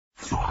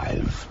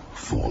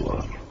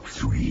4,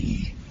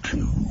 3, 2,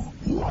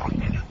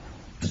 1,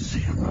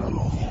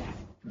 0.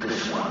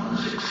 This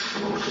one's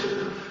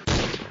explosive.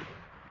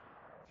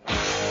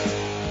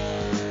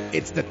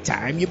 It's the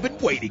time you've been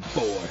waiting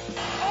for.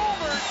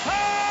 Overtime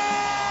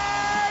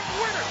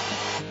winner!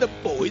 The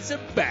boys are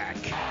back.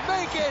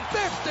 Make it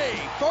 50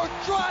 for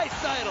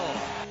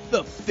Draisaitl.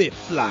 The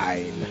fifth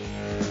line.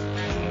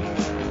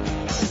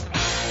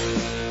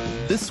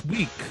 This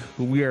week,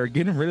 we are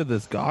getting rid of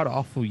this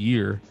god-awful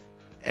year,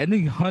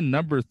 ending on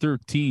number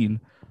 13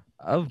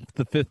 of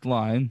the fifth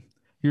line.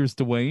 Here's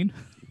Dwayne.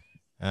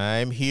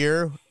 I'm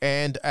here,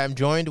 and I'm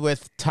joined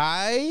with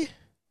Ty,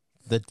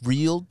 the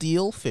real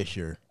deal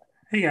Fisher.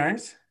 Hey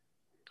guys.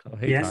 Oh,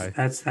 hey, yes,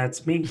 Ty.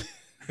 that's me.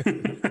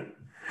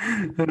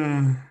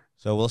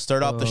 So we'll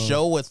start off the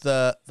show with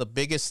the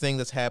biggest thing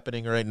that's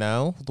happening right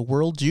now, the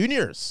World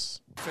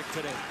Juniors.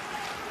 Today.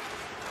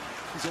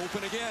 He's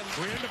open again.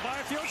 We're into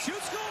Byfield. Shoot,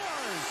 scores!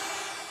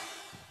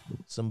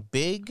 Some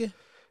big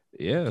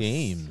Yes.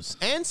 games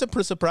and some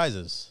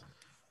surprises.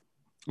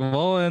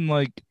 Well, and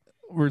like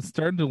we're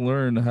starting to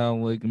learn how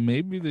like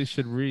maybe they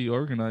should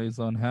reorganize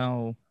on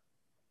how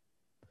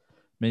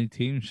many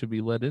teams should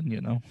be let in.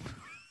 You know,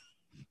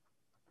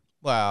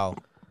 Wow.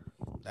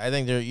 I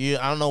think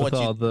I don't know with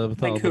what all the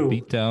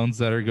beatdowns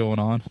that are going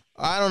on.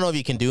 I don't know if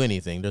you can do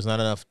anything. There's not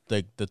enough.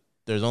 Like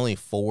there's only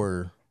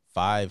 4,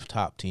 5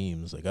 top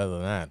teams. Like other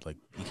than that, like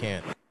you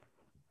can't.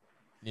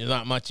 There's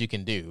not much you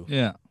can do.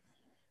 Yeah.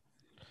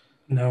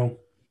 No.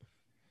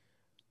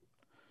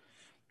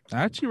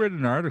 I actually read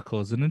an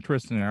article. It's an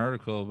interesting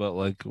article about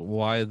like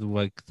why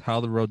how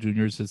the World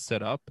Juniors is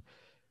set up,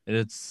 and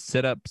it's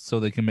set up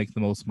so they can make the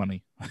most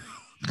money.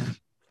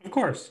 Of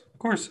course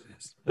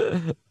it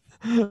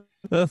is.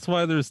 That's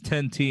why there's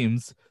 10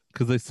 teams,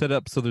 because they set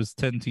up so there's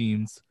 10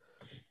 teams,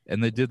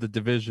 and they did the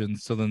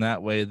divisions so then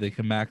that way they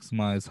can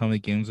maximize how many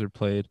games are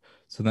played,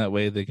 so that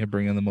way they can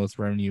bring in the most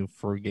revenue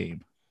for a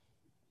game.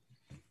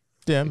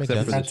 Yeah, makes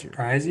Except sense. for Does that this year.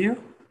 surprise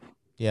you?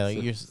 Yeah,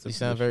 you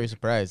sound very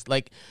surprised.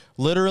 Like,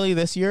 literally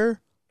this year,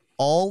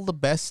 all the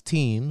best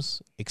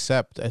teams,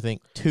 except, I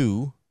think,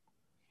 2,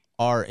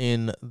 are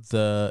in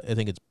the, I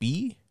think it's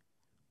B,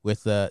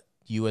 with the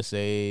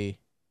USA,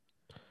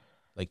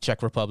 like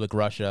Czech Republic,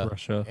 Russia,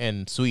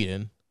 and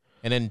Sweden.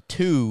 And then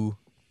 2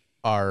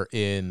 are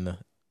in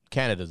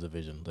Canada's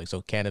division, like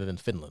so Canada and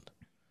Finland.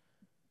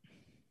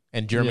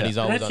 And Germany's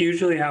always That's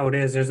usually how it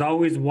is. There's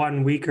always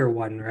one weaker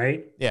one,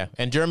 right? yeah,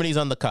 and Germany's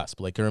on the cusp.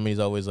 Like, Germany's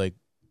always, like,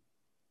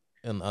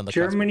 on the cusp.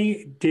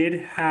 Germany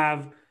did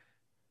have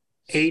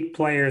 8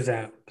 players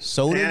out.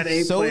 So They had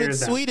 8 did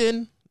players out.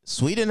 Sweden.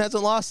 Sweden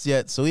hasn't lost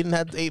yet. Sweden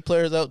had 8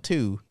 players out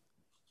too.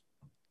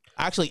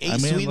 Actually, 8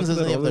 Swedes look isn't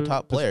at even the all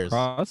top players.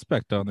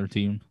 Prospect on their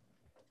team.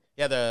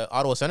 Yeah, the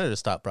Ottawa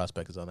Senators' top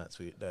prospect is on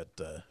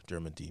that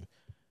German team.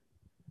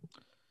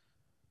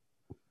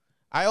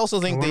 I also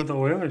think And one they. of the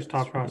Oilers'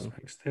 top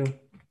prospects too.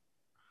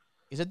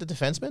 Is it the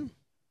defenseman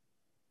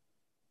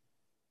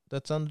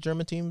that's on the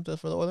German team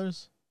for the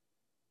Oilers?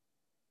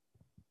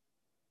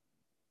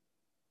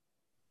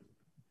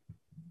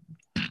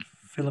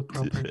 Philip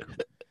Broberg.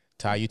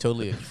 Ty, you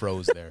totally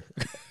froze there.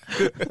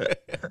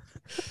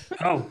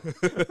 Oh,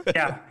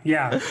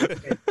 yeah.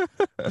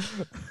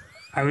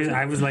 I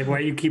was like, why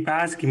you keep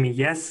asking me?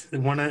 Yes, the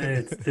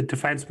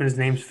defenseman's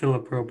name's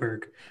Philip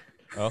Broberg.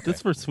 Okay.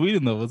 That's for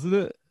Sweden, though, wasn't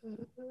it?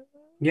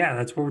 Yeah,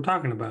 that's what we're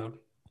talking about.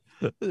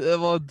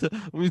 Well,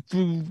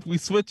 we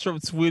switched from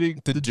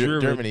Sweden to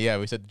Germany. Germany, yeah,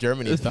 we said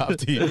Germany's top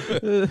team.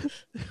 and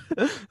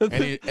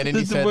then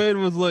he said,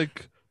 Dwayne was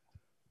like,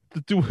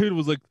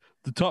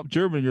 the top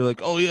German. You're like,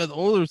 oh yeah, the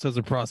Oilers has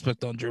a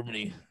prospect on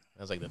Germany.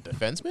 I was like, the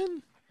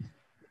defenseman?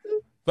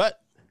 But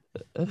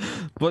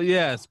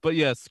yes,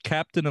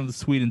 captain of the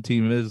Sweden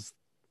team is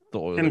the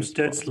Oilers.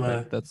 Tim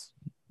Stützle. That's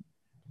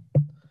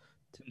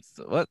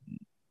what?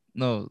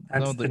 No,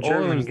 That's no, the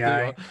German Oilers,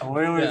 guy. The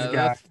Oilers guy.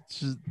 That's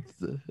just,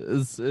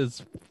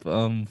 is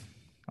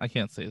I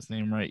can't say his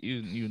name right.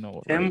 You know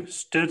it. Tim Right?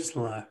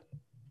 Stützle.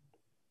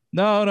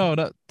 No,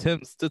 not Tim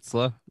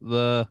Stützle.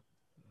 The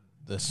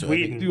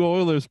Sweden. the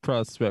Oilers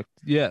prospect.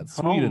 Yeah,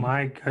 Sweden. Oh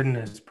my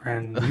goodness,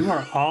 Brendan. You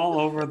are all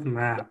over the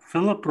map.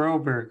 Philip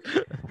Broberg.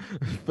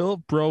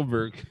 Philip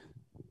Broberg.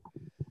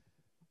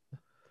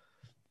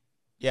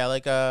 yeah,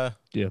 like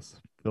Yes,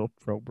 Philip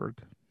Broberg.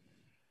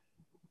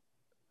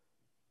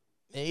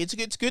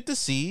 it's good to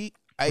see.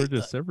 We're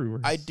just everywhere.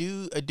 I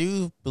do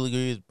agree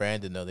with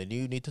Brandon though. They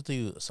do need to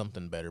do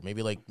something better.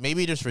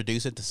 Maybe just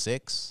reduce it to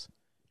 6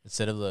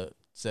 instead of the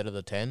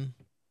 10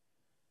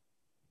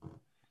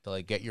 to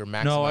like get your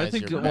maximize. No, I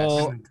think your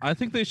best. I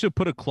think they should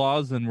put a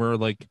clause in where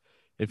like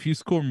if you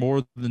score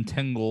more than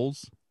 10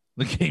 goals,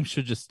 the game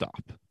should just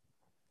stop.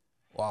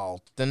 Wow,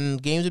 then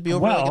games would be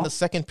over like in the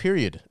second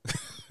period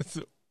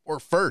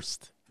or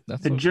first.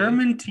 That's The okay.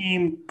 German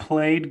team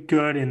played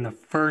good in the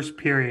first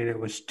period. It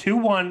was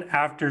 2-1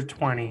 after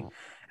 20,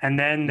 and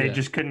then they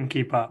just couldn't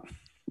keep up.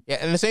 Yeah,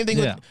 and the same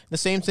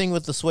thing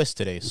with the Swiss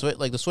today. So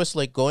the Swiss,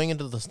 like going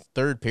into the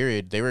third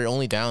period, they were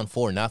only down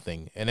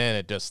 4-0, and then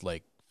it just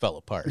like fell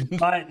apart.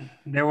 But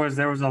there was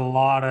a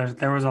lot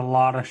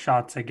of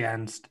shots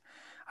against.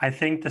 I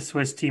think the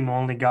Swiss team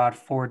only got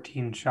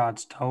 14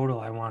 shots total,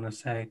 I want to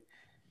say.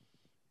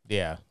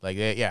 Yeah, like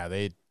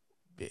it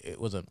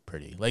wasn't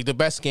pretty. Like the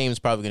best game is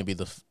probably going to be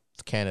the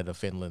Canada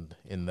Finland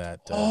in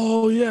that.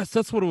 Oh yes,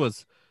 that's what it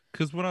was.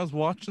 Because when I was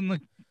watching the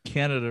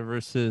Canada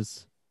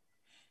versus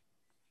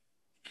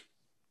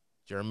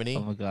Germany.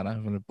 Oh my god, I'm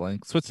having a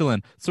blank.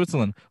 Switzerland.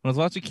 When I was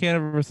watching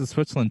Canada versus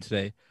Switzerland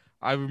today,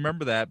 I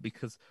remember that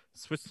because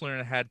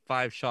Switzerland had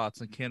 5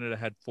 shots and Canada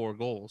had 4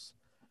 goals.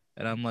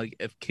 And I'm like,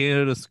 if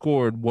Canada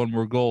scored one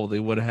more goal, they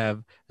would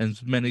have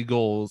as many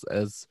goals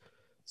as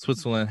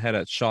Switzerland had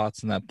at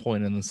shots in that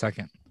point in the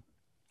second.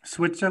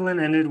 Switzerland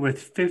ended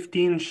with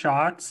 15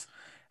 shots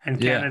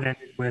and Yeah. Canada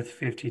ended with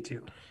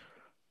 52.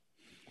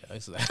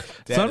 It's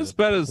not as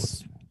bad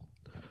as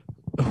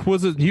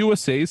was it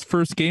USA's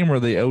first game where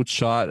they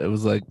outshot? It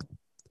was like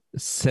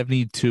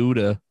 72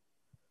 to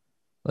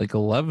like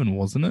 11,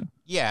 wasn't it?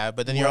 Yeah,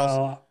 but then you're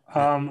also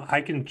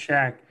I can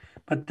check.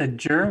 But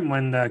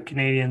when the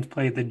Canadians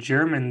played the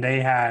German, they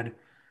had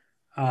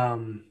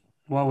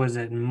what was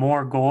it?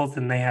 More goals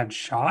than they had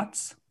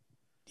shots.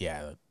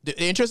 Yeah.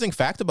 The interesting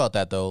fact about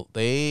that though,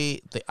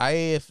 we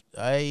can't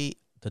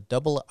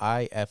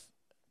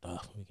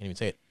even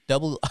say it.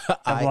 Double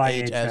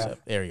IHF.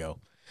 There you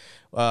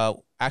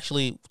go.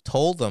 Actually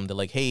told them that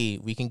like, hey,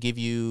 we can give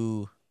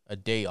you a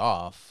day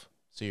off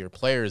so your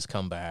players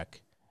come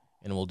back,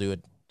 and we'll do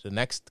it the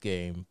next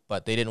game.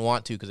 But they didn't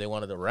want to because they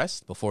wanted to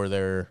rest before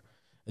their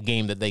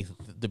game that they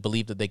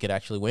believed that they could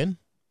actually win.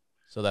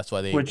 So that's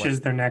why Which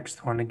is their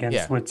next one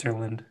against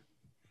Switzerland.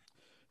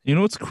 You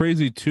know what's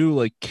crazy too?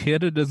 Like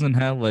Canada doesn't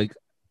have like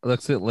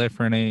Alexis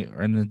Lafreniere,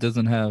 and it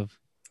doesn't have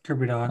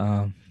Kirby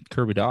Dach.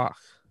 Kirby Dach.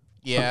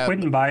 Yeah, but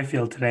Quinton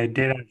Byfield today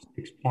did have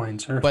 6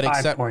 points or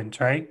 5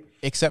 points, right?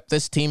 Except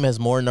this team has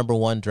more number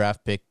 1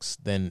 draft picks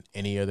than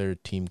any other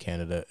team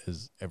Canada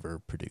has ever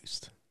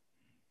produced.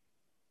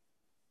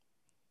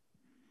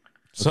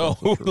 So,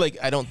 like,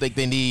 I don't think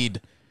they need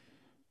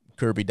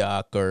Kirby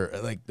Dach or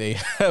like they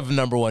have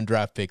number 1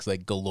 draft picks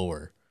like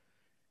galore.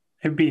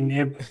 It'd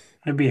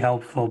be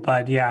helpful,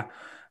 but yeah,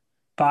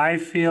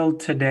 Byfield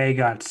today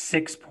got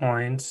 6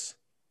 points.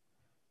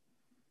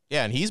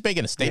 Yeah, and he's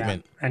making a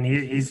statement. Yeah, and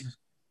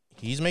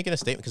he's making a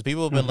statement because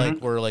people have been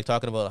like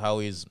talking about how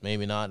he's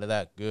maybe not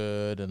that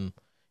good, and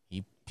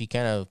he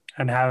kind of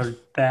and how the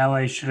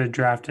LA should have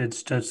drafted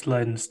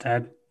Stutzla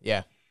instead.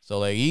 Yeah, so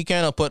like he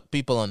kind of put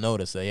people on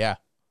notice that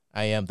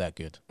I am that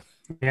good.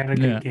 He had a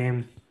good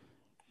game.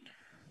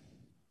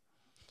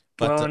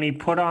 But, and he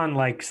put on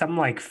like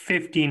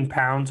 15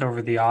 pounds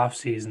over the off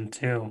season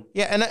too.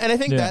 Yeah, and I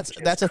think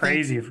that's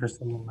crazy for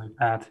someone like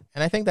that.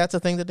 And I think that's a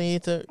thing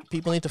that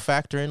people need to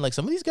factor in. Like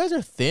some of these guys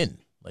are thin.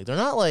 Like they're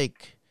not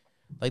like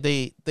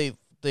they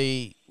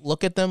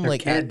look at them they're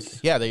like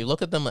kids. They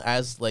look at them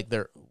as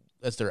they're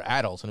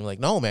adults, and I'm like,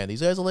 no man,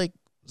 these guys are like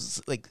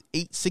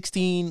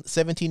 16,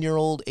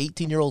 17-year-old,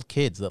 18-year-old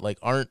kids that like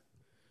aren't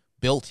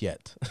built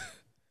yet.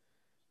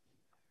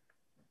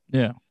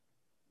 Yeah.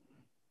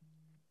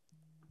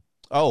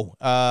 Oh,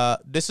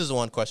 this is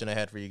one question I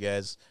had for you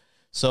guys.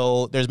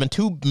 So there's been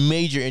 2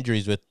 major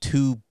injuries with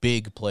 2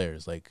 big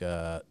players. Like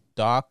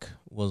Dach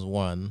was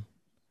one,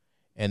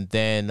 and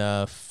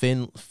then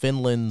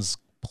Finland's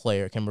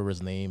player, I can't remember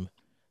his name,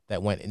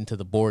 that went into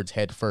the boards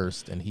head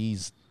first, and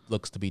he's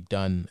looks to be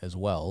done as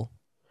well.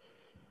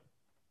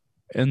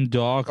 And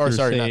Dach,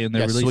 they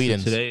released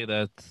Sweden's. it today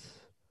that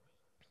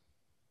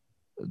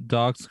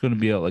Dach's going to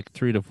be out like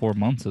 3 to 4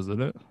 months,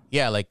 isn't it?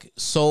 Yeah, like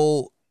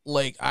so.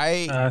 Like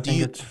I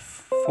think it's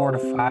 4 to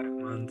 5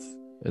 months.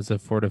 Is it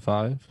 4 to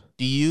 5?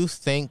 Do you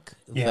think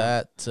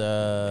that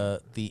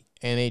the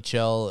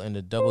NHL and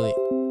the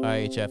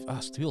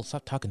IHF? People,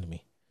 stop talking to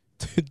me.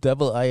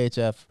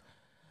 IHF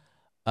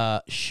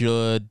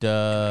should.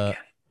 Do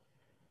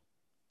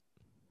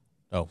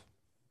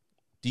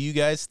you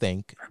guys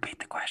think? Repeat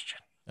the question.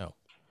 Oh,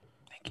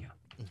 thank you.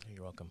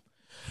 You're welcome.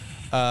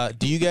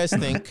 Do you guys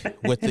think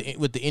with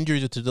the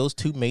injuries to those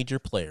 2 major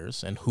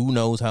players, and who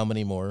knows how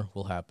many more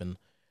will happen,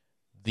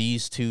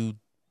 these 2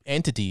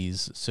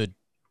 entities should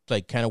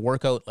like kind of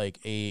work out like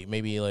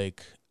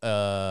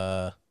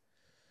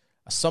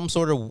some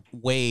sort of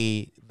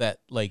way that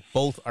like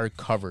both are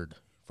covered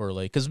for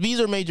like, because these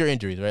are major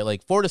injuries, right?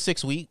 Like 4 to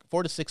 6 weeks.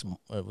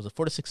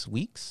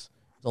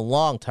 It's a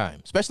long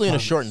time, especially in a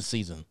shortened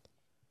season.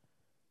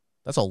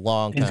 That's a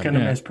long time. He's going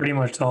to miss pretty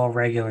much the whole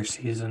regular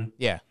season.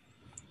 Yeah.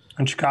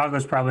 And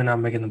Chicago's probably not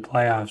making the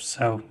playoffs,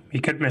 so he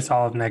could miss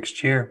all of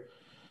next year.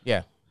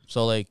 Yeah.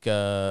 So like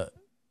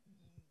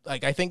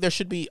I think there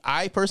should be.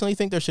 I personally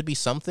think there should be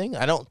something.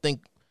 I don't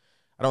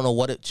know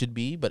what it should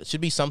be, but it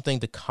should be something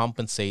to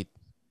compensate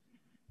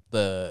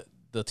the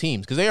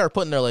teams, because they are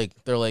putting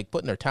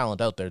putting their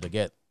talent out there to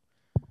get.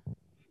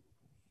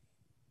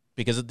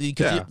 Because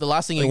the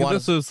last thing you want.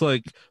 This is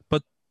like,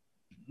 but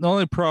the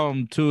only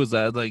problem too is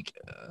that like,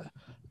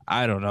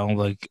 I don't know,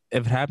 like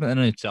if it happened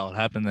in NHL, it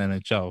happened in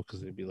NHL,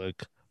 because they'd be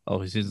like, oh,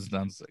 his season's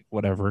done, it's like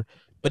whatever.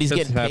 But he's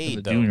getting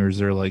paid. The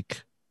juniors are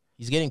like.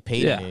 He's getting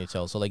paid in the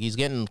NHL, so like he's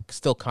getting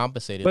still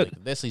compensated. But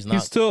like this, he's not.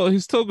 He's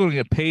still going to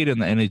get paid in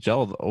the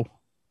NHL though.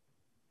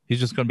 He's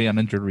just going to be on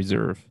injured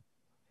reserve.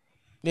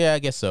 Yeah, I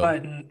guess so.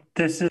 But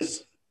this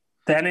is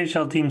the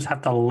NHL teams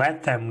have to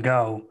let them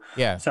go.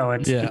 Yeah. So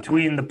it's Yeah.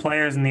 between the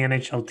players and the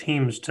NHL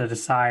teams to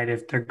decide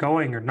if they're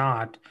going or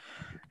not.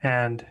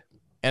 And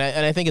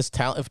I think it's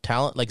talent. If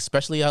talent, like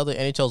especially how the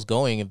NHL's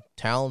going, if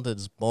talent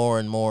is more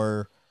and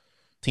more,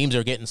 teams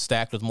are getting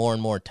stacked with more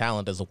and more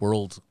talent as the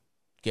world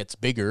gets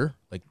bigger.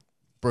 Like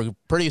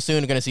pretty soon,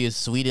 you're going to see a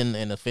Sweden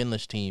and a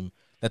Finnish team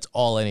that's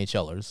all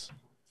NHLers.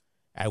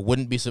 I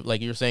wouldn't be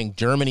like you're saying.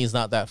 Germany's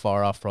not that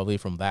far off, probably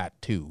from that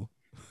too.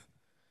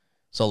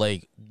 So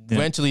like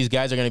eventually, these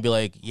guys are going to be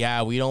like,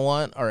 yeah, we don't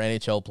want our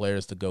NHL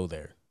players to go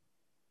there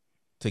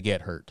to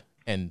get hurt,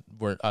 and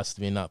we're us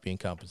not being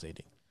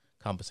compensated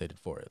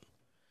for it.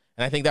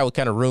 And I think that would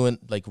kind of ruin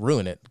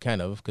it, kind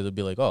of, because it'd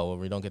be like, oh, well,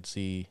 we don't get to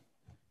see,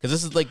 because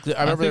this is like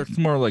I remember think it's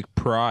more like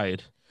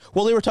pride.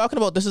 Well, they were talking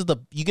about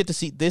you get to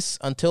see this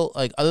until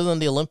like other than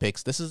the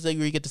Olympics, this is where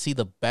you get to see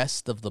the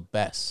best of the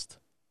best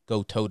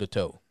go toe to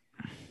toe.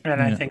 And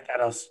I think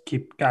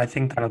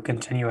that'll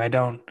continue. I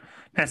don't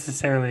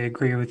necessarily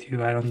agree with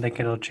you. I don't think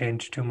it'll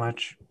change too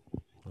much.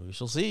 We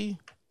shall see.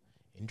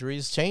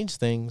 Injuries change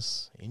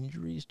things.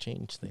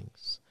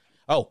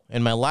 Oh,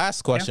 and my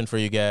last question for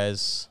you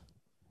guys.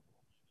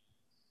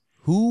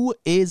 Who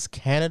is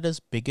Canada's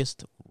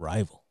biggest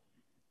rival?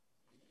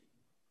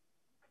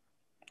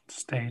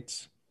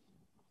 States.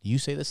 You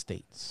say the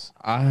States.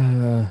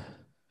 I'd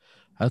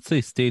say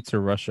States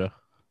or Russia.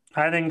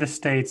 I think the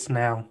States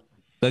now.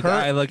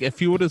 Like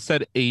if you would have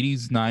said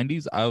 80s,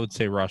 90s, I would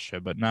say Russia.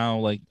 But now,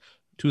 like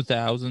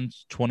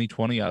 2000s,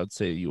 2020, I would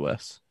say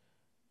US.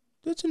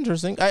 That's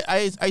interesting.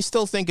 I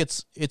still think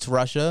it's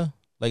Russia.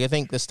 Like I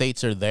think the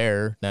States are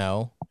there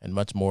now and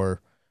much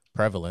more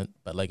prevalent.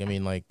 But like I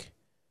mean, like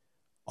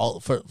all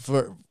for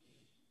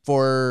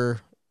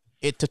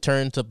it to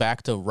turn to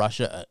back to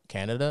Russia,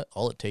 Canada,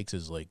 all it takes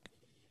is like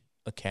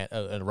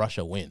a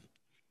Russia win,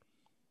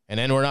 and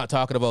then we're not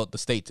talking about the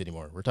States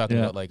anymore. We're talking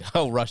about like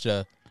how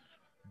Russia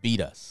beat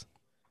us.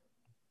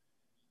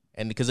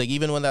 And because like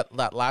even when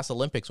that last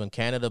Olympics, when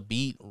Canada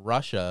beat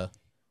Russia,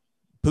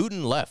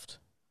 Putin left.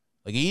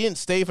 Like he didn't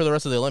stay for the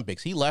rest of the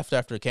Olympics. He left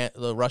after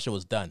Russia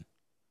was done.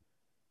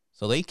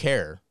 So they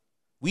care.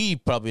 We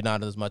probably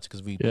not as much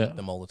because we beat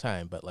them all the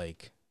time. But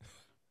like,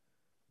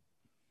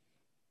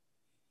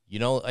 you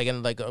know,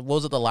 again, like what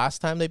was it the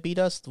last time they beat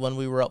us when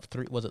we were up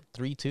 3? Was it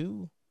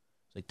 3-2?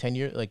 Like 10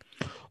 years, like.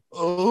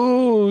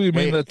 Oh, you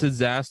mean that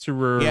disaster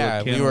where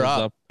Canada we were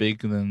was up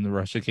big and then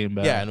Russia came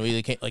back? Yeah, and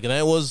we came like, and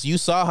it was, you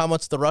saw how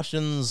much the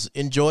Russians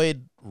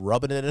enjoyed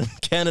rubbing it in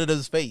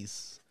Canada's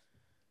face.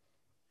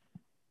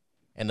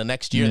 And the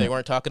next year they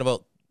weren't talking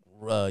about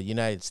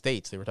United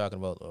States; they were talking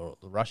about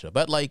Russia.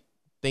 But like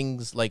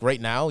things like right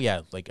now,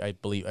 like I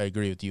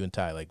agree with you and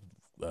Ty. Like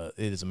it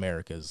is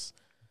America's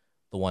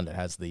the one that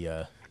has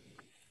the.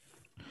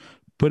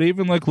 But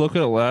even like look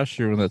at it last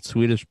year when that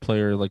Swedish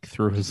player like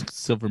threw his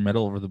silver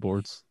medal over the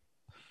boards.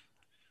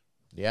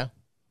 Yeah,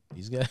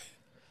 he's good.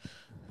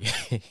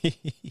 Yeah.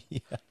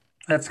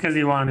 That's because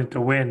he wanted to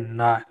win,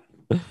 not.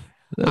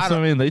 That's what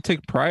I mean. They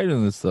take pride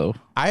in this, though.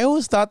 I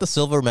always thought the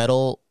silver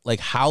medal, like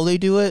how they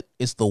do it,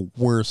 is the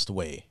worst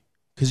way.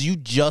 Because you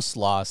just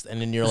lost,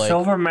 and then you're like...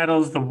 Silver medal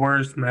is the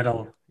worst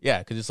medal. Yeah,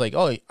 because it's like,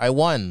 oh, I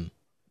won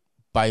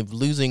by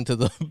losing to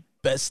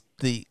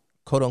the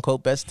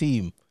quote-unquote best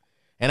team.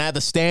 And I had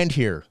to stand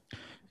here.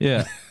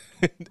 Yeah.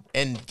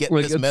 And get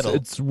like this medal.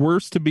 It's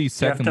worse to be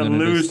second than You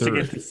have to it is lose to third.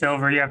 get the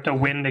silver. You have to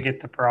win to get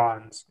the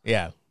bronze.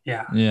 Yeah.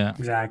 Yeah.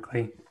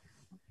 Exactly.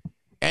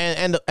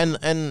 And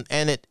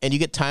you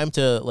get time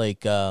to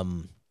like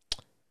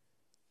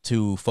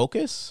to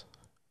focus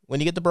when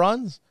you get the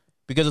bronze,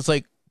 because it's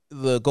like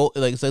the gold,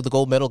 like it's like the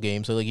gold medal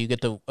game, so like you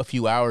get to a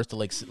few hours to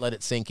like let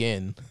it sink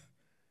in.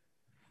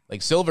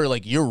 Like silver,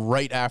 like you're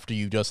right after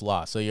you just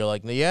lost, so you're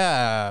like,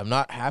 yeah, I'm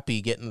not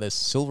happy getting this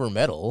silver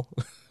medal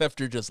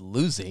after just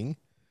losing.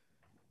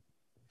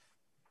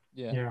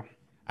 Yeah.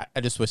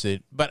 I just wish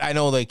it, but I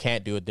know they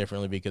can't do it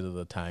differently because of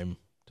the time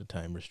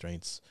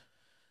restraints.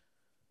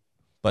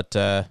 But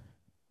the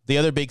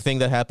other big thing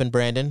that happened,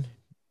 Brandon,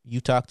 you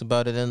talked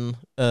about it in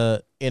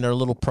our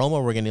little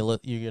promo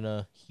you're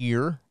gonna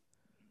hear.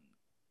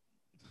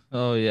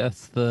 Oh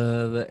yes,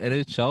 the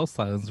NHL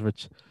signings,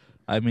 which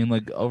I mean,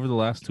 like over the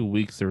last 2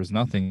 weeks there was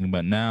nothing,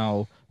 but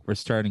now we're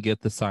starting to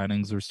get the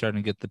signings. We're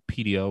starting to get the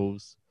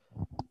PDOs.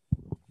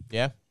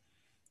 Yeah,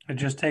 it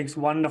just takes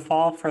one to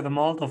fall for them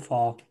all to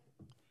fall.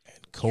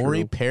 And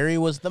Corey Perry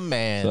was the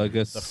man. So I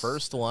guess the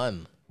first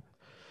one.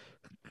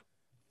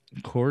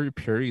 Corey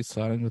Perry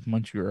signing with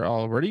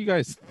Montreal. Where do you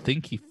guys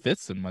think he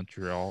fits in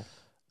Montreal?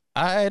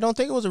 I don't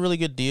think it was a really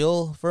good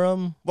deal for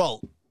him.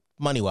 Well,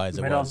 money wise,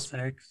 it Middle was.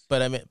 six.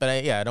 But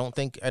I don't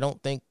think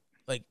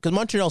like, because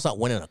Montreal's not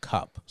winning a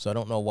cup, so I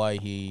don't know why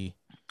he.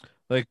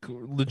 Like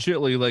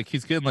legitly, like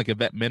he's getting like a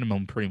vet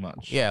minimum pretty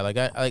much. Yeah, like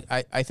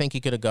I think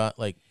he could have got,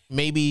 like,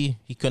 maybe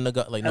he couldn't have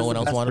got, like, no one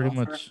else wanted pretty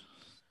him. much.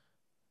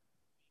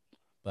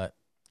 But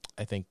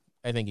I think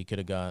he could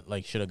have gone,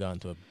 like, should have gone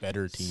to a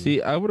better team.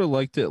 See, I would have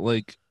liked it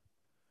like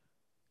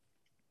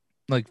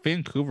like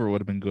Vancouver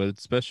would have been good,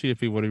 especially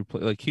if he would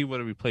have he would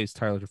have replaced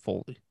Tyler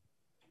Toffoli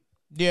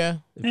Yeah.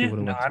 if he would have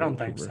No, went to I don't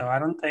think Vancouver. so. I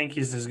don't think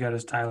he's as good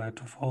as Tyler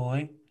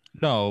Toffoli.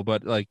 No,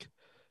 but like,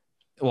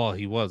 well,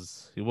 he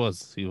was.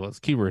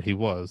 Keyword, he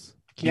was.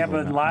 Yeah, Keyword,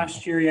 but not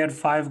last now. year he had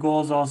 5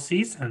 goals all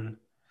season.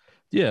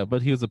 Yeah,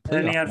 but he was a And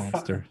then he playoff had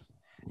monster.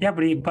 Yeah,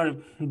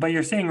 but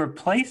you're saying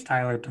replace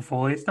Tyler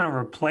Toffoli. It's not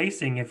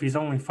replacing if he's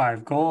only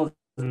 5 goals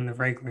in the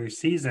regular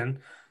season.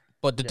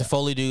 But did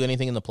Toffoli do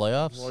anything in the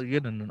playoffs? Well, you're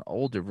getting an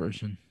older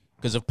version.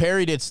 Because if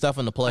Perry did stuff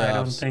in the playoffs, I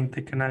don't think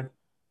they can.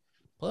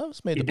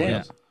 playoffs made He the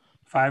did playoffs.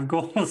 5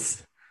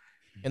 goals.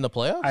 In the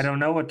playoffs? I don't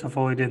know what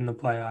Toffoli did in the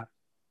playoff.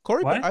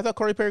 What? I thought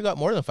Corey Perry got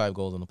more than 5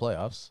 goals in the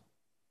playoffs.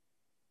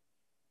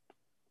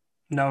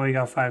 No, he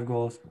got 5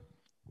 goals.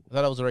 I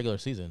thought it was a regular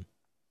season.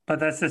 But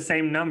that's the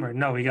same number.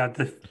 No, he got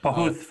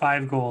both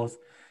 5 goals.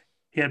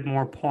 He had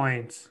more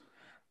points,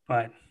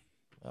 but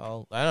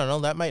Well, I don't know.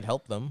 That might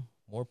help them.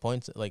 More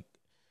points, like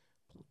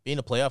being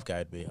a playoff guy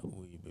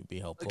would be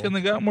helpful. Like, and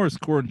they got more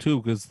scoring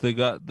too because they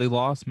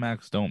lost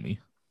Max Domi,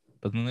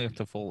 but then they got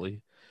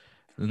Toffoli.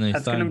 Then they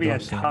That's gonna signed be a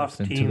Josh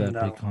tough Anderson team, to that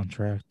though. big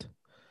contract.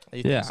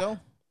 You Yeah. think so?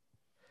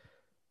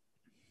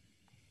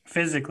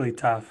 physically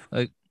tough.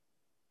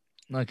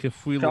 Like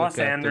if we Josh look at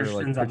their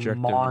Anderson's a projected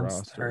monster.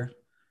 roster,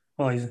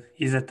 Well,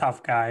 he's a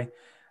tough guy.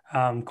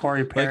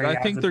 Corey Perry.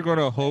 I think they're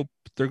gonna hope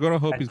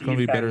that he's gonna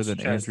be better defense than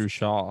just- Andrew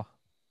Shaw.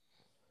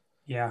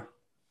 Yeah.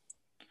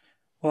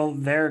 Well,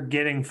 they're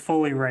getting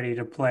fully ready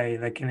to play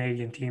the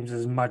Canadian teams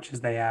as much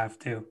as they have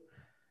to.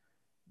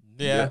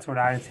 Yeah. That's what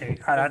I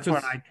take. That's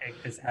what I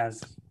take this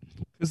as.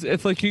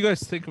 It's like you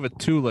guys think of it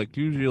too. Like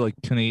usually, like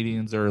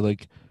Canadians are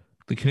like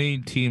the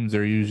Canadian teams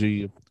are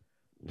usually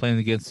playing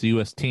against the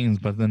U.S. teams,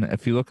 but then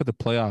if you look at the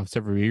playoffs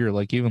every year,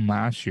 like even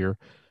last year,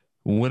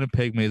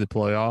 Winnipeg made the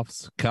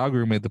playoffs,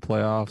 Calgary made the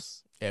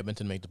playoffs,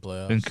 Edmonton made the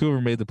playoffs. Vancouver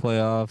made the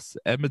playoffs,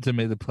 Edmonton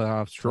made the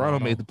playoffs, Toronto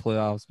made the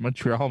playoffs,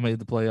 Montreal made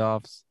the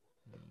playoffs.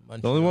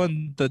 The only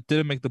one that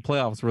didn't make the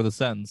playoffs were the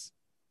Sens.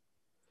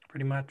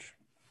 Pretty much.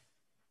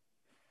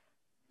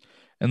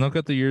 And look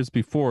at the years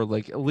before.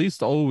 Like at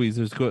least always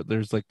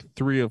there's like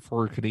 3 or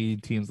 4 Canadian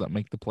teams that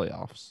make the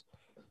playoffs.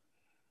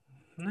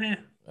 Nah,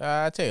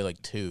 I'd say like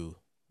 2,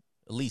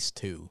 at least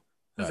 2.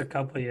 there's a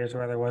couple of years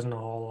where there wasn't a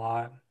whole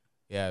lot.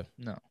 Yeah,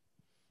 No.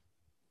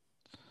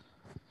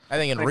 I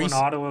think in Like when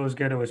recent. Ottawa was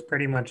good, it was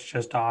pretty much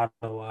just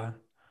Ottawa.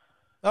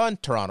 Oh, in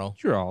Toronto,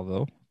 Montreal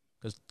though.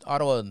 because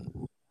Ottawa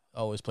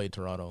always played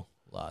Toronto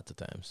lots of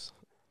times.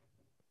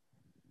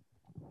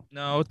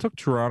 No, it took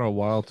Toronto a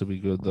while to be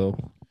good though.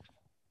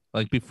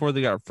 Like before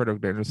they got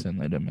Frederick Anderson,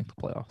 they didn't make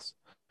the playoffs.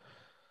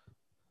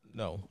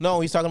 No,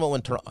 he's talking about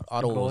when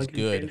Ottawa Goalie was can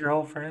change good. your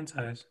whole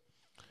franchise.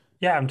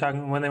 Yeah, I'm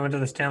talking when they went to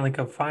the Stanley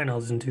Cup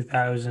Finals in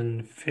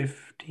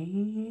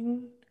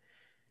 2015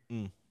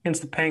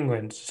 against the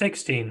Penguins.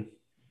 16.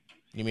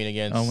 You mean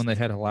against? Oh, when they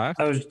had a lack?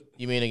 That was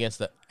You mean against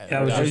the?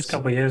 that was Ducks? just a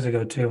couple of years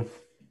ago too.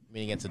 You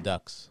mean against the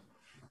Ducks?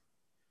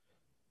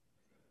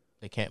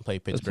 They can't play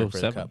Pittsburgh for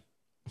the 07. cup.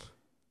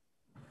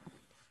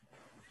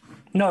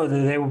 No,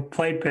 they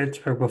played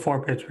Pittsburgh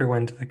before Pittsburgh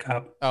went to the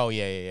Cup. Oh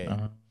yeah.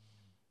 Uh-huh.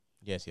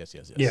 Yes. Yeah.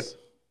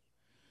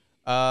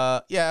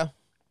 Yeah.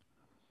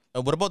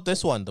 What about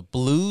this one? The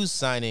Blues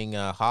signing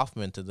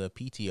Hoffman to the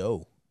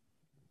PTO.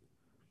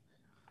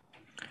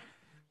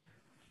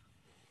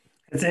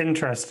 It's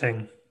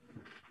interesting.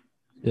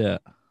 Yeah.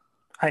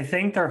 I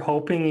think they're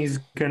hoping he's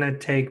gonna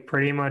take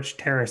pretty much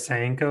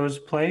Tarasenko's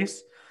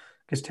place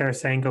because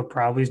Tarasenko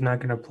probably is not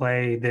gonna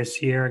play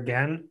this year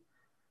again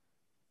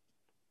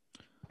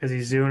because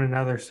he's doing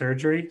another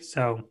surgery.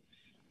 So,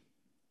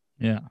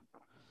 Yeah.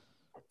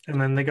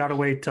 and then they gotta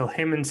wait till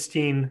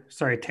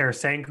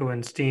Tarasenko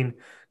and Steen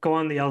go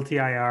on the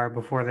LTIR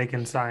before they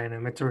can sign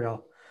him. It's a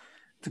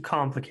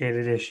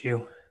complicated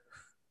issue.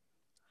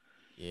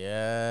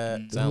 Yeah,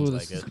 sounds Ooh,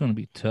 like this is it. gonna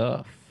be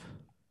tough.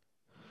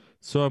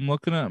 So I'm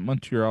looking at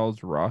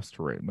Montreal's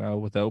roster right now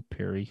without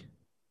Perry.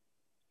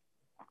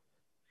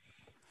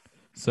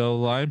 So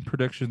line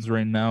predictions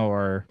right now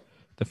are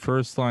the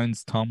first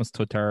line's Thomas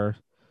Tatar,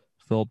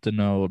 Philip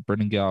Deneau,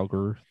 Brendan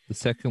Gallagher. The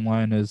second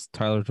line is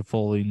Tyler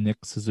Toffoli,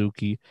 Nick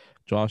Suzuki,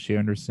 Josh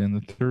Anderson.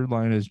 The third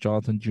line is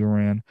Jonathan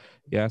Duran,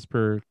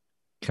 Jasper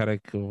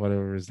Kadek,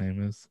 whatever his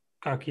name is.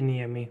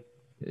 Kakiniemi.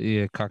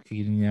 Yeah,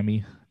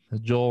 Kakiniemi,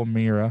 Joel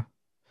Mira.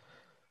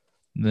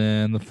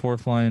 Then the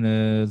fourth line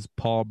is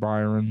Paul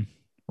Byron,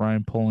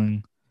 Ryan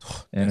Pulling,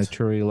 and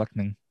Achuri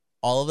Lechning.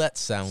 All of that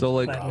sounds So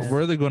like, Lechner.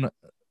 where are they gonna?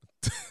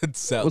 it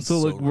sounds So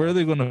like, where are rough.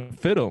 they gonna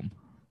fit them?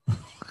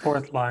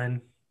 Fourth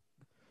line.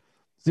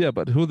 Yeah,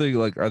 but who they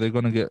like? Are they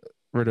gonna get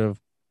rid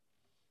of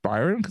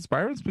Byron? Because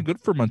Byron's been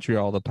good for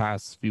Montreal the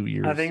past few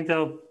years. I think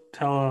they'll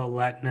tell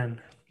Lettinen.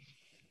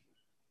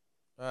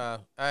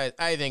 I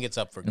think it's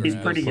up for grabs.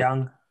 He's pretty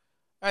young.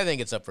 I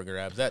think it's up for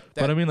grabs. That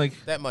But I mean, like,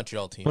 that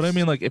Montreal team.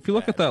 if you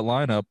look at that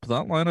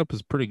lineup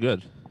is pretty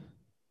good.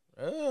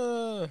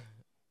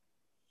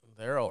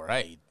 They're all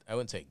right. I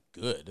wouldn't say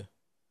good.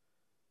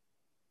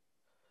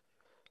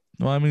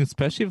 Well, I mean,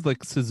 especially if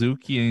like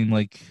Suzuki and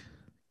like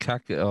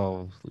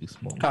Holy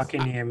smokes.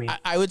 Kakiniemi.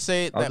 I would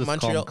say I'll that just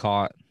Montreal.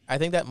 call him I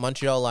think that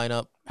Montreal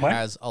lineup What?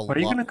 has a What are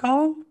you lot. gonna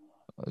call him?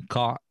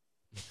 Caught.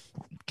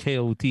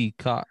 K-O-T,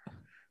 caught.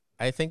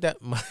 I think that.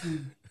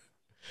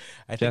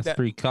 I think that.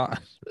 Jasper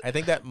caught. I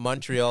think that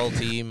Montreal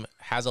team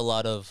has a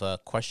lot of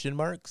question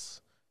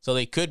marks. So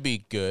they could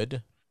be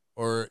good,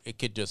 or it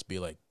could just be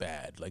like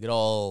bad. Like it's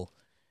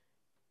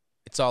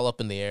all up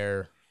in the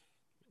air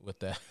with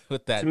that.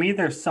 With that. To me,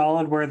 they're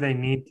solid where they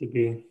need to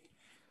be.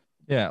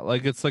 Yeah,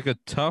 like it's like a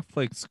tough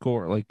like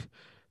score. Like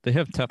they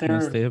have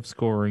toughness, They're- they have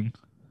scoring.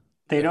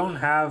 They don't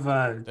have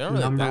a They don't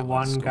really have number that much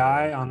one scoring.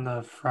 guy on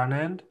the front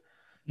end.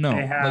 No,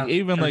 They have like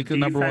even their like a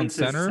number one defense is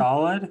center.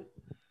 solid.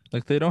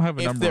 Like they don't have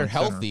a If number they're one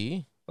center.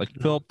 healthy, Like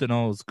Philip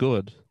Deneau is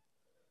good,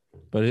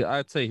 but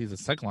I'd say he's a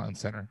second line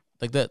center.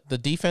 like the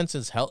defense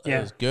is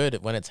Yeah. is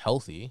good when it's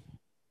healthy.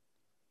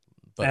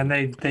 But And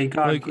they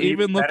got Like, even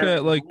even look better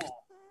at, like,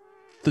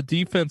 the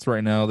defense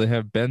right now. They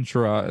have Ben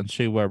Sherratt and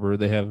Shea Weber.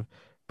 They have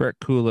Brett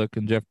Kulik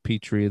and Jeff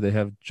Petrie. They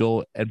have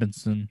Joel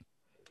Edmondson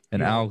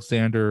and Yeah.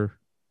 Alexander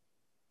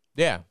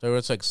yeah, there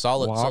was like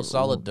solid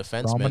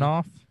defensemen.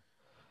 Romanov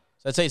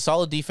So I'd say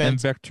solid and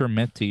defense, Vector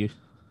Meti.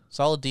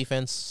 solid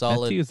defense,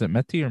 solid. Meti, is it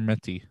Meti or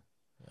Meti?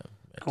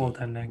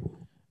 goaltending.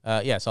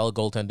 Yeah, solid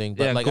goaltending.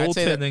 But Yeah, like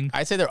goaltending.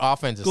 I'd say their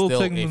offense is still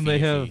Goaltending iffy, they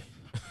iffy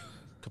have.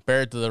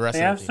 compared to the rest They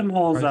of have the some team.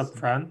 holes Price- up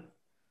front.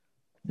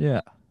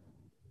 Yeah.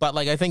 But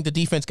like I think the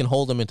defense can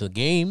hold them into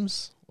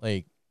games,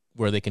 like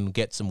where they can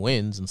get some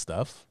wins and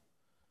stuff.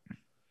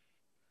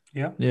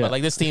 Yeah. Yeah. But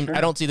like this team, sure.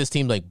 I don't see this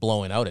team like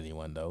blowing out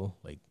anyone though.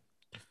 Like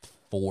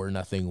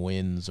 4-0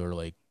 wins or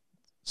like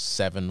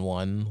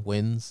 7-1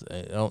 wins.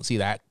 I don't see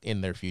that in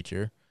their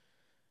future.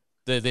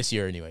 This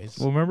year, anyways.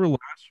 Well, remember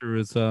last year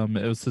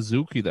it was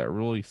Suzuki that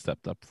really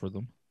stepped up for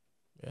them.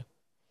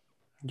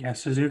 Yeah,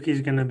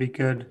 Suzuki's gonna be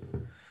good.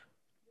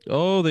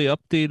 Oh, they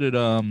updated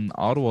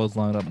Ottawa's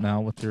lineup now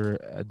with their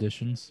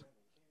additions.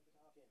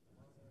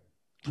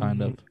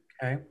 Kind of.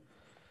 Okay.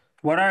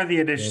 What are the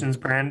additions,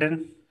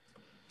 Brandon?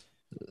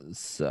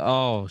 So,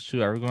 oh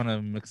shoot, are we going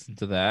to mix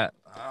into that?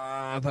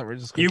 I thought we were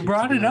just. Gonna You keep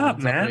brought it the up,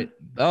 ones man. right.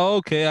 Oh,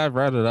 okay, I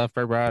brought it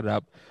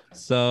up.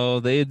 So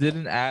they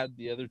didn't add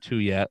the other two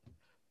yet,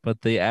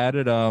 but they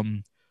added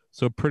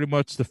So pretty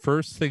much the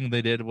first thing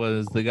they did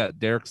was they got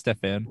Derek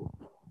Stefan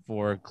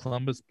for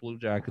Columbus Blue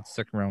Jackets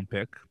 2nd round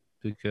pick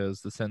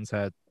because the Sens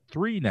had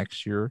 3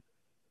 next year,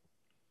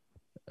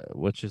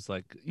 which is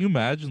like you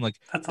imagine like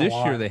That's a this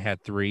lot. year they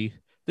had 3.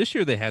 This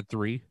year they had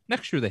 3.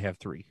 Next year they have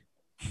 3.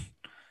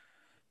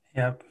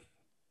 Yep.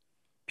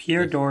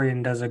 Pierre Yes.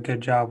 Dorian does a good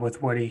job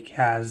with what he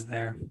has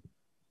there.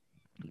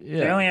 Yeah.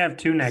 They only have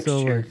 2 next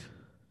So, year. like,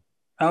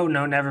 Oh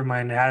no, never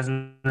mind. It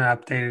hasn't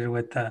updated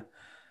with the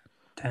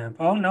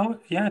Tampa. Oh no,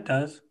 yeah, it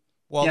does.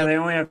 Well, yeah, they're, they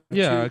only have 2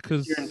 Yeah, this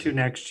 'cause- year and 2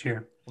 next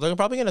year. they're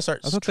probably gonna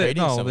start I thought they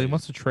trading. no, some they of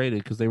must have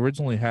traded because they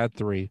originally had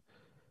 3.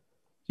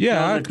 Yeah,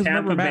 No, the because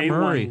remember Tampa Matt Bay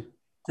Murray one.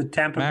 The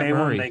Tampa Matt Bay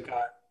Murray. one they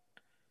got.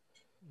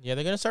 Yeah,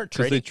 they're gonna start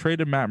because they trading.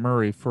 traded Matt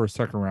Murray for a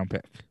 2nd round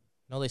pick.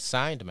 No, they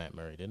signed Matt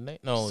Murray, didn't they?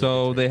 No.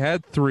 So they trade.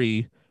 had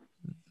 3.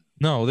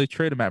 No, they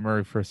traded Matt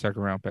Murray for a 2nd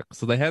round pick.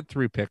 So they had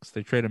 3 picks.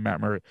 They traded Matt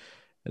Murray.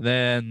 And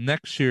then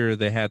next year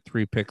they had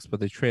 3 picks, but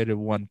they traded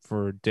 1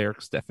 for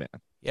Derek Stefan.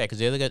 Yeah, because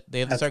they have to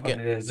That's start what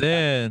getting it is.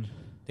 Then,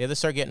 they have to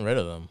start getting rid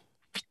of them.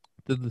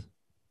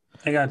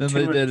 They got then 2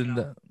 they of did.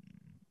 them.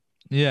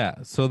 Yeah.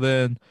 So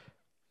then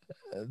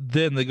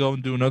they go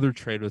and do another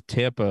trade with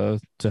Tampa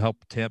to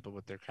help Tampa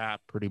with their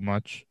cap, pretty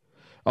much.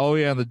 Oh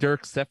yeah, the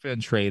Derek Stefan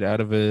trade out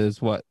of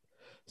his what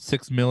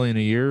 $6 million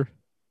a year.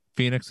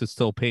 Phoenix is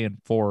still paying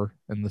 4,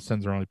 and the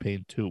Sens are only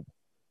paying 2.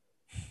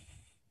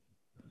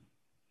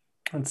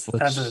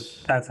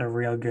 That's a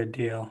real good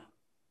deal.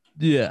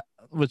 Yeah,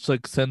 which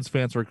like Sens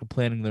fans were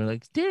complaining. They're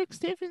like, Derek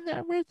Stefan's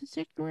not worth the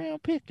 2nd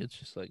round pick. It's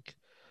just like,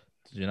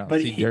 did you not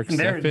But see he- Derek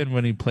they're- Stefan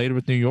when he played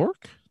with New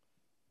York?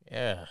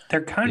 Yeah.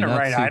 They're kind Did of not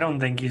right. see- I don't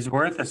think he's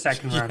worth a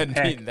 2nd round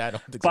Yeah, pick. I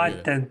don't think so But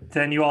either.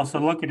 then you also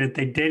look at it.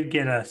 They did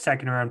get a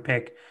 2nd round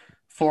pick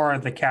for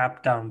the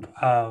cap dump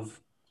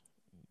of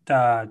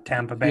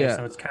Tampa Bay, Yeah.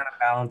 so it's kind of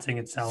balancing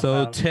itself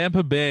So out.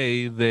 Tampa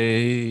Bay,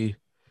 they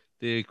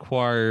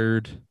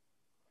acquired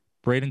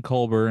Braden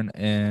Colburn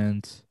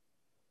and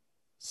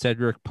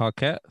Cedric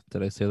Paquette.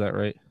 Did I say that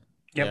right?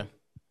 Yep.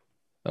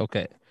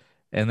 Okay,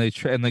 and they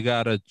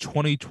got a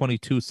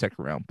 2022 2nd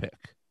round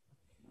pick.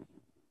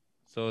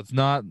 So it's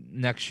not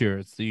next year;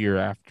 it's the year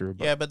after.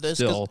 But Yeah, but this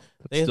still,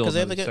 they- it's still 'cause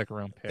they have another to get- 2nd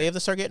round pick. They have to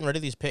start getting rid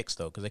of these picks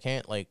though, because they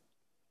can't like.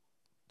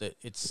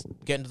 It's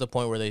getting to the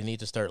point where they need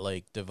to start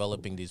like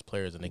developing these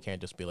players, and they can't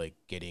just be like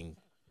getting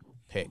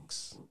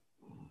picks.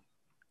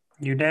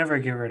 You never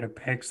get rid of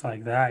picks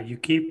like that. You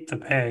keep the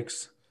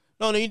picks.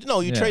 No, you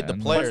trade the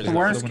and players. What's the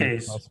worst so many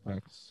case?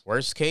 prospects.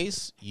 Worst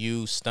case,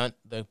 you stunt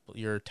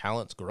your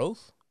talent's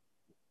growth.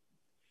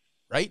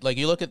 Right? Like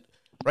you look at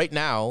right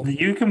now.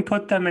 You can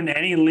put them in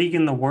any league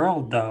in the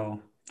world,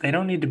 though. They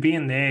don't need to be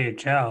in the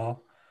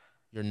AHL.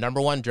 Your number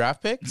 1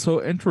 draft pick.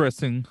 So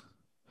interesting.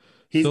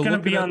 He's So going to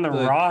looking be at on the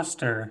the-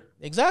 roster.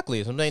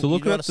 Exactly. Sometimes So you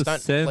looking want at to the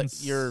stunt like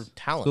Sens, your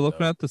talent. So looking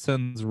though. at the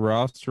Sens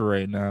roster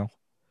right now.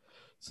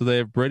 So they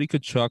have Brady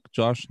Kachuk,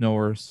 Josh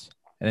Norris,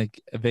 and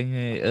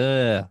Evgeny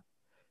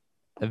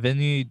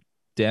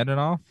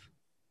Dadonov.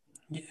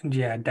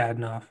 Yeah,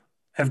 Dadonov.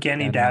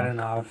 Evgeny Dadonov.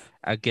 Dadonov.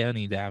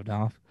 Evgeny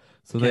Dadonov.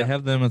 So they Yeah.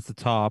 have them as the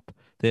top.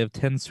 They have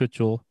Tim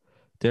Switchell,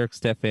 Derek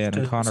Stefan,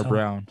 and Connor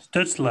Brown.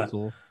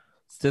 Stutzla.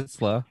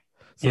 Stitzla.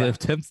 So Yeah. they have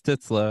Tim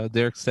Stitzla,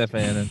 Derek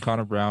Stefan, and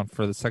Connor Brown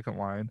for the second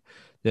line.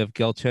 They have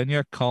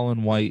Galchenyuk,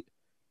 Colin White,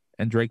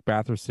 and Drake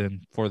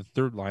Batherson for the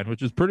third line,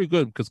 which is pretty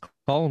good because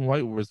Colin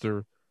White was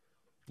their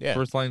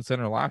first line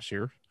center last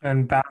year.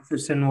 And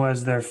Batherson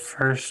was their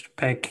first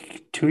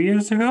pick 2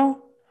 years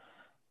ago?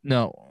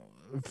 No,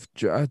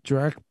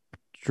 Drake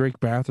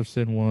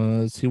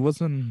Batherson he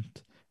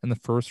wasn't in the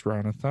first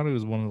round. I thought he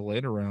was one of the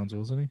later rounds,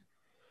 wasn't he?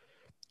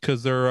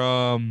 Because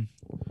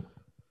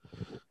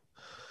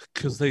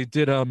they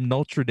did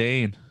Notre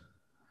Dame.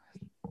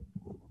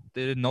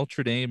 They did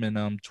Notre Dame in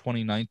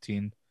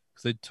 2019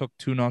 because they took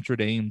 2 Notre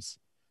Dames.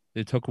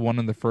 They took one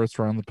in the first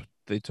round.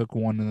 They took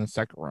one in the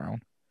second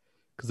round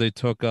because they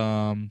took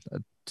a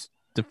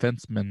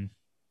defenseman.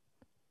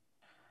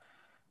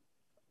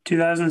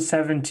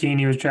 2017,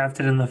 he was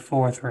drafted in the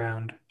 4th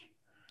round.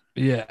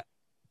 Yeah.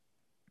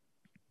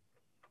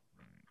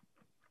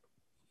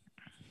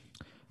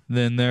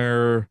 Then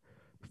their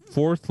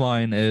fourth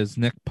line is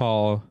Nick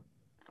Paul,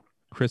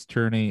 Chris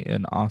Turney,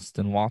 and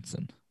Austin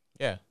Watson.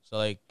 Yeah. So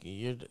like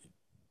you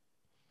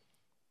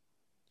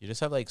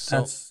just have like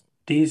That's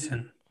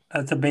decent.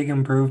 That's a big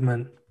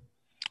improvement.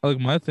 Like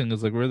my thing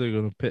is like where they're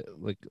gonna pick.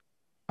 Like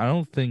I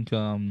don't think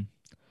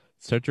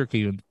Cedric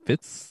even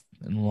fits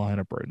in the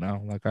lineup right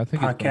now. Like I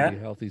think it's gonna be a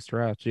healthy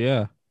stretch.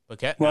 Yeah.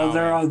 Well,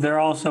 they're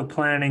also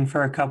planning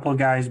for a couple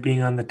guys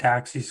being on the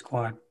taxi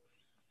squad.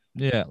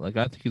 Yeah, like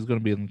I think he's going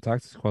to be in the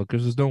taxi squad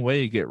because there's no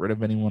way you get rid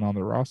of anyone on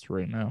the roster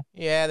right now.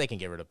 Yeah, they can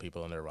get rid of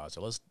people on their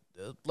roster.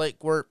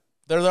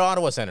 They're the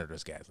Ottawa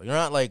Senators, guys. Like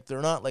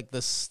they're not like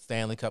the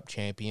Stanley Cup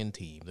champion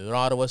team. They're the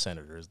Ottawa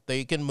Senators.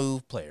 They can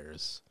move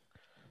players.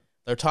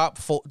 Their top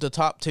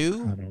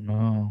two. I don't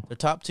know. Their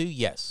top 2,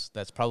 yes,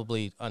 that's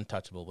probably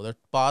untouchable. But their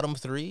bottom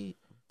 3,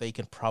 they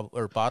can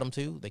bottom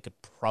 2, they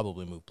could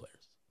probably move players.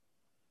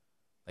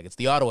 Like it's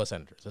the Ottawa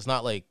Senators. It's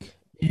not like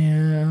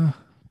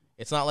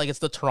It's not like it's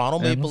the Toronto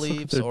Maple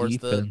Leafs or it's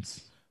the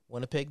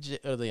Winnipeg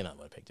or the not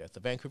Winnipeg Jets, the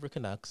Vancouver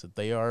Canucks.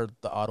 They are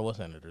the Ottawa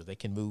Senators. They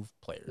can move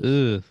players.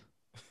 Ugh.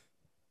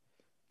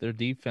 Their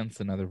defense,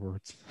 in other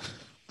words.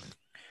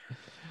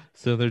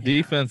 So their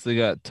defense, they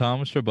got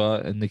Thomas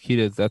Chabot and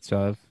Nikita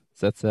Zaitsev.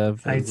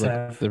 Like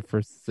their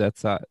first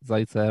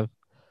Zaitsev.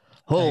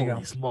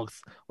 Holy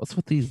smokes! What's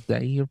with these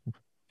damn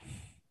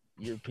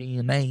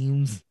European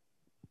names?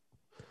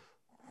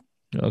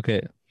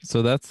 Okay,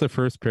 so that's the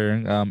first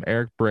pairing.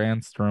 Eric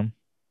Brandstrom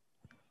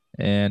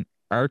and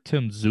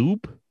Artem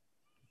Zub.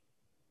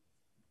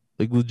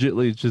 Like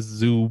legitly, it's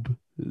just Zub,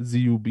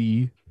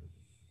 Z-U-B.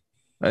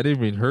 I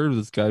didn't even heard of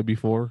this guy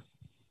before.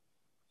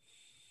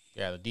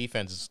 Yeah, the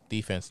defense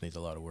needs a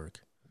lot of work.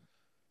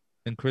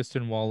 And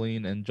Kristen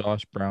Walline and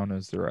Josh Brown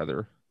is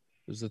the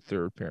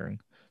third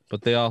pairing.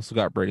 But they also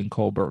got Braden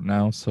Colbert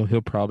now, so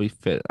he'll probably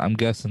fit, I'm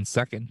guessing,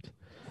 second.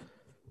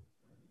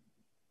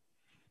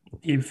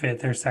 He'd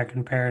fit their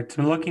second pair. It's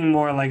looking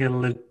more like a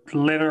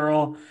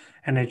literal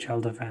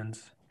NHL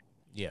defense.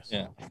 Yes.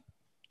 Yeah.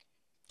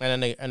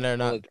 And they're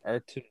not like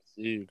Artem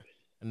Zub.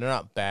 And they're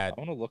not bad.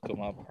 I want to look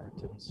him up.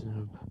 Artem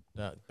Zub.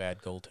 Not bad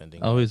goaltending.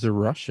 Oh, he's a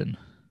Russian.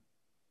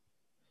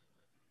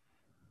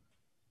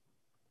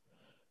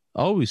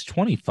 Oh, he's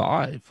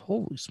 25.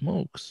 Holy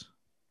smokes.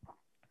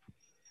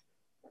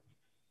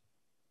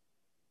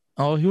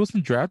 Oh, he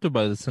wasn't drafted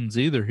by the Sens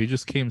either. He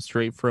just came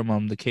straight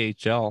from the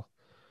KHL.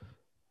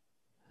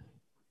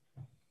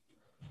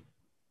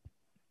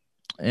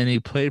 And he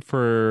played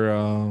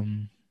for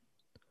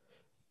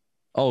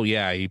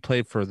he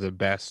played for the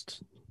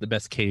best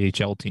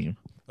KHL team.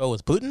 Oh,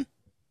 with Putin?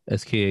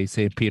 SKA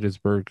St.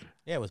 Petersburg.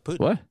 Yeah, with Putin.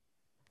 What?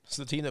 It's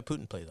the team that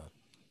Putin plays on.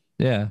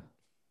 Yeah.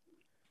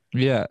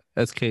 Yeah,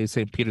 SKA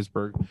St.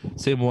 Petersburg.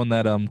 Same one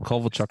that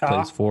Kovalchuk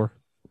plays for.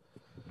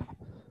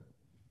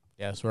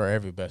 Yeah, that's where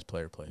every best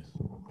player plays.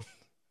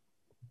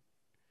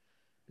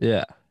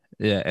 Yeah.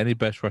 Yeah, any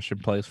best Russian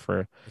plays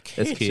for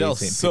SKA St.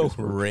 Petersburg. So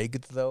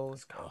rigged though.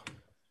 Oh,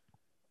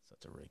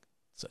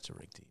 such a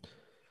rigged team.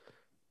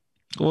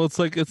 Well, it's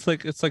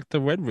like the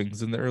Red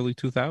Wings in the early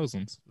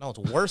 2000s. No, it's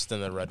worse than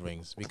the Red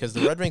Wings because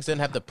the Red Wings didn't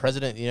have the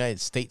president of the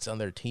United States on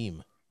their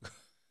team.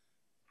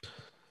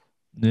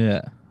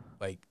 Yeah.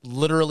 Like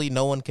literally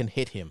no one can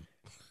hit him.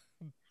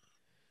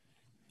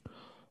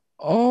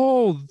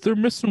 Oh, they're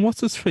missing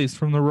what's his face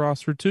from the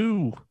roster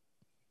too.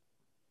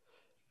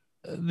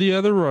 The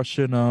other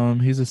Russian,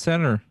 he's a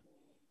center.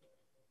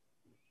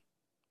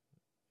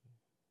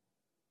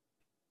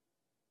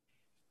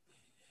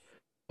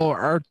 Oh,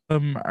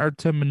 Artem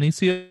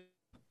Anisiev.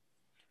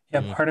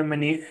 Yeah, Artem.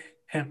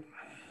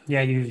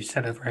 Yeah, you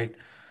said it right.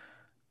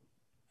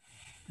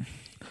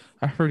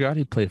 I forgot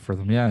he played for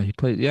them. Yeah, he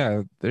played.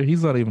 Yeah,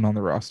 he's not even on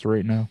the roster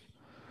right now.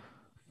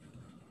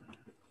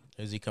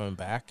 Is he coming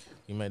back?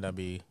 He might not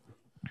be.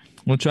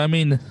 Which I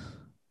mean,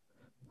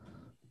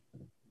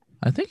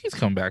 I think he's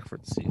come back for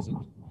the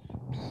season.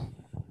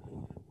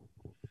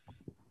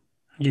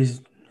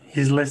 He's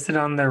listed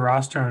on their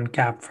roster on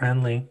Cap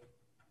Friendly.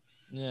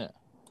 Yeah.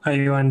 Are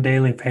you on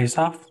Daily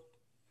Faceoff?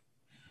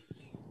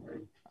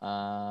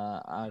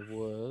 I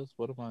was.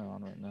 What am I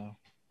on right now?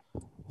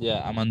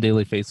 Yeah, I'm on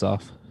Daily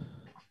Faceoff.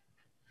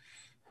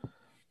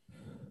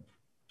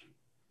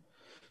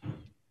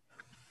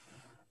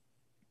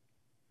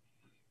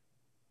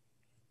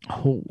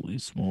 Holy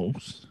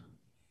smokes!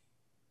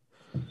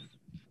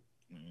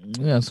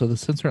 Yeah, so the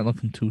Sens aren't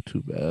looking too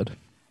bad.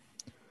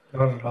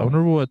 I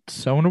wonder what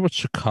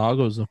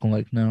Chicago's looking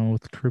like now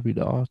with Kirby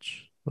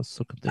Dodge. Let's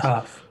look at this.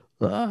 Tough.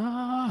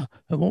 I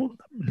won't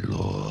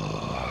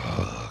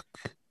look.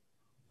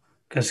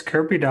 Because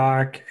Kirby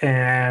Doc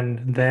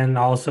and then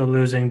also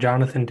losing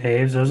Jonathan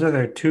Taves, those are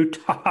their two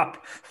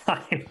top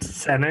line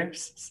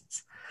centers.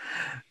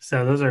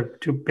 So those are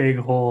two big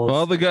holes.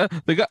 Well, they got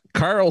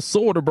Carl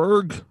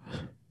Soderberg.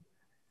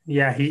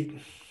 Yeah,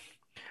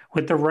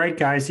 with the right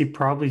guys, he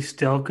probably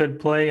still could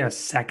play a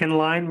second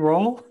line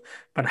role,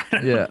 but I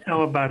don't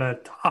know about a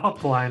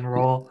top line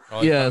role.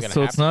 Well, Yeah,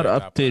 so it's not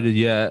updated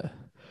yet.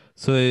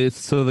 So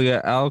they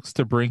got Alex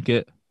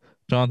DeBrincat,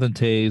 Jonathan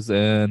Taves,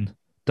 and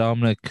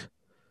Dominic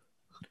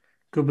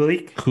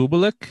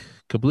Kubalik,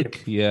 Yep.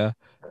 yeah.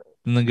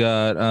 Then they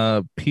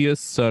got Pia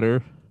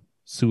Suter,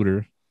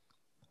 Dylan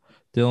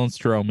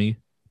Stromey,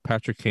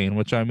 Patrick Kane,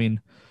 which I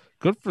mean,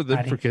 good for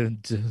them for getting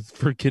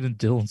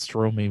Dylan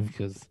Stromey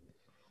because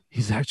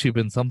he's actually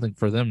been something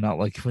for them, not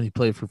like when he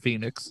played for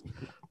Phoenix.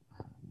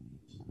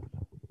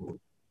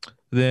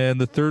 Then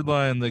the third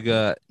line, they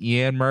got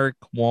Janmark,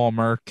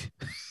 Walmark.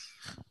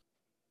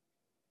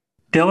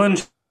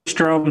 Dylan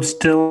Strome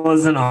still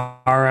is an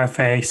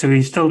RFA, so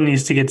he still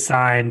needs to get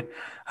signed.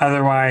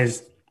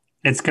 Otherwise,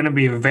 it's going to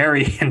be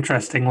very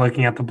interesting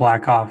looking at the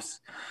Blackhawks.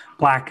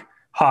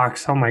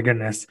 Oh my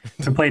goodness.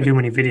 I played too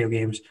many video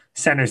games.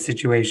 Center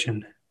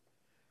situation.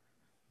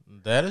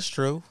 That is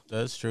true.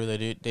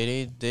 They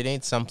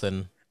need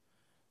something.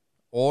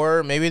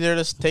 Or maybe they're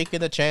just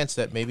taking the chance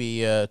that maybe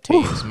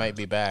Taves might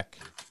be back.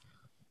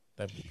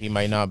 That he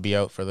might not be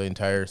out for the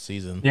entire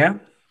season. Yeah.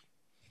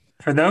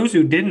 For those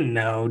who didn't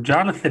know,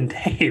 Jonathan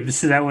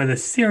Taves is out with a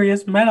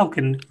serious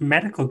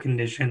medical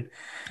condition,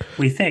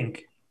 we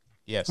think.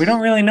 Yes. We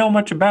don't really know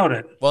much about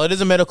it. Well, it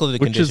is a medical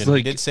condition. Like,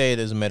 he did say it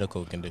is a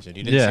medical condition.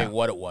 He didn't say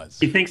what it was.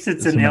 He thinks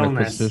it's an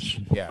illness,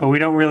 yeah. but we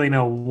don't really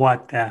know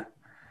what that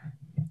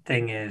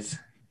thing is.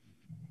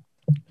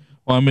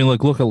 Well, I mean,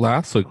 like, look at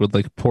last week with,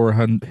 like, poor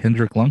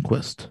Hendrik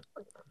Lundqvist.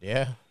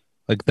 Yeah.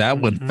 Like, that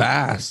went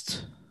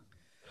fast.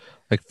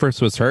 Like,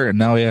 first was hurt, and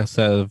now he has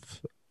to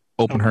have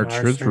open heart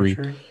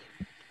surgery.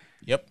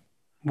 Yep.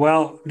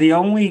 Well, the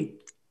only,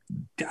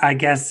 I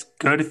guess,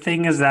 good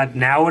thing is that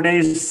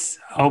nowadays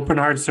open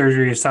heart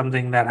surgery is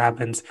something that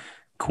happens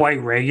quite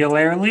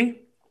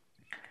regularly.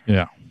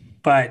 Yeah.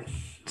 But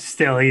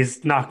still,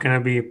 he's not going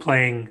to be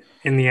playing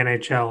in the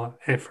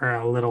NHL for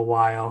a little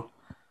while.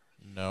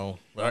 No.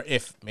 Or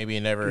if maybe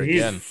never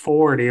He's again.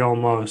 40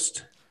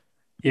 almost.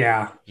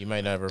 Yeah. He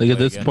might never Like, at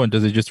this again. point,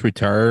 does he just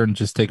retire and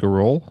just take a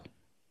role?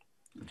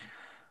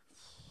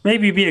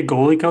 Maybe be a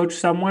goalie coach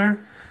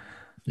somewhere.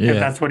 Yeah. If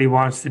that's what he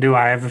wants to do.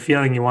 I have a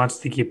feeling he wants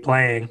to keep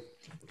playing.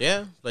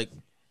 Yeah, like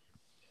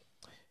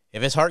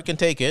if his heart can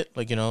take it,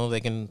 like, they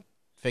can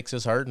fix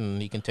his heart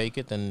and he can take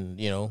it, then,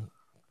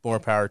 more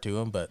power to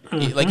him. But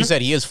like you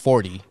said, he is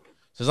 40.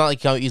 So it's not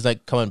like he's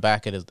like coming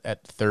back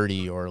at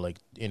 30 or like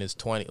in his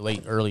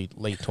late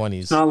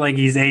 20s. It's not like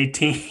he's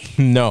 18.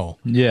 No.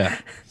 Yeah.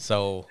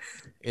 So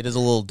it is a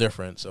little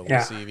different. So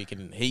we'll see if he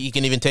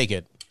can even take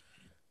it.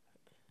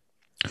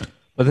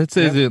 But that's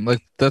even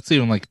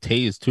like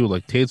Taves too.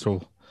 Like Taves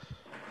will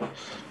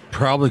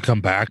probably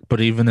come back, but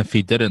even if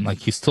he didn't, like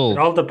he still It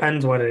all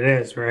depends what it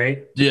is,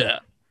 right? Yeah.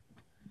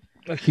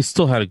 Like he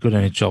still had a good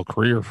NHL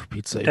career for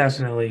Pete's sake.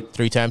 Definitely.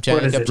 3-time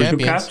What is it? 2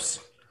 champions. cups?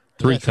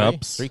 Three Yeah,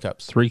 cups. 3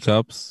 cups. 3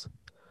 cups.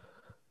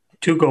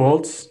 2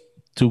 golds?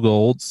 2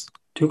 golds.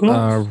 2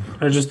 golds?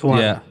 Or just 1?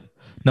 Yeah.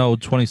 No,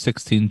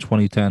 2016,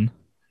 2010.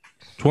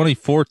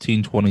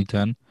 2014,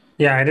 2010.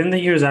 Yeah, I didn't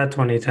think he was at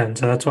 2010,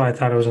 so that's why I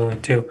thought it was only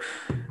 2.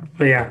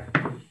 But yeah.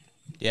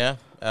 Yeah.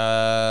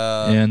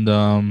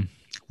 And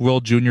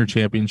World Junior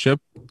Championship,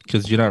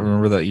 because you don't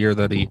remember that year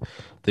that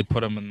they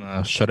put him in the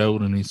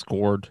shutout and he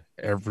scored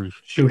every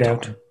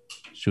Shootout.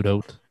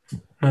 Shootout.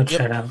 Not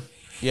Yep. shutout.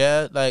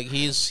 Yeah, like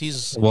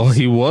he's Well,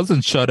 he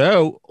wasn't shut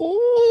out.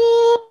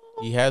 Ooh.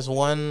 he has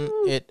won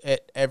it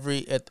at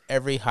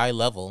every high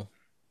level.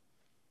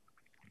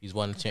 He's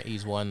won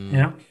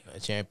Yeah. a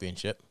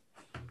championship.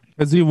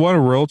 Has he won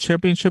a World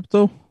Championship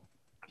though?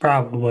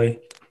 Probably.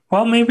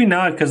 Well, maybe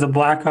not, because the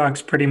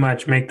Blackhawks pretty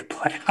much make the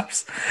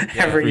playoffs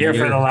every year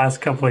for the last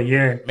couple of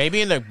years.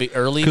 Maybe in the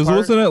early Because part,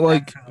 wasn't it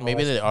like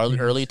maybe the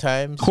early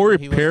times. Corey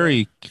he was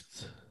Perry?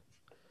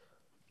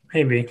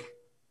 Maybe.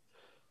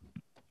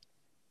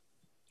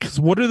 Because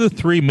what are the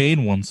 3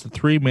 main ones? The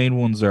 3 main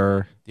ones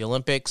are. the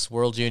Olympics,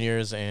 World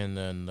Juniors, and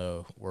then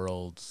the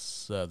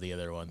Worlds. The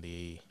other one,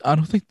 I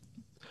don't think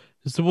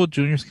is the World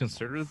Juniors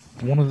considered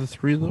one of the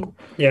 3 though.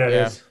 Yeah, it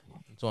Yeah. is.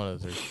 It's one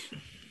of the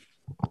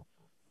three.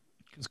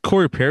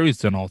 Corey Perry's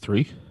done all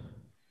three.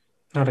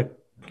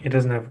 He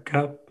doesn't have a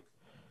cup.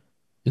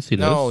 Yes, he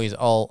does. No, he's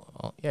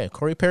all. Yeah,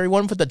 Corey Perry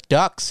won for the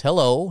Ducks.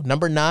 Hello,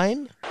 number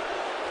 9. A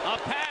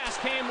pass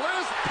came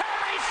loose.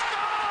 Perry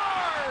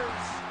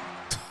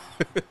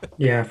scores!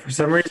 Yeah, for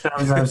some reason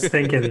I was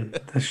thinking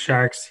the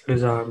Sharks he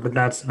was on, but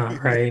that's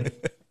not right.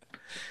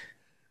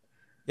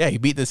 Yeah, he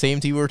beat the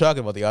same team we were talking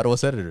about, the Ottawa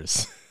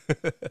Senators.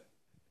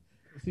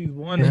 He's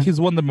won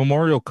the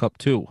Memorial Cup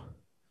too.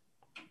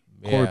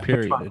 Corey Yeah.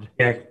 Perry did.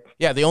 Yeah,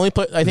 Yeah, the only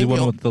player I He think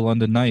won with the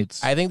London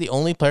Knights. I think the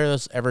only player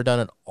that's ever done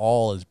it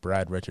all is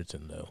Brad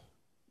Richardson, though.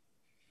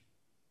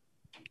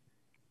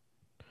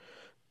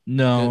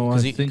 No,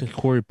 'Cause I he- think 'cause-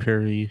 Corey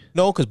Perry.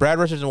 No, because Brad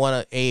Richardson won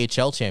an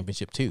AHL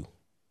championship too.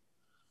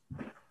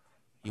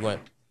 He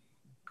went.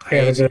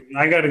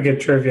 I got a good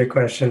trivia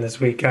question this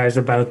week, guys,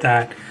 about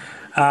that.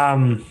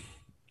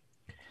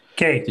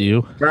 Okay, Do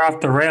you? we're off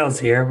the rails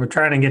here. We're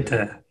trying to get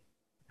to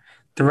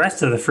the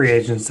rest of the free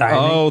agent signing.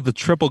 Oh, the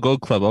Triple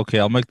Gold Club. Okay,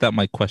 I'll make that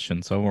my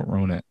question, so I won't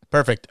ruin it.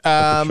 Perfect.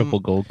 The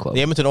Triple Gold Club.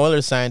 The Edmonton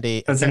Oilers signed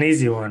a. That's an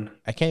easy one.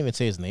 I can't even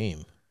say his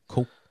name.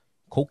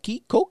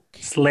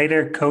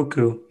 Slater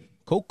Koku.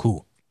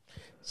 Koku.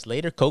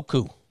 Slater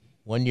Koku.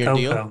 1-year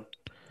deal. Coco.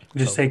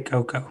 Just say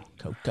Coco.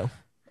 Coco.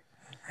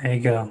 There you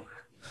go.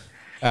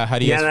 How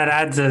do you? Yeah, that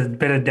adds a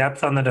bit of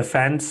depth on the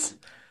defense.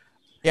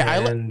 Yeah,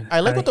 and I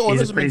like what the he's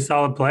Oilers a pretty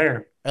solid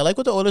player. I like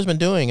what the Oilers been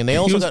doing, and they He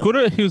also was got.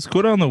 good. He was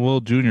good on the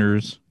World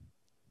Juniors.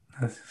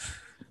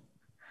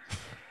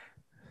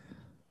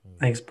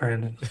 Thanks,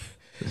 Brandon.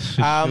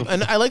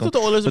 And I like what the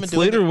Oilers have But been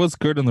doing. Slater was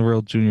good in the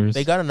World Juniors.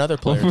 They got another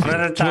player. One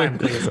at a time,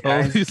 please,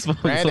 guys.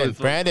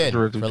 Brandon,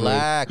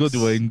 relax. Good,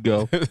 Dwayne,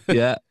 go.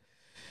 Yeah.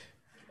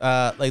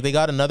 Like they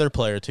got another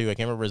player too. I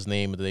can't remember his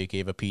name, but they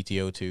gave a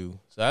PTO to.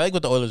 So I like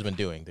what the Oilers have been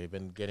doing. They've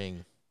been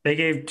getting They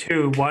gave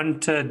 2, one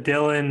to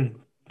Dylan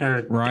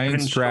or Ryan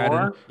Devin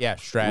Stratton. Shore.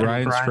 Stratton.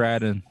 Ryan Brian.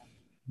 Stratton.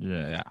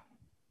 Yeah.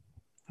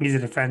 He's a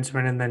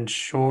defenseman, and then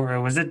Shore.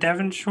 Was it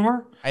Devin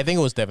Shore? I think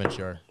it was Devon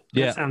Shore.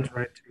 Yeah. That sounds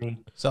right to me.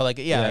 So like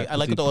I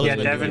like what the Oilers Yeah, have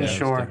been Devin doing.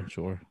 Shore. Devin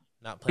Shore.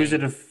 Not Who's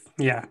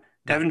playing.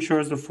 Devin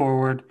Shore's the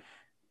forward,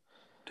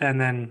 and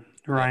then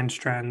Ryan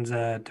Stratton's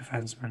a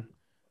defenseman.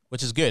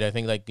 Which is good. I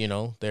think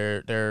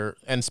they're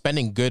and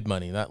spending good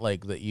money, not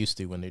like they used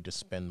to when they just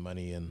spend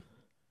money and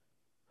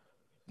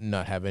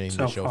not have anything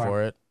So to show far.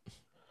 for it.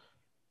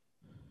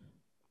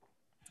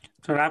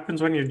 So what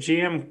happens when your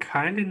GM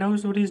kind of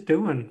knows what he's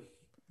doing?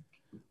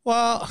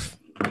 Well,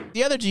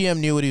 the other GM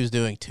knew what he was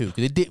doing too,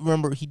 because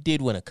he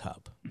did win a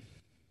cup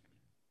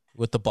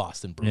with the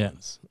Boston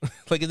Bruins.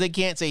 Like they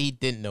can't say he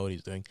didn't know what he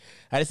was doing.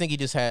 I just think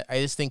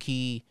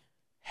he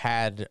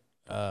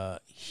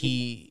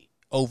he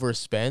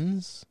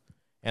overspends,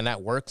 and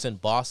that works in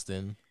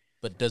Boston,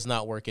 but does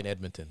not work in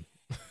Edmonton.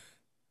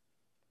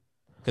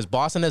 Because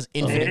Boston has The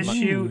infinite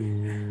money.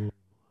 issue,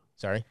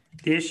 Sorry.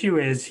 the issue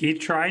is he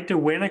tried to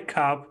win a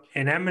cup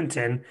in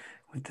Edmonton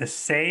with the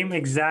same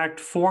exact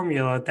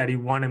formula that he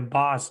won in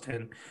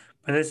Boston.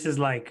 But this is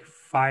like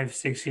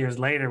 5-6 years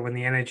later when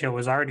the NHL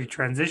was already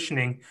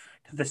transitioning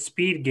to the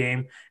speed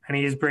game, and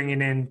he is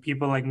bringing in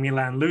people like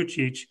Milan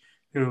Lucic,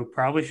 who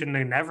probably shouldn't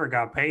have never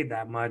got paid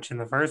that much in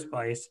the first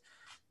place,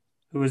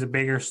 who was a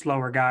bigger,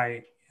 slower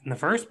guy in the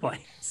first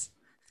place.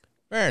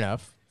 Fair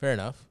enough.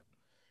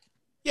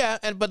 Yeah,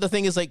 but the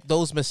thing is, like,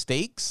 those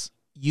mistakes,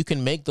 you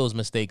can make those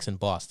mistakes in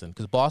Boston.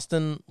 Because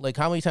Boston, like,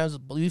 how many times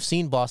we've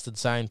seen Boston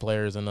sign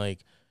players and,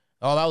 like,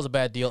 oh, that was a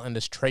bad deal, and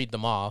just trade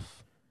them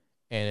off,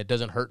 and it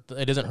doesn't hurt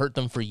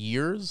them for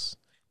years.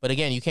 But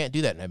again, you can't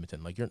do that in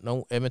Edmonton. Like,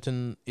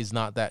 Edmonton is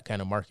not that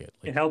kind of market.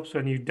 It Like, helps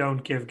when you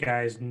don't give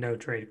guys no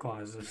trade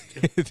clauses,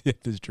 too.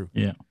 that is true.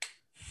 Yeah.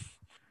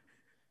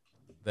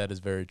 That is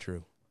very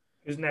true.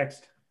 Who's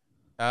next?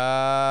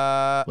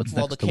 What's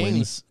Well, next the to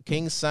Winnie?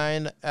 Kings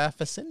signed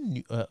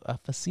Afasinu.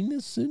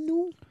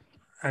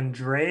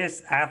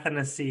 Andreas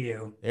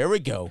Athanasiou. There we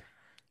go.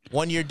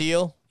 1-year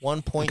deal, The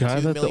guy $1.2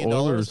 that the million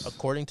Oilers-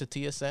 according to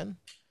TSN.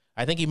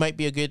 I think he might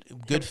be a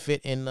good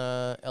fit in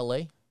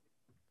LA.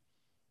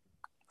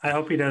 I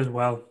hope he does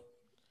well.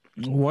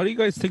 Why do you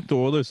guys think the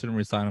Oilers didn't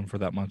resign him for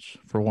that much?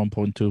 For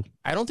 1.2?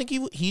 I don't think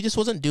he just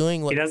wasn't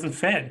doing He what doesn't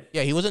fit.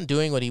 he wasn't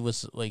doing what he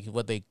was like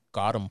what they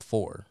got him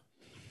for.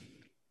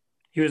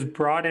 He was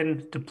brought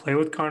in to play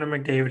with Connor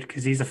McDavid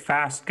because he's a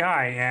fast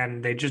guy,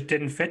 and they just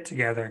didn't fit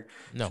together.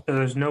 No. So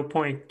there's no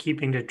point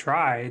keeping to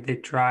try. They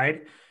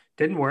tried,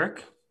 didn't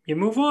work. You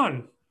move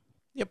on.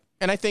 Yep.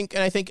 And I think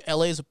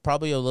LA is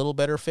probably a little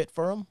better fit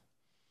for him.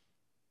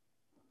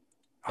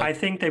 I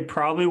think they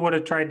probably would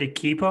have tried to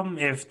keep him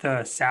if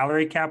the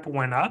salary cap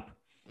went up.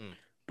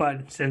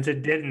 But since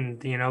it didn't,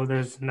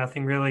 there's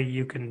nothing really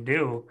you can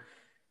do.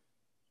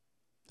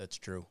 That's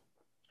true.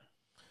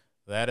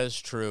 That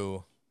is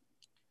true.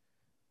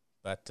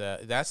 But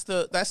that's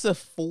the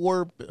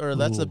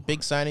big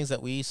signings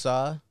that we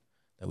saw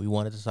that we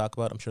wanted to talk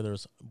about. I'm sure there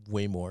was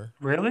way more.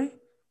 Really?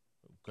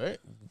 Okay.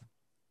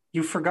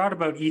 You forgot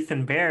about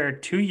Ethan Bear.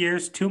 2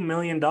 years, $2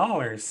 million.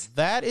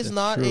 That is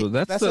not True.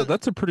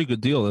 That's a pretty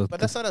good deal. but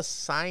that's not a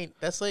sign.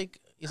 That's like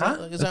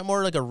Is that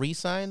more like a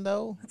re-sign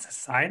though? It's a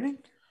signing.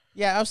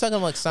 Yeah, I was talking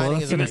like signing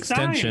Well, as that's an an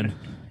extension.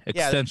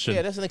 Yeah, Extension.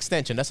 yeah, that's an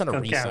extension. That's not a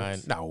Still re-sign.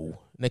 counts. No,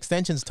 an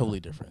extension's totally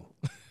different.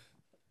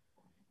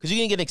 Because you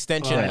can get an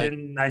extension.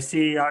 Well, I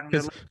see on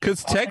your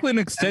Because technically an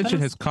extension,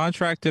 his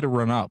contract did a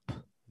run up.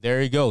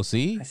 There you go.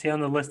 See? I see on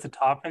the list of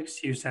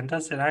topics you sent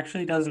us, it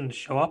actually doesn't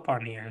show up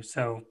on here.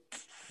 So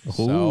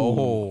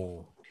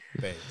So,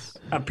 thanks.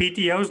 a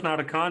PTO is not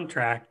a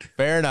contract.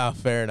 Fair enough.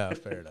 Fair enough.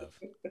 Fair enough.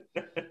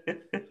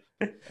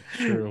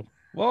 True.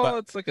 Well, But-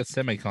 it's like a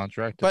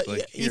semi-contract. but It's like,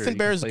 yeah, here, Ethan you can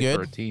Bear's play good.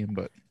 for a team,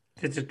 but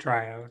It's a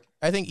tryout.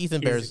 I think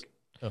Ethan He's- Bear's.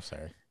 Oh,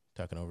 sorry.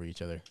 Talking over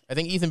each other. I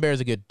think Ethan Bear's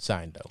a good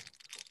sign, though.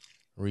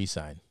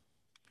 Re-sign.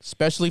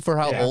 Especially for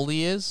how Yeah. old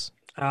he is.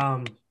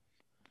 Because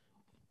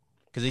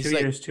 2 he's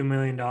like, years, $2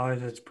 million.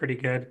 That's pretty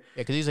good.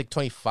 yeah, because he's like The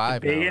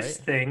 25 now, biggest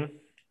right? thing.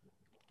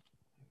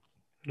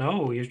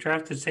 No, he was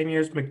drafted same year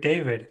as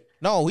McDavid.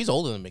 No, he's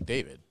older than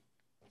McDavid.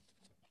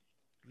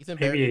 Ethan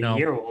Bear. Maybe a No.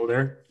 year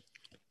older.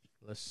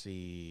 Let's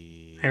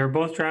see. They were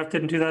both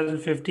drafted in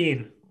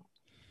 2015.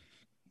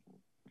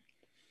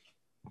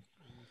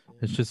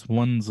 it's just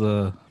one's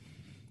a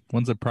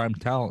prime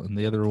talent, and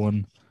the other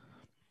one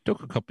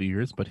took a couple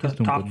years, but he's The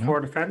doing top good now.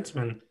 4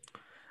 defensemen.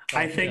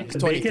 I yeah, think he's the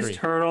 23. biggest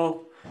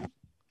hurdle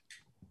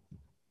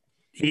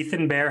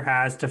Ethan Bear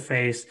has to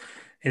face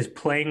is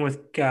playing with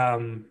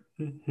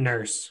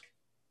Nurse.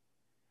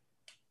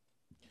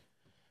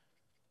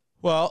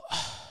 Well,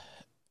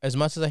 as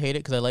much as I hate it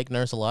because I like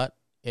Nurse a lot,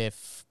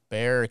 if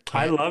Bear I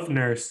can't, love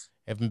Nurse.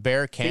 if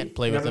Bear can't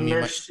play with him, him, you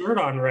you Nurse shirt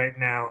on right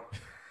now.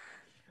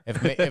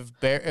 if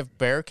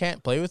Bear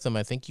can't play with him,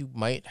 I think you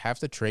might have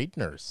to trade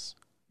Nurse.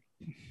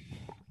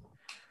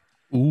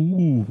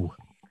 Ooh.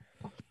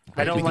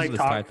 I don't Because like of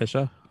this Ty talk.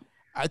 Fisher.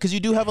 Because you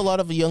do have a lot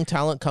of young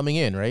talent coming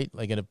in, right?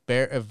 Like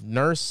if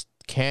Nurse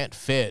can't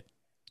fit,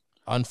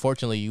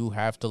 unfortunately, you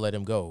have to let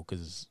him go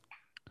because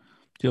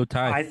Yo,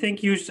 Ty. I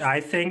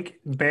think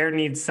Bear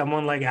needs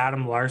someone like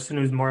Adam Larson,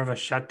 who's more of a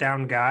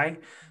shutdown guy.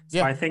 So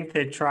Yeah. I think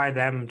they try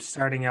them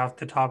starting off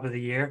the top of the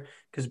year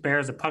because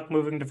Bear's a puck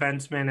moving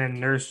defenseman and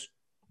Nurse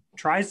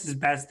tries his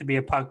best to be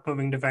a puck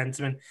moving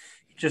defenseman.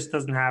 He just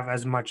doesn't have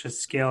as much a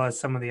skill as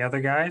some of the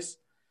other guys.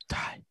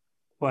 Ty.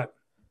 What?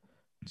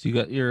 So you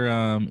got your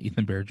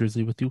Ethan Bear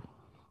jersey with you?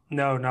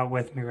 No, not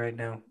with me right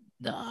now.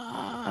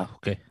 Ah,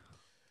 okay.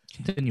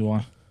 Continue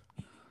on.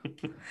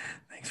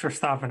 Thanks for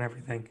stopping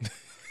everything.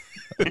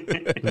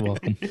 You're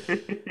welcome.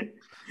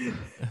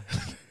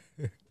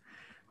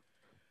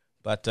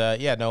 But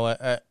yeah, no,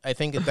 I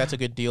think that's a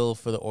good deal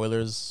for the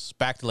Oilers.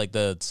 Back to like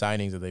the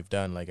signings that they've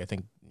done. Like I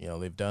think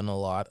they've done a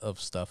lot of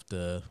stuff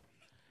to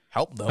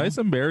help them.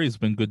 Tyson Berry's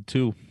been good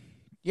too.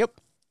 Yep.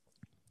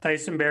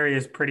 Tyson Berry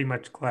is pretty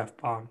much Clef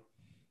Bomb.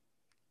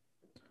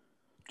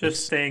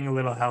 Just staying a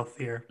little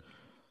healthier.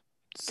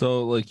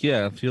 So like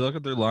yeah, if you look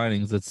at their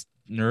linings, it's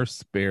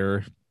Nurse,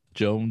 Bear,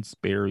 Jones,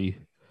 Berry,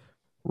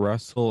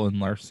 Russell, and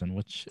Larson.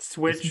 Which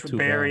Switch isn't too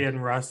Barry bad.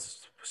 and Russ.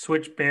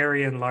 Switch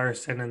Barry and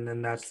Larson, and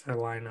then that's their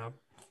lineup.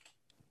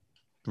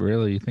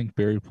 Really, you think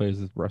Berry plays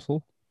with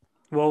Russell?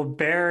 Well,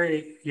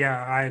 Barry,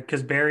 yeah,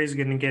 because Barry's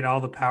going to get all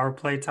the power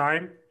play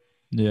time,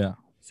 Yeah.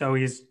 so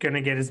he's going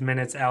to get his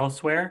minutes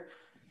elsewhere.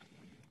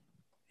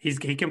 He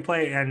can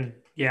play, and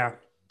yeah,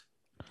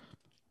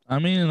 I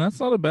mean, that's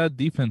not a bad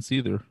defense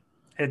either.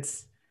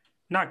 it's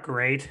not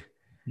great.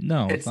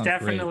 No, It's not great.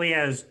 definitely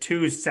has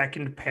 2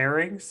 second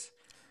pairings,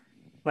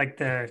 like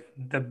the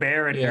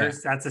Bear and Yeah.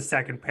 Nurse. That's a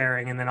second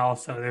pairing, and then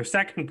also their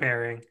second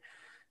pairing.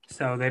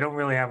 So they don't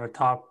really have a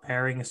top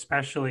pairing,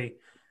 especially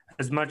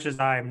as much as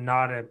I'm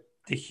not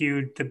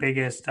the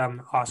biggest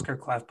Oscar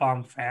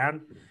Clefbaum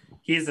fan.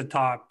 He's the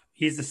top.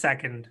 He's the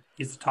second.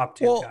 He's the top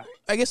 2 Well, guy.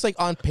 I guess like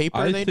on paper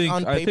I they think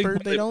when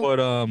they don't. put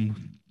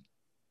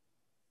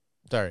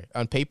Sorry,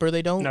 on paper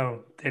they don't.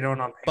 No, they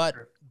don't on paper. But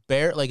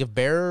Bear, like if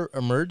Bear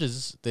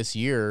emerges this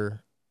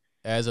year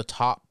as a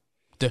top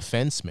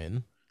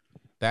defenseman,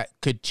 that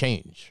could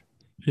change.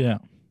 yeah.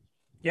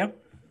 Yep.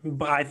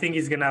 But I think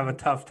he's going to have a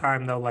tough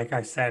time, though, like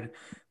I said,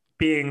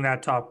 being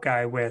that top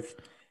guy with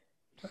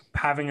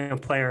having a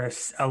player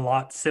a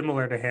lot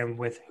similar to him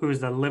with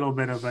who's a little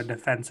bit of a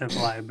defensive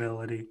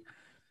liability.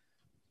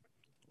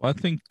 Well, I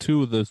think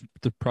too the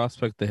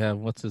prospect they have.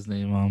 What's his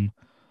name?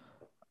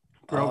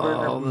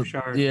 Broberg or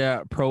Bouchard?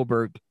 Yeah,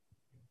 Proberg.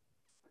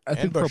 I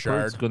think Proberg's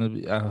Bouchard. going to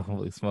be.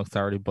 Holy smokes! I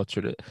already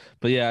butchered it.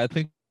 But yeah, I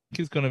think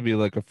he's going to be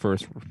like a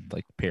first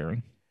like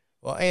pairing.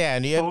 Well, yeah,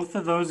 and you have, Both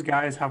of those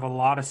guys have a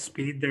lot of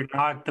speed. They're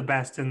not the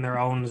best in their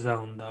own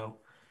zone, though.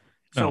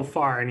 So No.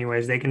 far,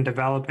 anyways, they can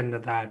develop into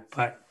that.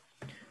 But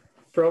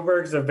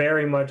Broberg's a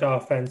very much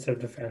offensive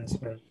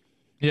defenseman.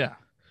 Yeah,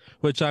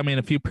 which I mean,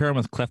 if you pair him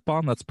with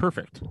Clefbaum, that's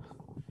perfect.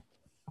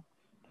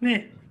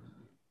 You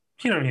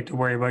don't need to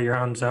worry about your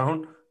own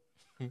zone.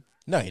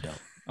 no, you don't.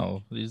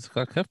 Oh, he's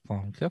got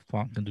Clefbaum.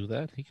 Clefbaum can do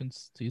that.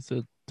 He's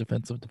a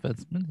defensive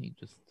defenseman. He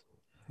just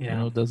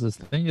Yeah. does his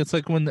thing. It's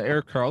like when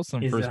Eric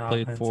Carlson He's first an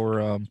played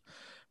offensive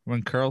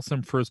when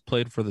Carlson first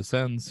played for the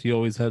Sens, he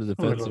always had a A little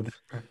defensive.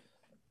 different.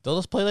 They'll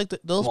just play like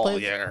they'll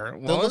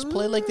just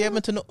play like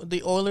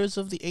the Oilers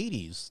of the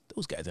 '80s.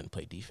 Those guys didn't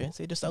play defense;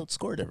 they just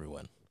outscored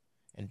everyone.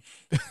 And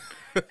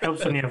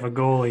Helps when you have a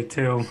goalie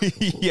too.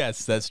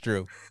 yes, that's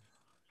true.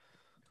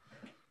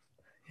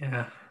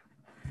 Yeah.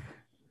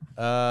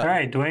 All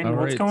right, Dwayne,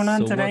 what's going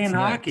on today in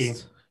hockey?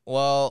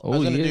 Well, I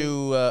was going to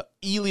do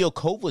Elio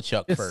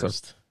Kovalchuk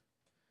first sir.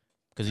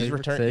 because he's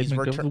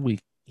returning.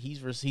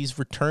 He's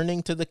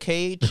returning to the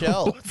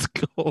KHL. What's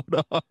going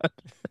on?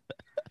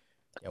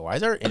 Yeah, why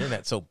is our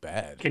internet so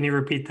bad? Can you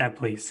repeat that,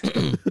 please?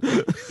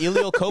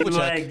 Elio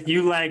Kovalchuk.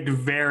 You lagged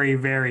very,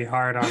 very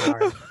hard on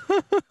ours.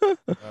 I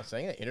was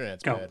saying the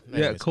internet's Go. bad. Yeah,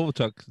 Anyways,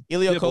 Kovalchuk.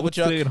 Elio but what's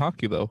Kovalchuk. today in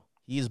hockey though?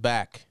 He's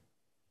back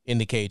in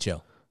the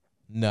KHL,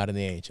 not in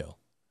the AHL.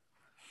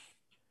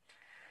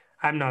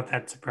 I'm not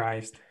that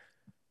surprised.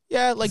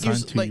 Yeah, like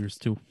Signed 2 years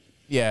too.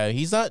 Yeah,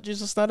 he's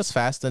just not as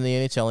fast in the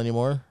NHL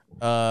anymore.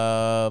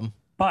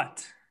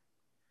 But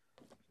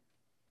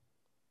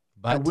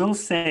I will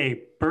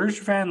say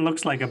Bergevin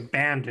looks like a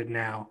bandit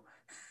now.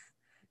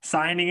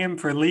 Signing him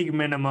for league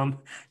minimum,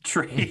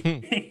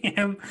 trading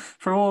him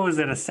for what was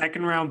it, a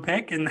second round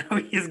pick, and now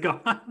he's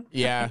gone.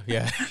 Yeah.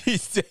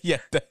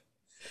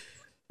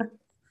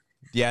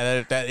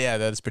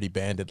 That's pretty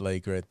bandit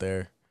like right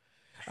there.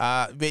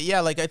 But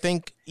yeah, like I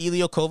think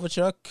Elio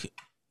Kovalchuk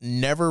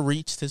never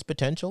reached his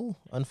potential,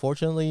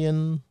 unfortunately,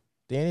 in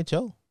the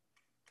NHL.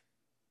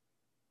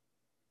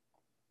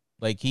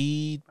 Like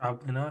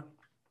Probably not.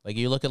 like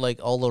you look at like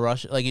all the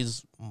Russian, like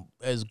he's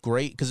as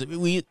great because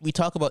we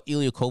talk about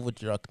Elio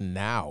Kovalchuk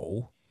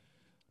now,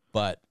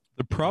 but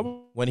The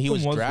problem when he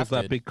was was drafted,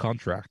 that big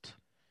contract.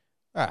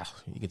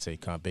 you could say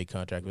big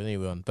contract with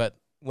anyone, but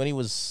when he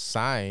was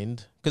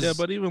signed, because Yeah,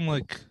 but even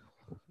like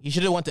he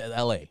should have went to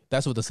LA.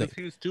 That's what the thing. if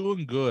he was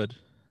doing good.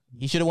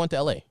 He should have went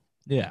to LA.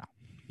 Yeah,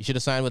 He should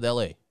have signed with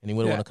LA, and he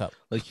would have Yeah. won a cup.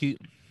 like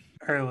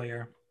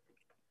Earlier.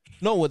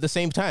 No, at the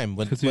same time,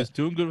 when because he was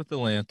doing good with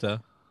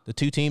Atlanta. the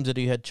two teams that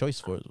he had choice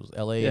for was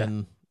LA Yeah.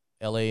 and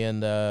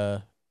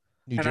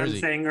New And Jersey.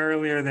 I'm saying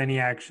earlier than he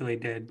actually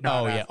did.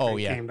 Not after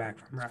he came back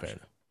from Russia. Fair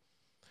enough.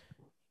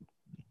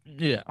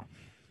 Yeah,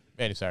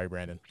 Anyway, sorry,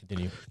 Brandon.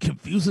 Continue.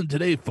 confusing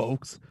today,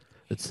 folks.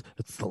 It's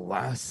the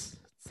last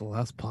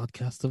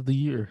podcast of the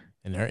year.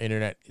 And our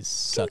internet is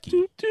sucky.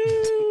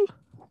 Doo-doo.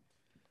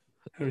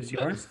 Who's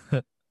yours?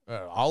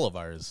 All of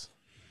ours.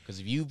 Because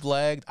if you've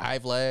lagged,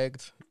 I've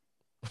lagged.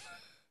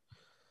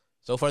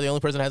 So far, the only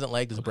person that hasn't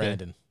lagged is Okay.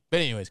 Brandon. But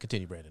anyways,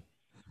 continue, Brandon.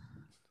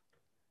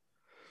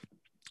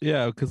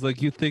 Yeah, because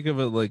like you think of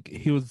it, like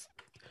he was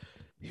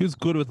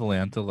good with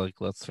Atlanta. Like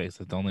let's face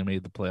it, they only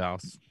made the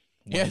playoffs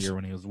one Yes. year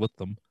when he was with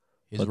them.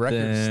 His But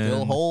record still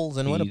then holds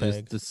in He Winnipeg.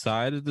 just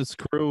decided to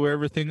screw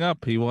everything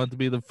up. He wanted to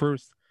be the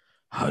first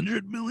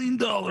 $100 million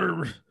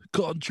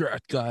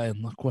contract guy,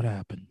 and look what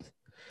happened.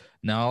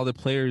 Now all the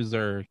players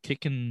are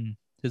kicking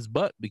his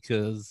butt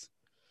because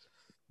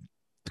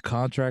the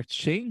contract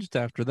changed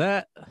after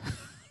that.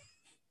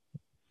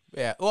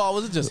 Yeah, well, it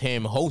wasn't just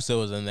him. Hossa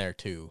was in there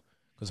too,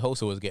 because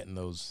Hossa was getting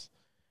those,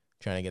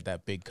 trying to get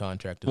that big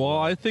contract. As Well, well.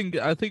 I think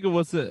it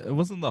wasn't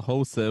the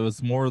Hossa. It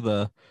was more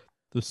the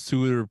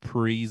Suter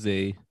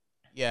Parise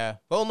Yeah.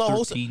 Well, no,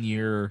 Hossa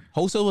 13-year.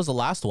 was the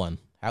last one.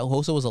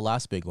 Hossa was the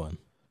last big one,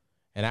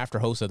 and after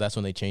Hossa, that's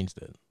when they changed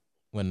it.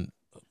 When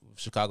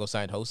Chicago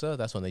signed Hossa,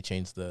 that's when they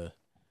changed the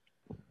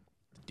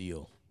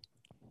deal.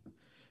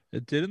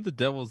 It didn't. The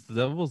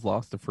Devils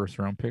lost the first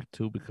round pick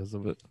too because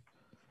of it.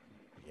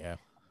 Yeah.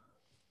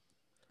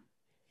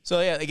 So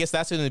yeah, I guess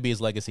that's going to be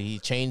his legacy. He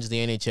changed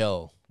the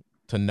NHL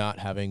to not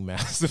having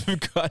massive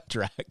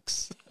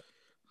contracts.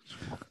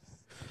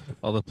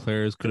 All the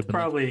players could have been.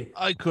 Probably.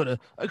 I could have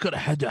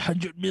had a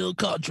 $100 million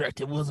contract.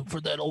 If it wasn't for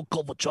that old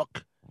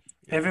Kovalchuk.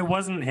 If it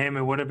wasn't him,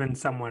 it would have been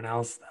someone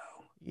else,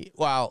 though.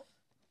 Wow.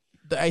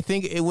 I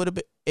think it would have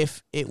been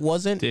if it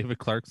wasn't David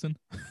Clarkson.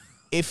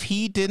 if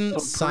he didn't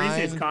But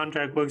Parise's sign.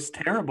 contract looks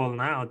terrible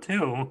now,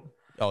 too.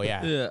 Oh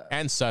yeah. Yeah.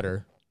 And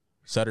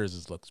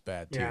Sutter's looks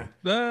bad too.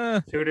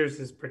 Yeah. Suitors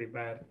is pretty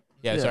bad.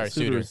 Yeah, sorry,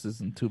 Suter. Suter's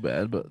isn't too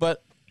bad,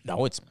 but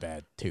No, it's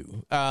bad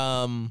too.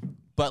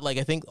 But like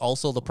I think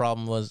also the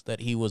problem was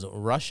that he was a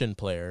Russian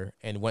player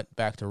and went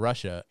back to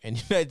Russia,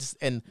 and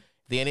and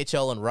the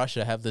NHL and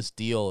Russia have this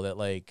deal that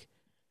like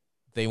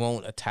they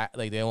won't attack,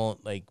 like they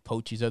won't like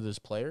poach each other's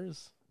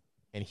players,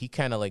 and he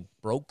kind of like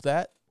broke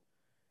that,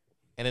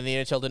 and then the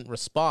NHL didn't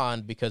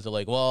respond because they're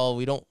like, well,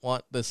 we don't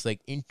want this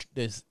like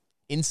this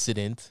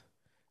incident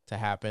to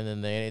happen,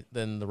 and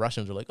then the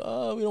Russians are like,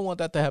 oh, we don't want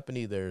that to happen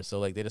either, so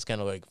like they just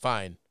kind of like,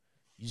 fine,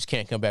 you just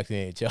can't come back to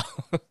the NHL.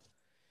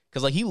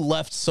 Because, like, he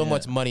left so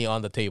much money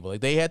on the table. Like,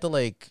 they had to,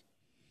 like,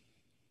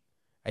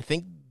 I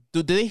think,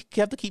 did they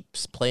have to keep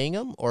playing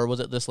him? Or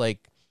was it just,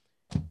 like,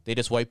 they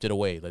just wiped it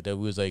away? Like, it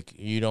was like,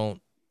 you don't.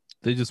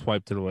 they just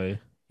wiped it away.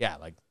 Yeah,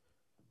 like.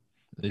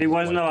 He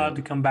wasn't allowed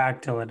to come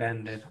back till it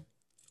ended.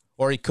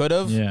 Or he could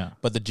have. Yeah.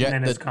 But And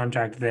then his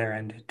contract there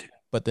ended, too.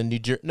 But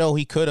the no,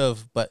 he could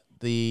have, but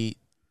the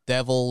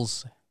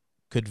Devils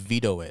could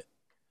veto it.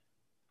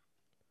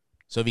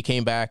 So if he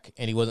came back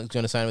and he wasn't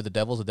going to sign with the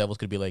Devils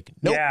could be like,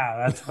 nope. Yeah,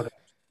 that's what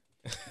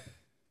it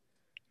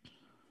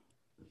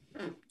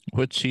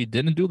Which he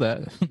didn't do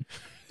that.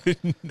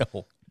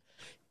 No.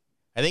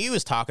 I think he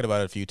was talking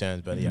about it a few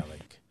times, but yeah,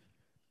 like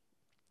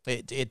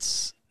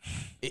it's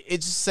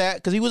sad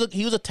because he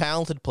was a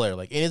talented player.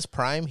 Like in his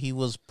prime, he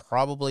was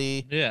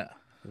probably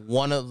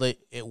one of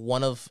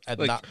at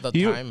Like, not the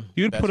you, time.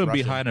 you'd best put him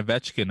Russian. behind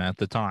Ovechkin at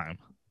the time.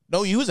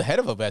 No, he was ahead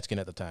of Ovechkin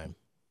at the time.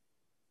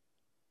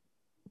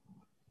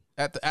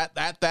 At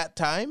that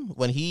time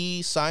when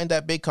he signed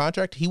that big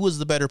contract, he was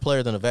the better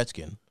player than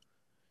Ovechkin,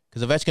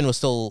 because Ovechkin was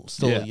still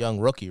a young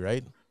rookie,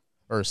 right?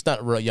 Or it's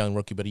not a young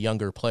rookie, but a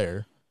younger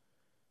player.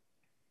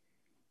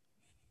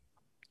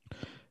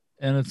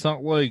 And it's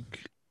not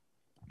like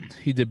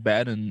he did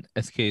bad in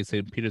SK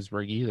St.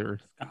 Petersburg either.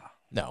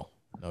 No,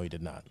 he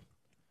did not.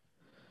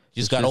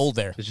 He just got old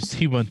there. It's just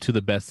he went to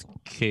the best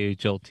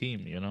KHL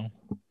team, you know?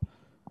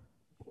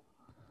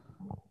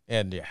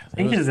 And yeah, I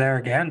think he's there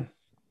again.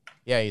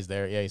 Yeah, he's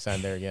there. Yeah, he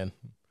signed there again.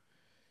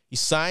 He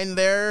signed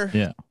there.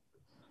 Yeah.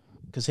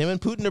 Because him and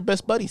Putin are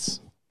best buddies.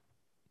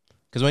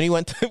 Because when he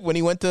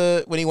went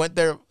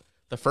there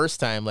the first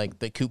time, like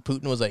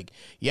Putin was like,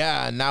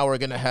 yeah, now we're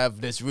gonna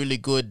have this really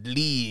good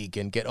league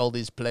and get all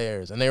these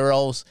players, and they were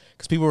all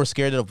because people were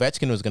scared that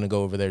Ovechkin was gonna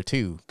go over there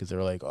too, because they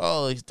were like,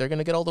 oh, they're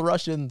gonna get all the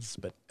Russians,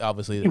 but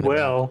obviously He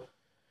will.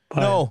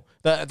 But No,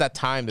 at that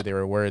time that they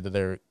were worried that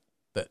they're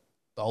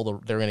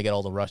gonna get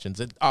all the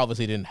Russians. It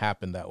obviously didn't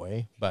happen that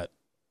way, but.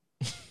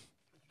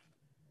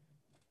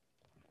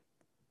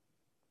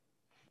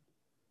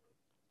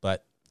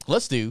 But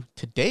let's do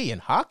Today in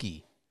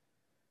Hockey.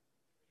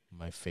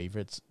 My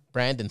favorites.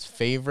 Brandon's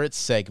favorite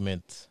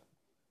segment.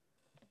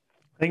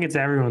 I think it's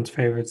everyone's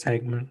favorite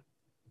segment.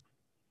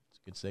 It's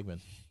a good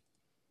segment.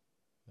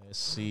 Let's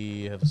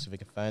see if I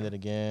can find it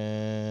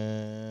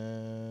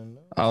again.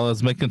 I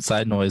was making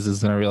side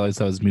noises and I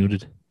realized I was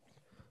muted.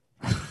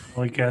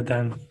 Really good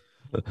then.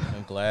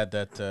 I'm glad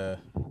that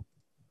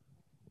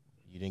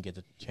you didn't get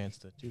the chance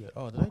to do that.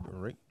 Oh, did I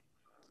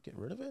get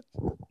rid of it?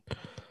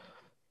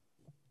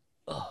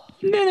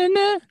 There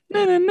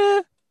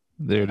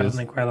I it don't is.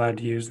 think we're allowed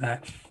to use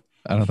that.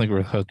 I don't think we're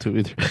allowed to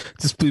either.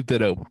 Just bleep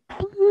that out.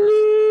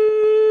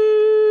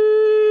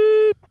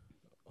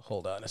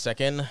 Hold on a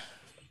second. 'Cause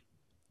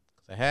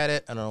I had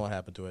it. I don't know what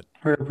happened to it.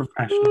 We're a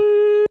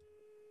professional.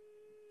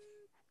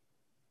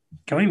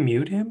 Can we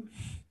mute him?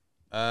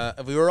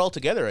 If we were all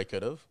together, I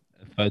could have.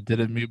 If I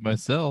didn't mute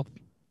myself.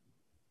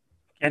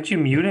 Can't you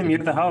mute him?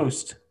 You're the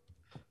host.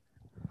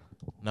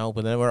 No,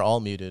 but then we're all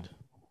muted.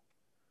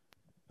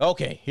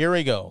 Okay, here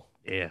we go.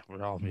 Yeah,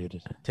 we're all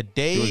muted.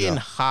 Today in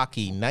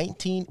Hockey,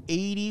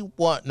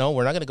 1981. No,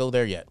 we're not going to go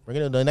there yet. We're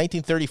going to go to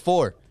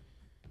 1934.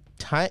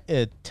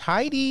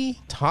 Tidy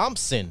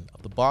Thompson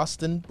of the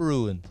Boston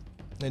Bruins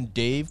and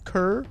Dave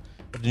Kerr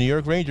of the New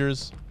York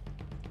Rangers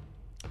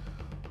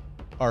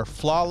are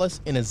flawless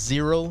in a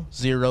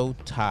 0-0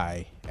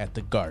 tie at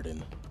the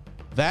Garden.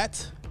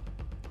 That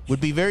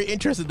would be very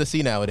interesting to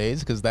see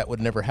nowadays, because that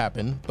would never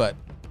happen. But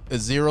a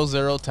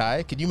 0-0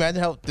 tie, can you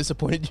imagine how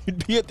disappointed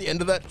you'd be at the end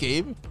of that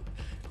game?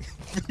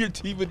 Your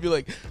team would be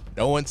like,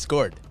 no one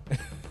scored.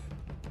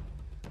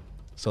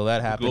 So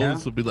that happened.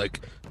 Goals would be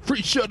like,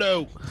 free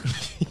shutout.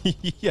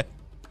 Yeah.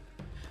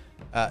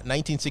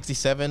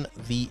 1967,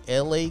 the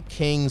LA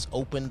Kings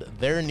opened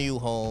their new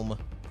home,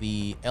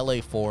 the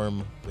LA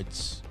Forum,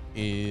 which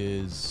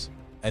is,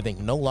 I think,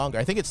 no longer.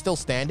 I think it's still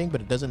standing, but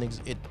it doesn't.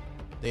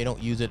 They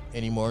don't use it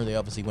anymore. They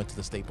obviously went to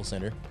the Staples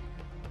Center,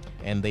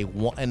 and they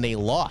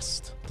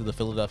lost to the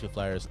Philadelphia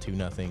Flyers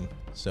 2-0.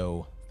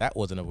 So that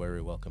wasn't a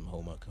very welcome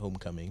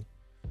homecoming.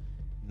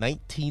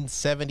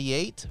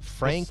 1978,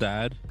 Frank.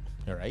 Sad.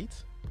 All right.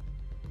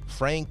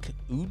 Frank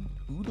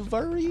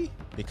Udavari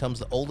becomes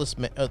the oldest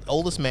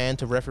man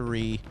to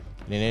referee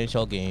in an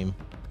NHL game,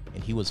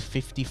 and he was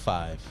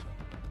 55.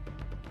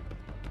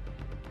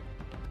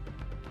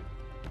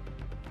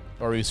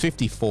 Or he was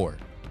 54.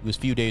 He was a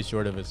few days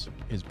short of his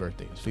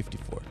birthday. He was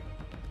 54.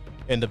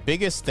 And the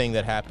biggest thing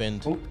that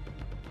happened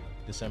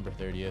December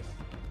 30th.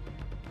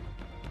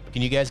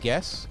 Can you guys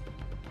guess?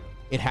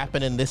 It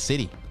happened in this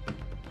city.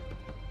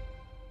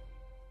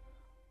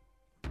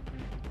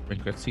 Wayne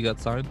Gretzky got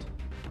signed?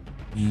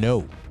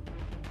 No.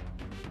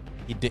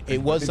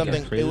 It was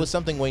something. traded? It was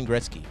something Wayne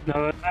Gretzky.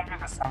 No, that's after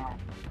the summer.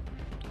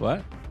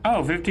 What?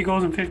 Oh, 50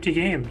 goals in 50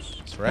 games.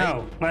 That's right.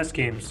 No, less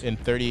games. In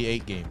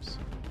 38 games.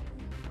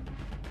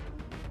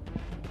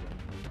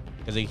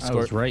 Because he I scored.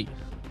 was right.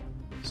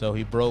 So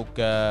he broke,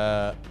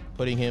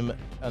 putting him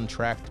on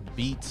track to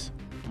beat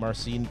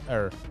Maurice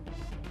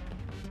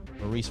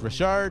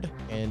Richard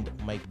and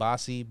Mike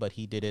Bossy, but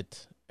he did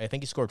it. I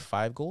think he scored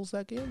 5 goals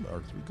that game,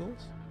 or 3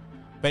 goals.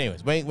 But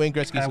anyways, Wayne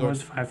Gretzky That scored.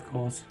 was 5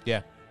 goals.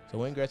 Yeah. So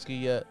Wayne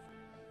Gretzky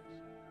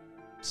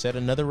set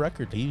another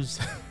record. He was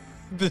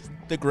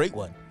the great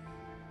one.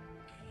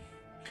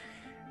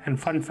 And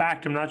fun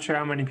fact, I'm not sure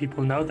how many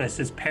people know this.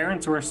 His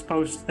parents were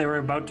they were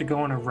about to go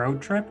on a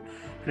road trip,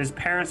 and his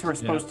parents were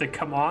supposed to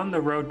come on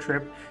the road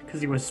trip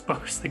because he was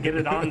supposed to get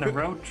it on the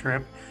road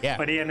trip. Yeah.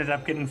 But he ended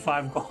up getting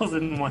 5 goals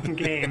in one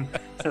game,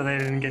 so they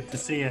didn't get to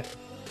see it.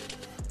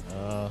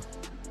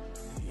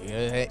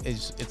 Yeah,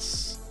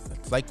 it's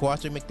It's like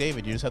watching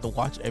McDavid. You just have to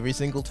watch every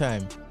single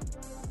time.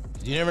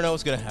 You never know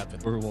what's gonna happen.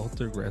 Or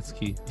Walter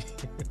Gretzky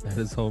had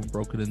his home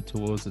broken into,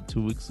 what was it,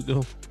 2 weeks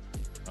ago?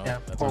 Oh, Yeah,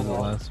 that's poor Or was it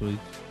Walt. last week?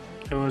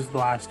 It was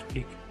last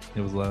week.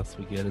 It was last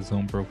week. He had his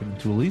home broken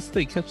into. At least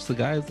they catch the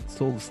guys that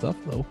stole the stuff,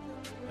 though.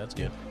 that's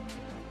good.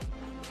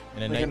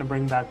 And They're then gonna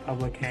bring back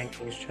public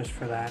hangings just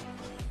for that.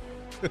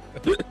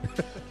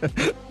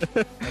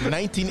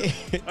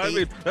 1980. I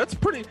mean, that's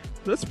pretty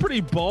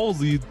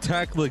ballsy. You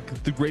attack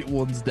like the great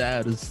one's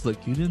dad. It's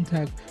like you didn't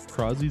attack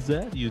Crosby's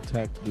dad. You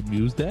attacked the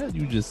Muse dad.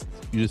 You just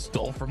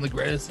stole from the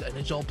greatest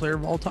NHL player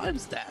of all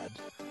time's dad.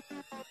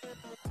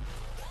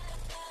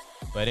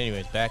 But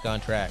anyways, back on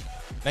track.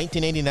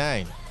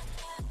 1989,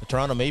 the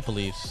Toronto Maple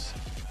Leafs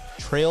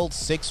trailed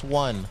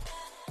 6-1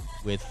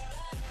 with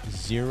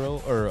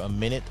a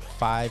minute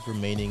 5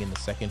 remaining in the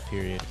second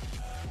period,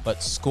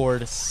 but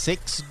scored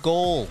 6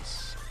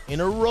 goals in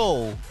a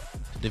row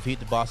to defeat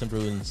the Boston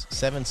Bruins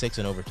 7-6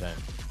 in overtime.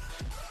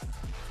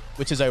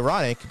 Which is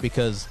ironic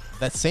because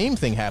that same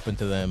thing happened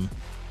to them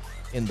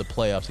in the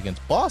playoffs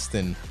against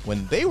Boston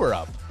when they were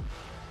up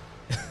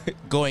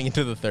going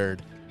into the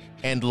third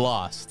and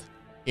lost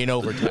in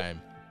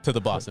overtime to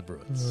the Boston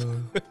Bruins.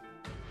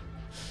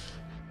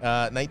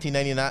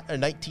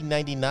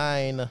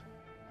 1999,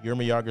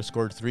 Jaromir Jagr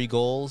scored 3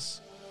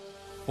 goals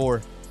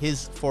for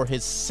his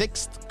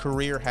 6th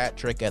career hat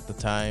trick at the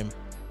time,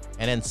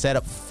 and then set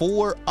up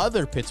 4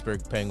 other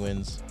Pittsburgh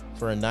Penguins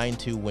for a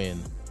 9-2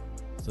 win.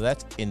 So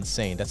that's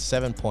insane. That's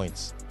 7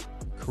 points,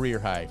 career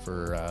high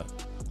for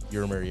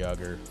Jaromir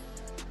Jagr.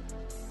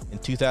 In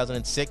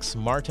 2006,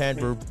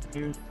 Martin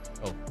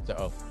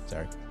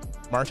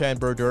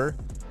Brodeur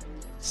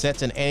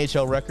sets an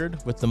NHL record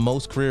with the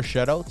most career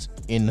shutouts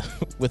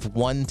with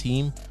one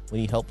team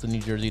when he helped the New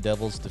Jersey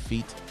Devils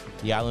defeat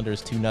the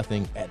Islanders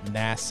 2-0 at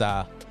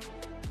Nassau.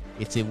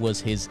 It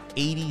was his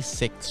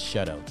 86th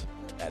shutout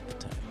at the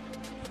time.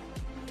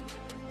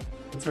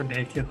 It's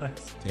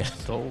ridiculous. Yeah.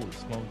 Holy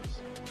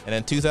smokes! And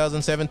then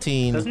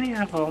 2017. Doesn't he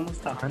have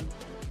almost 100?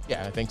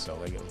 Yeah, I think so.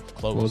 Like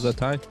close. What was that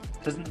tie?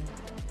 Doesn't he?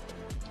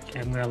 Okay,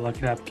 I'm gonna look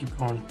it up. Keep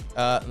going.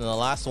 And the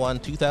last one,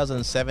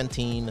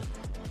 2017,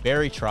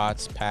 Barry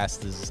Trotz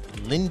passes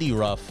Lindy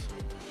Ruff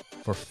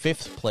for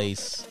 5th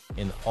place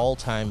in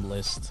all-time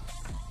list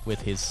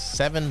with his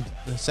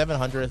 730th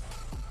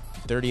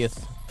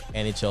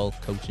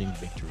NHL coaching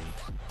victory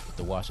with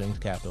the Washington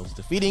Capitals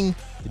defeating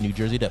the New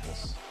Jersey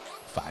Devils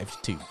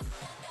 5-2.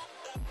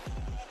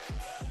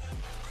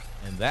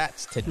 And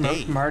that's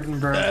today. Martin That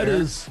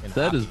Brodeur. is In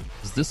that is hockey.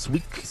 this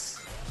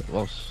week's.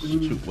 Oh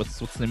shoot! What's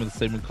the name of the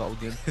segment called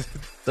again?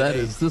 That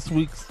is this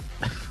week's.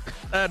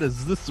 That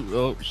is this.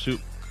 Oh shoot!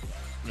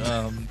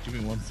 Give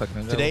me 1 second.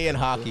 I gotta Today in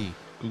look up hockey.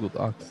 Google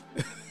Docs.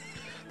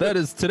 That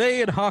is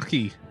today in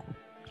hockey.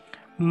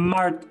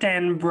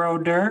 Martin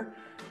Brodeur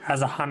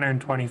has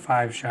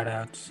 125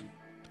 shutouts.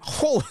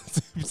 Oh,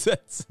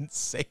 that's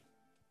insane.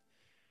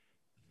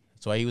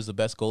 That's why he was the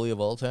best goalie of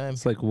all time.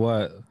 It's like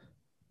what?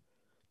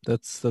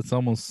 That's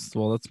almost,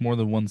 well, that's more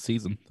than one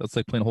season. That's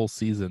like playing a whole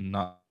season,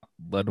 not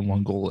letting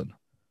one goal in.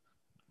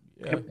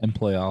 Yeah. In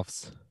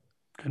playoffs.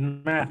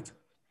 Good math.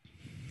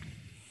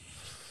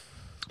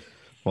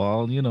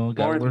 Well, you know,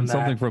 gotta More than learn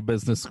something that. from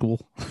business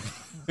school.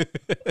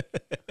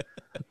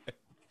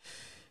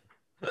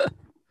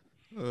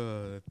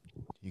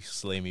 You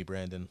slay me,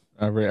 Brandon.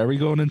 All right, are we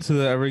going into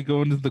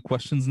the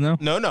questions now?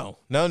 No.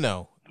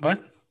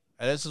 What?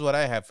 This is what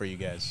I have for you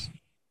guys.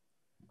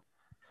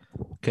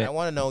 Okay. I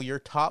want to know your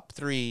top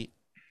 3,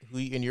 who,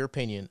 in your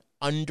opinion,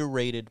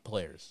 underrated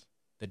players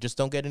that just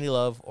don't get any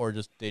love or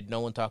just no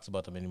one talks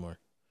about them anymore.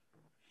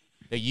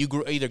 That you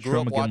either grew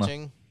Jarome up McGinley.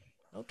 watching.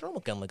 No,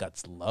 Jarome McGinley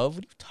got love.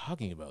 What are you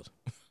talking about?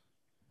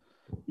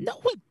 No,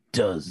 he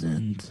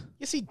doesn't.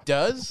 Yes, he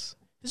does.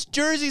 His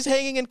jersey's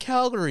hanging in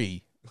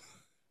Calgary.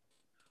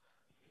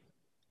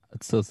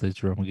 I'd still say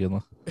Jerome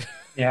McGinley.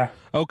 Yeah.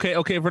 Okay.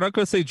 If we're not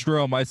going to say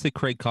Jerome, I say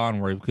Craig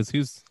Conroy because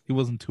he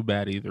wasn't too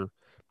bad either.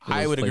 for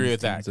I those would agree Flames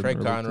with that. teams in Craig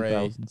the early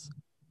Conroy.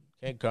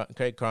 2000s.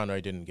 Craig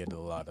Conroy didn't get a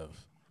lot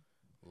of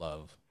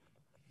love.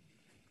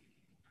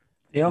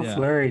 Theo Yeah.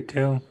 Fleury,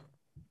 too.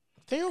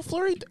 Theo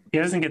Fleury, He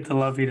doesn't get the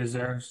love he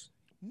deserves.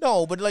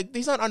 no, but like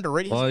he's not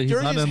underrated. Well, His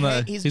he's not jersey's in the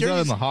his he's not in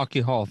jersey's- the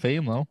Hockey Hall of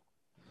Fame though.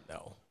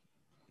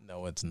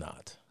 No, it's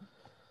not.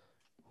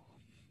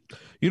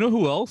 You know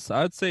who else?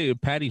 I'd say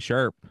Patty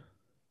Sharp.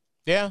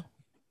 Yeah,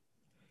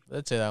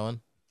 let's say that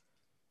one.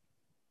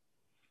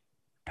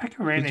 Pekka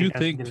Rinne you doesn't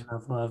think- get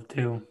enough love,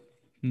 too.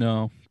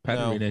 No,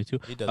 Patty No, Rinne too.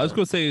 he I was doesn't.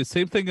 going to say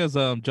same thing as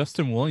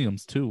Justin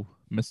Williams too,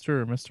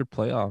 Mister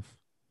Playoff.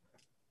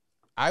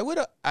 I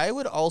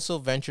would also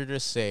venture to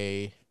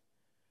say,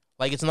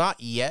 like it's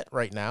not yet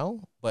right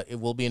now, but it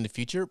will be in the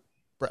future.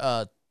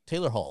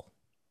 Taylor Hall,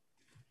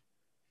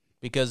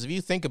 because if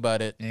you think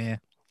about it, Yeah.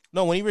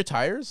 no, when he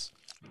retires,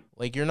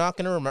 like you're not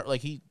gonna remember.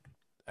 Like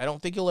I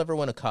don't think he'll ever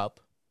win a cup,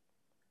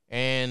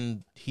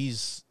 and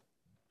he's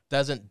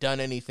doesn't done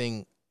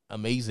anything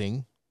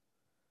amazing.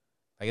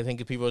 Like I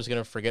think if people are just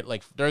gonna forget,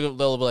 like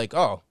they'll be like,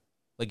 oh,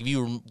 like if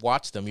you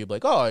watch them, you'll be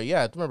like, oh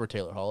yeah, I remember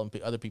Taylor Hall,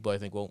 and other people I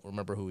think won't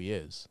remember who he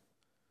is.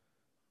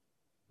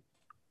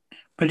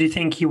 But do you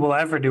think he will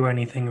ever do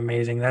anything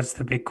amazing? That's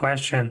the big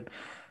question.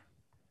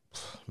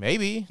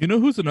 Maybe. You know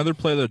who's another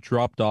player that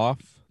dropped off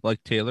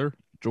like Taylor?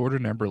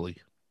 Jordan Eberle.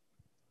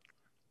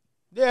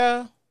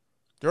 Yeah.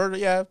 Jordan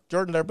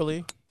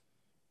Eberle.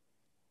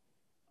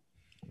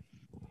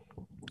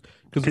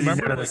 Because Because he's out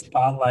remember, of the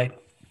spotlight.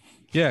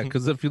 yeah,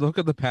 because if you look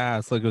at the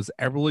past, like it was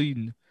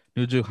Eberle,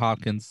 Nugent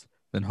Hopkins,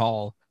 then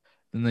Hall,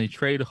 then they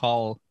trade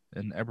Hall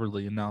and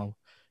Eberle, and now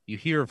you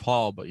hear of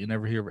Hall, but you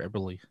never hear of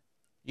Eberle.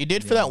 You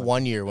did for that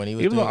 1 year when he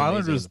was Even the doing amazing in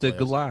Islanders the did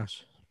good playoffs.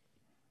 lash.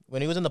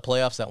 When he was in the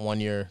playoffs that 1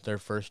 year, their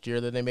first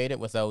year that they made it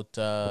without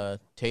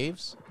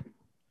Taves,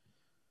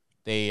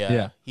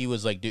 he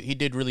was like he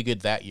did really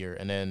good that year,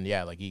 and then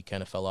like he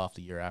kind of fell off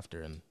the year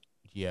after, and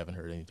you haven't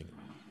heard anything.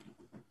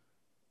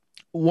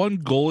 One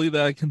goalie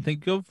that I can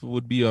think of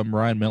would be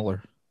Ryan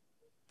Miller.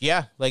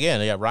 Yeah,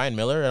 Ryan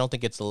Miller. I don't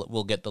think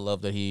will get the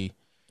love that he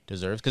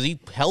deserves because he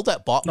held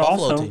that Buffalo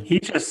Also, team. he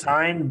just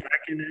signed back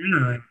in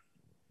Anaheim.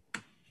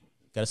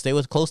 Got to stay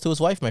close to his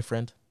wife, my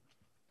friend.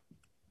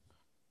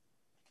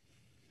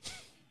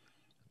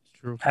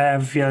 True. I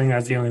have a feeling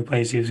that's the only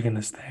place he was going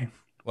to stay.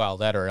 Wow,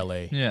 that or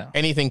L.A. Yeah.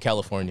 Anything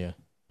California.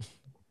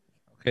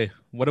 Okay.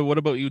 What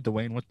about you,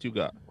 Dwayne? What you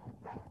got?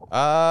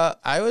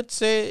 I would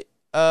say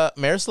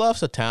Miroslav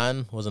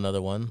Satan was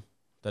another one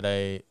that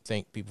I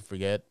think people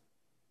forget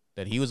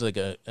that he was like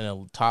a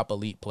top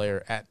elite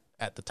player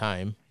at the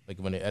time, like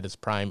when at his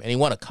prime, and he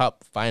won a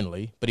cup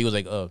finally, but he was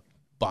like a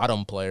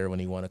bottom player when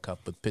he won a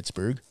cup with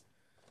Pittsburgh.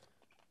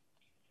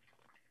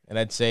 And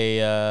I'd say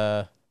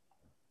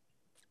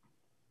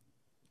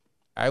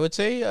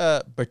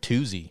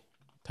Bertuzzi,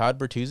 Todd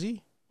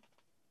Bertuzzi.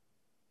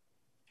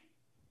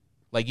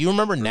 Like you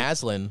remember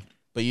Naslin,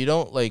 but you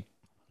don't like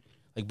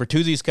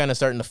Bertuzzi's kind of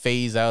starting to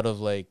phase out of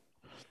like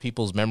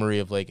people's memory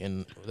of like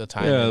in the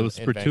time. Yeah, it was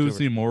in Bertuzzi,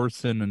 Vancouver.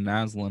 Morrison, and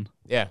Naslin.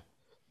 Yeah,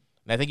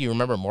 and I think you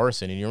remember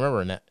Morrison and you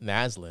remember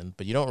Naslin,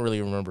 but you don't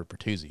really remember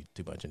Bertuzzi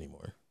too much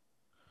anymore.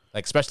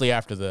 Like especially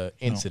after the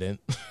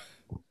incident.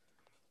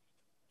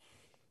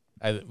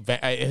 I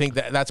think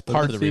that's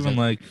part of the reason.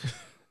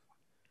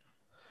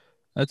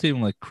 That's even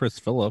like Chris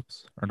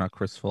Phillips, or not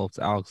Chris Phillips,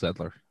 Alex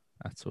Edler.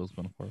 That's what I was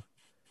going for.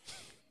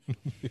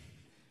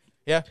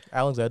 Yeah,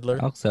 Alex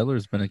Edler. Alex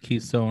Edler's been a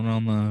keystone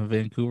on the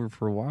Vancouver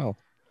for a while.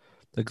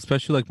 Like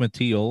especially like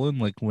Matty Olin,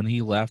 like when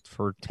he left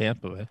for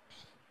Tampa,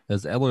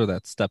 as Edler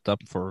that stepped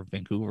up for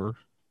Vancouver.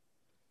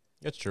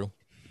 That's true.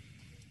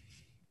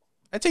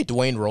 I'd say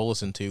Dwayne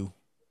Rollison too.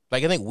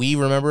 Like I think we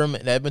remember him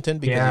in Edmonton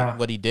because of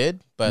what he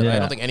did, but I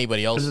don't think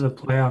anybody else. This is a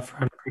playoff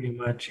run, pretty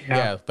much.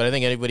 Yeah, but I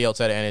think anybody else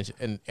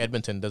in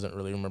Edmonton doesn't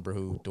really remember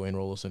who Dwayne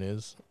Rollison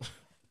is.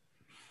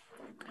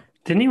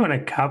 Didn't he win a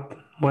cup?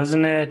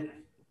 Wasn't it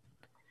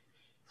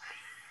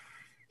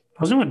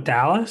with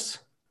Dallas?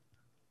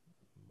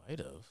 Might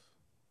have.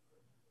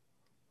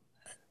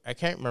 I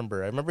can't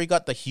remember. I remember he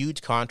got the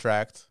huge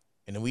contract,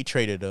 and then we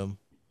traded him,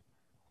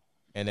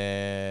 and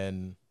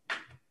then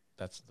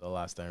that's the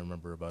last I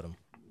remember about him.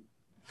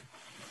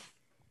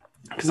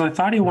 Because I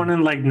thought he won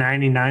in like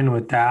 99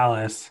 with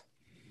Dallas.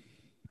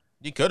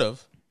 He could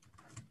have.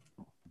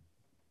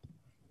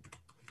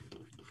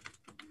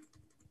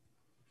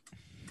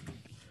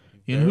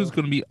 You know who's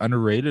going to be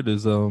underrated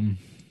is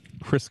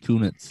Chris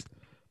Kunitz.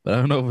 But I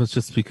don't know if it's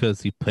just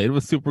because he played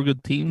with super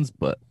good teams,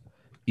 but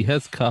he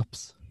has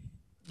cups.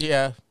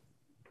 Yeah,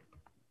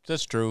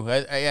 that's true.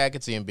 I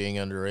could see him being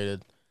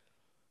underrated.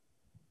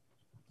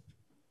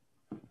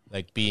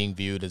 Like being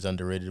viewed as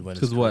underrated when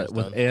because what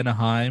with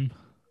Anaheim,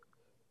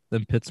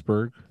 then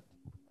Pittsburgh.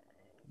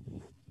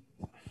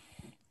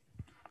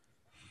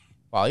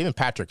 Wow, even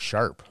Patrick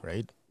Sharp,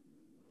 right?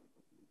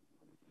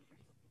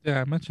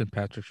 Yeah, I mentioned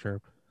Patrick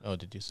Sharp. Oh,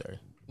 did you? Sorry.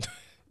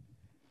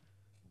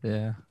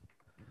 Yeah,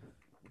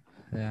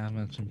 I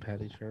mentioned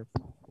Patty Sharp.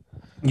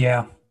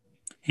 Yeah,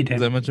 he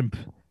did. I mentioned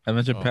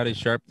Patty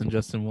Sharp than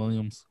Justin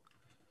Williams.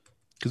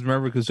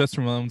 Because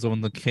Justin Williams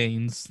won the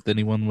Canes, then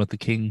he won with the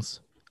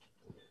Kings.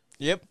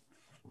 Yep.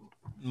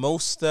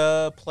 Most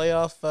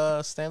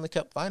playoff Stanley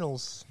Cup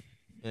finals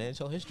in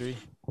NHL history.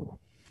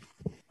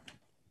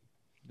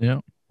 Yeah.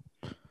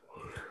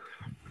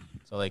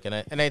 So like, and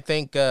I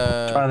think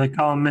That's why they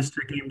call him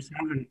Mr. Game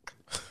 7.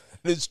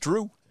 it's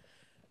true.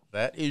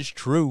 That is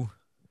true.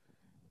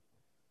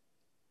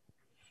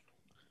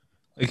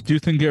 Like, do you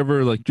think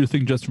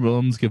Justin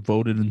Williams get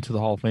voted into the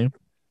Hall of Fame?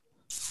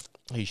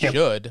 He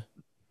should,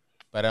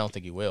 but I don't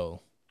think he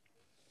will.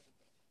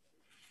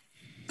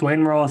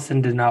 Dwayne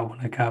Rollison did not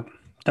win a cup.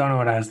 Don't know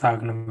what I was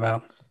talking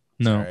about.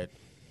 No. All right.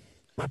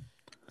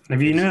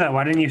 If you knew that,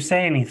 why didn't you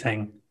say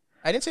anything?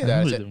 I didn't say I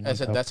that. knew he didn't I win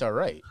said a cup. that's all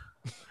right.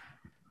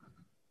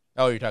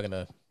 Oh, you're talking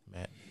to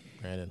Matt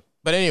Brandon.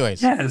 But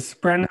anyways, Yes,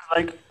 Brandon's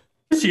like,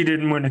 she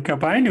didn't win a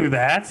cup. I knew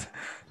that.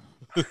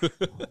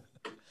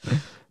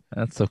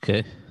 That's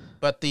okay.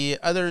 but the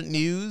other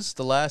news,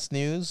 the last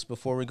news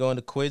before we go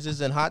into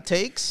quizzes and hot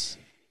takes,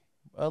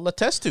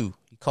 Letestu,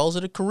 he calls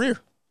it a career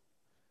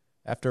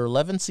after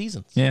 11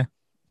 seasons. Yeah.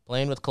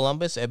 Playing with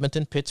Columbus,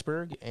 Edmonton,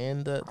 Pittsburgh,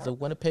 and the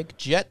Winnipeg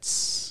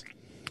Jets.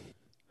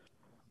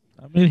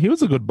 I mean, he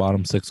was a good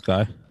bottom six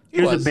guy.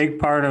 He was a big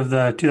part of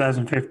the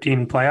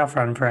 2015 playoff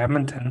run for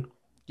Edmonton.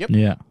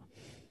 Yeah.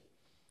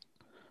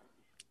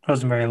 It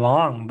wasn't very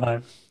long,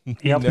 but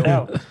he helped it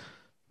out.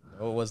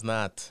 No, it was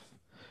not.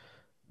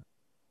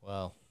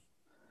 Well,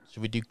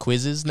 should we do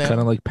quizzes now? Kind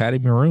of like Patty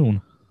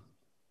Maroon.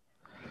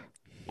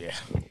 Yeah.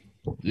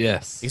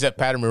 Yes. Except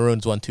Patty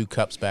Maroon's won 2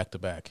 cups back to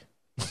back.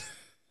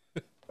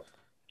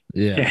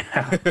 Yeah.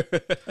 Yeah.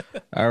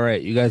 All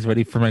right. You guys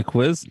ready for my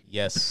quiz?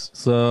 Yes.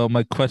 So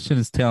my question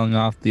is tailing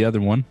off the other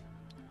one.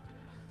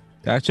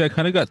 Actually, I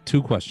kind of got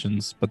 2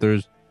 questions, but they're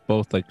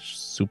both like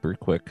super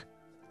quick.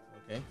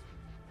 Okay.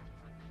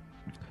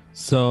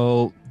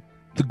 So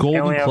the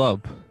Golden only have-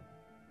 Club.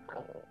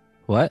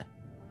 What?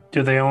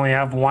 Do they only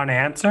have one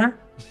answer?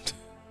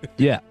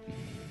 Yeah.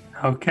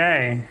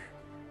 Okay.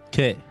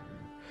 Okay.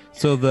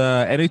 So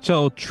the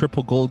NHL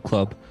Triple Gold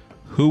Club,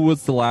 who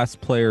was the last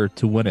player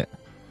to win it?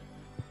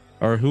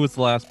 Or who was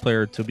the last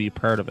player to be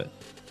part of it?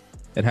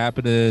 It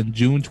happened in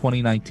June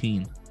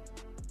 2019.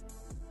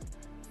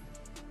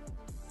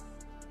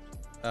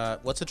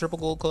 What's the Triple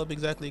Gold Club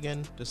exactly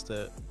again? Just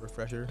a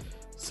refresher.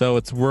 So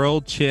it's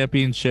World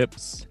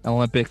Championships,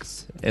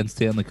 Olympics, and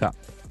Stanley Cup.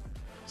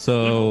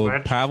 So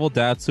What? Pavel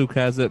Datsuk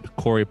has it,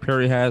 Corey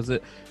Perry has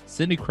it,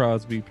 Sidney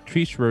Crosby,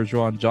 Patrice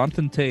Bergeron,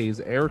 Jonathan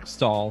Toews, Eric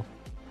Stahl,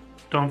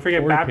 Don't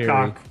forget Corey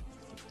Babcock.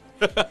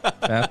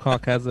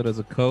 Babcock has it as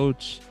a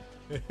coach,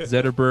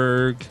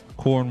 Zetterberg,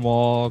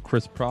 Cornwall,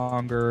 Chris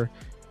Pronger,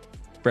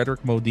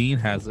 Frederick Modine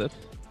has it.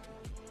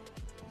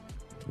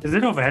 Is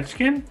it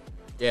Ovechkin?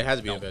 Yeah, it has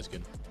to be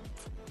Ovechkin.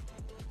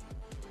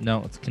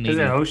 No, it's Is it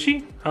Canadian.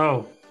 Oshie?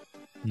 Oh,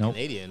 Nope.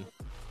 Canadian.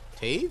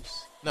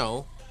 Taves?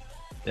 No.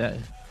 Yeah.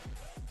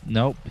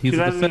 Nope. He's a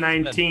defenseman.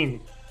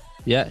 2019.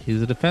 Yeah,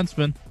 he's a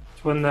defenseman.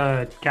 It's when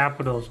the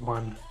Capitals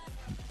won.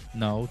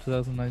 No,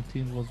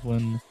 2019 was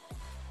when.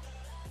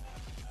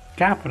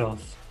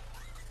 Capitals.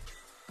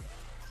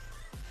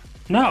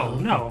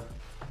 No.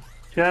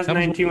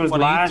 2019 was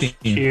last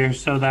 2018. year,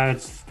 so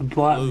that's the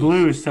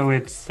Blues. So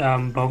it's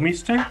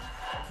Bomeister.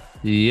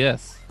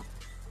 Yes.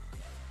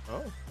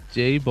 Oh.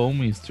 Jay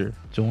Bomeister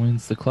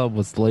joins the club,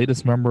 was the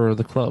latest member of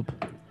the club.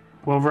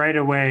 Well, right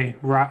away,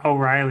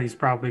 O'Reilly's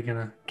probably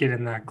gonna get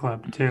in that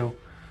club too,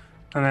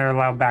 and they're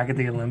allowed back at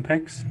the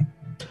Olympics.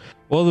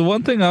 Well, the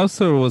one thing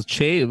also was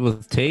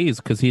Toews,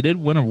 because he did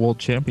win a world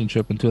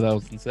championship in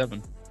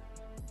 2007.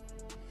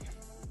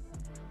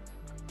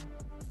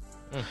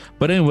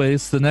 But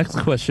anyways, the next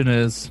question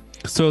is,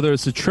 so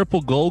there's a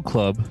triple gold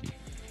club,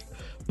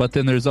 but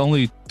then there's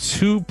only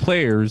 2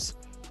 players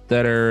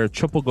that are a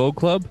triple gold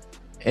club.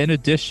 In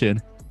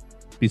addition,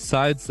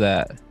 besides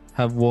that,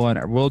 have won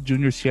a World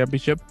Juniors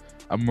Championship,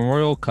 a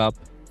Memorial Cup,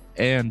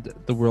 and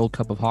the World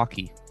Cup of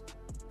Hockey.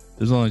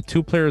 There's only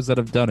 2 players that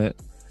have done it.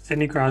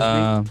 Sidney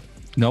Crosby.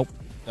 Nope.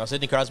 No,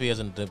 Sidney Crosby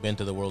hasn't been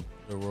to the world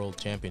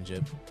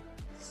championship.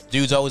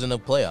 Dude's always in the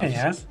playoffs.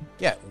 Yes.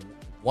 Yeah,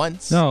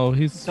 once. No,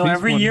 he's So he's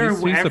every won- year,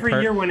 he's a every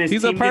part- year when his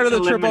he's a team part of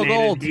gets the triple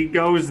eliminated, gold. he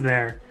goes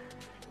there.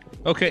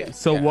 Okay, Yeah,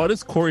 so yeah. what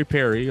is Corey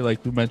Perry,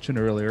 like we mentioned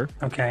earlier?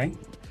 Okay.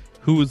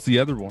 Who was the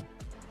other one?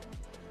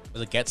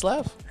 Was it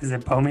Getzlaff? Is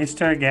it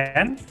Bomeister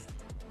again?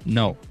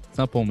 No, it's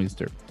not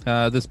Bomeister.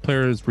 This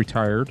player is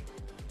retired.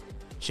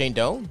 Shane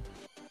Doan?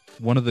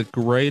 One of the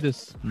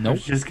greatest. I Nope.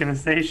 was just gonna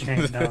say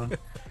Shane Doan.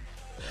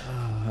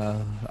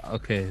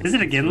 Okay. Is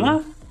it a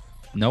Ginla?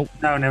 Nope.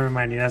 No, never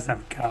mind. He doesn't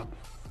have a cup.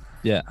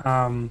 Yeah.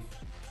 Tired.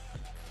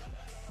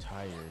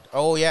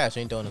 Oh yeah,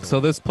 Shane Doan. Is So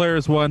this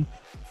player's won.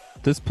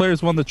 This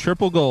player's won the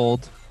triple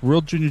gold,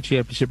 World Junior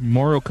Championship,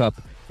 Memorial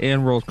Cup,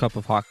 and World Cup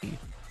of Hockey,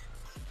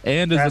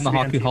 and is Has in the to be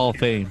on Hockey team. Hall of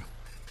Fame.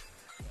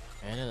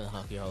 and in the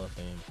Hockey Hall of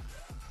Fame.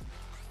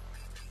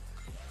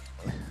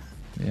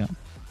 Yeah.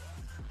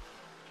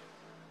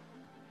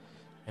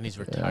 And he's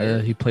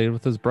retired. He played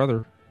with his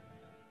brother.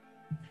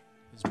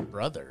 His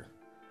brother.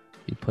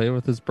 He played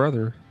with his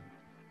brother.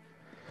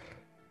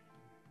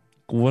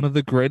 One of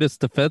the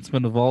greatest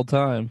defensemen of all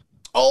time.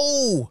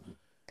 Oh,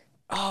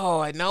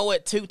 I know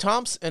it too.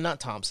 Not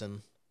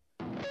Thompson.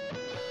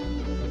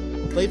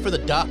 Played for the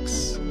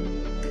Ducks.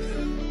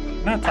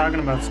 You're not talking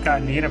about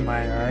Scott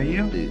Niedermayer, are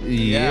you?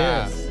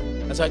 Yes.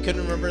 That's why I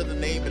couldn't remember the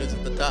name, but it's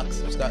the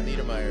Ducks. Or Scott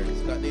Niedermayer.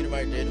 Scott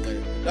Niedermayer did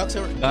win. Ducks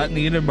are. Scott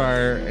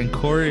Niedermayer and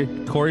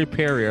Corey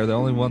Perry are the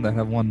only one that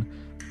have won.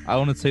 I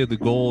wouldn't say the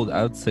gold.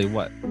 I would say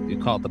what you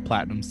call it, the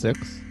platinum 6.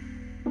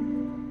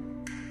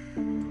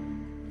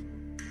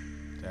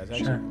 That's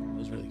actually, Sure. it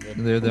was really good.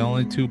 They're the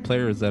only 2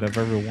 players that have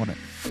ever won it.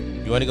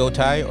 You want to go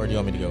Ty, or do you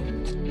want me to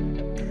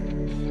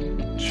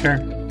go? Sure.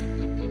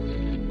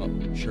 Well,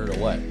 sure to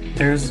what?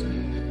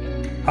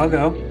 I'll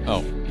go.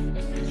 Oh,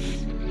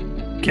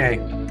 Okay.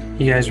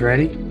 You guys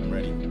ready? I'm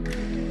ready.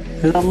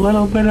 There's a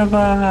little bit of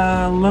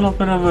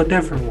a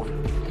different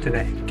one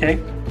today. Okay.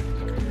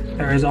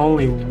 There is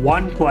only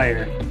one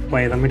player.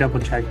 Wait, let me double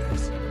check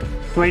this.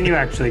 Dwayne, you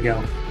actually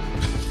go.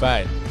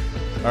 Fine.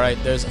 All right.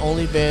 There's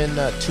only been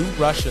 2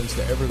 Russians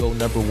to ever go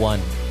number 1.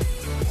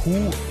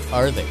 Who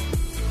are they?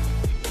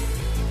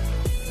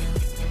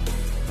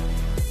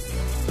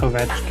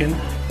 Ovechkin,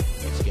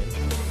 Skin.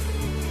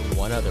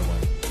 One other one.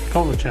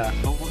 Kovalchuk.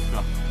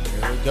 There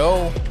There we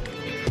go.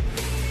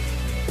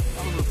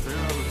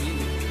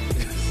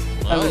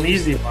 That was an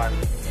easy one.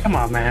 Come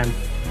on, man.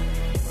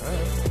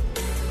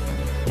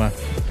 My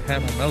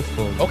had my mouth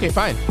full. Okay,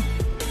 fine.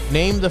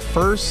 Name the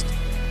first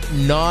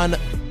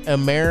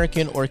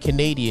non-American or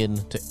Canadian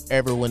to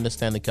ever win the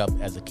Stanley Cup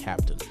as a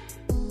captain.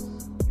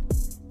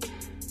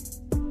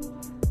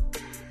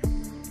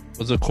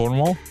 Was it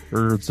Cornwall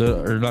or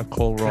not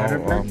Cornwall?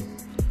 Zetterberg?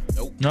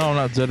 Nope. No,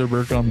 not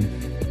Zetterberg.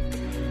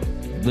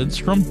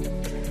 Lindstrom.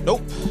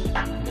 Nope.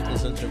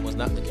 Nicholas Lindstrom was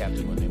not the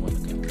captain when they won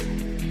the cup.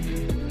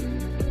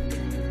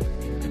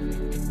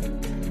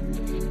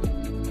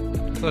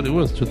 I thought it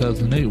was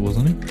 2008,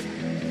 wasn't he?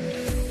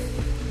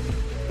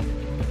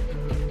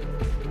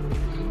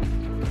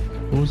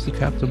 Who was the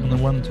captain when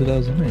they won in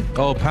 2008?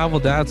 Oh, Pavel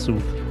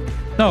Datsyuk.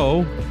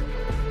 No,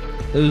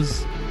 it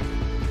was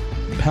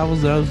Pavel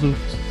Datsyuk.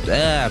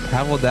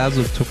 Pavel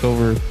Datsyuk took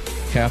over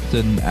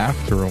captain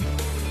after him.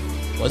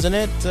 Wasn't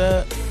it?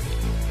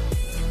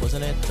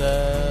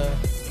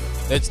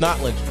 It's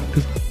not Lindstrom.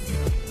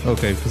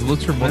 Okay, because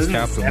Lindstrom was Wasn't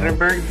captain.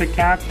 Zetterberg the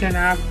captain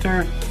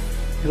after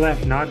he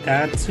left, not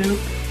Datsyuk?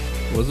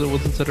 Was it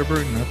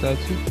Zetterberg, not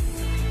Datsyuk?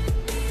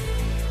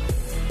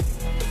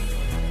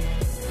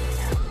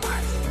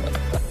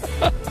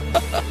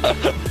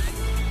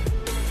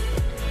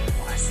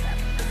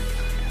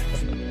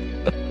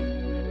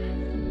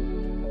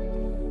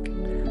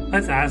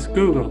 Let's ask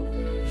Google.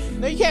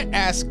 No, you can't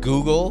ask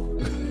Google.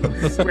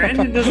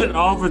 Brandon does it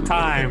all the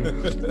time.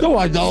 No,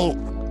 I don't.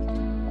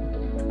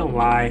 Don't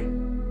lie.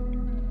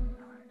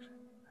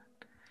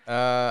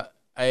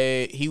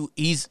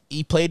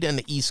 He played in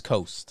the East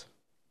Coast.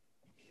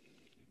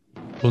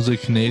 Was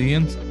it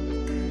Canadians?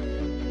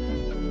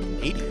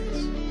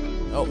 Canadians.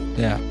 Oh,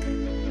 Yeah.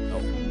 no.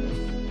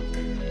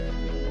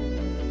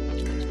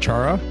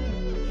 Chara?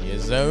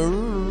 Yes, sir.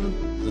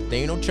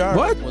 Zdeno Chara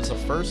What? was the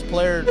first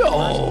player.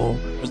 No.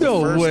 was the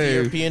No first way.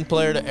 European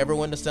player to ever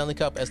win the Stanley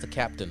Cup as the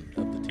captain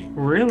of the team.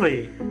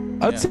 Really?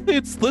 I'd Yeah. say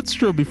it's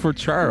Lindstrom before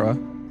Chara.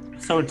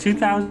 So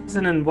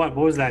 2000 and what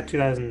was that?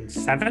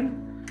 2007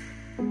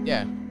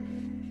 Yeah.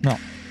 No.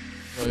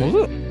 So Was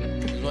it?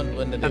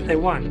 When did that they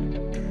won.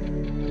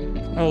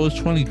 Oh, it was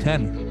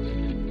 2010.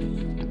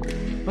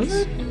 Was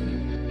it?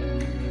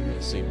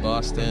 Let's see,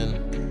 Boston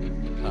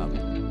Cup.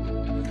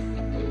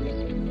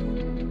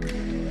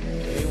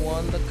 They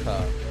won the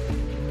cup.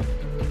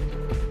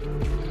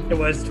 It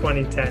was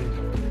 2010.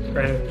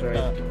 Brandon's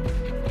right.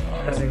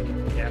 I think,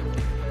 yeah.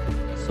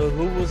 So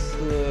who was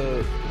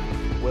the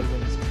Red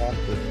Wings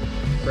captain?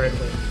 Red.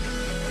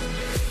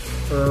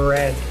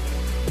 Red.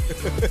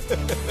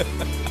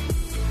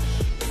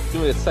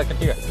 Give me a second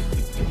here.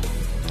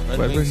 Red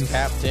Red Wings Wings.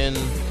 captain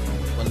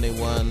when they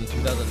won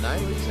 2009.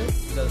 What did you say?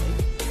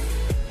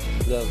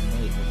 2008.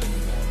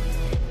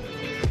 2008.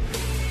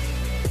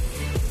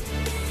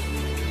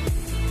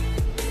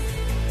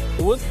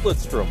 It was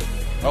Lidstrom.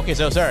 Okay,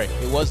 so sorry.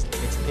 It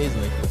is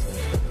Nicholas.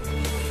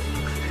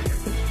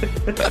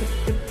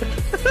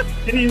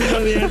 Didn't even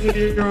know the answer to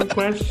your own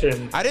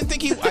question. I didn't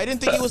think he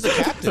was the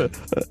captain.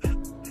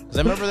 Because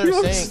I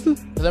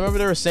remember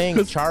they were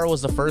saying Chara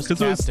was the first Because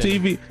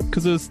captain.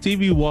 it was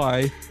Stevie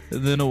Y,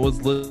 and then it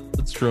was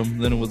Lindstrom,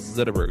 then it was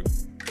Zetterberg.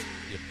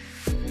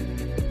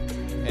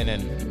 And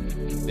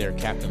then they're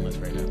captainless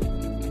right now.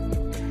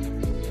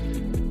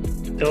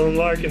 Dylan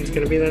Larkin's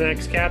going to be the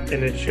next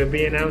captain. It should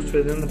be announced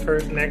within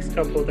the next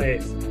couple of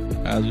days.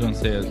 I was going to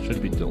say it should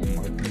be Dylan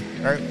Martin.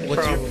 All right,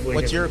 Probably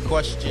what's gonna your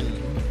question,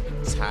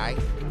 Ty?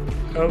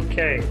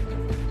 Okay.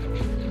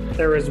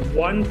 There is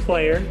one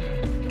player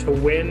to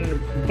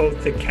win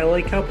both the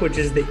Kelly Cup, which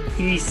is the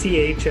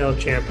ECHL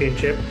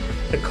championship,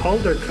 the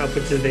Calder Cup,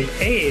 which is the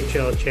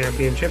AHL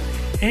championship,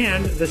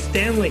 and the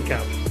Stanley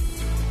Cup.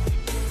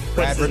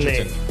 What's his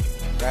name?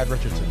 Brad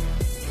Richardson.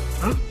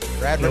 Huh?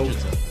 Brad Nope.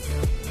 Richardson.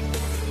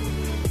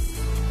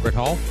 Brett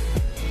Hall?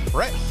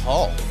 Brett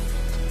Hall.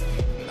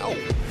 No.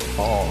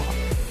 Oh.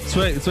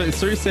 So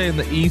you're saying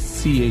the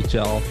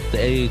ECHL, the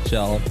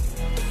AHL,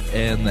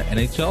 and the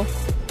NHL?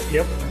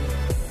 Yep.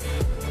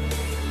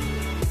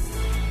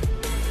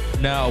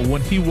 Now,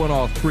 when he won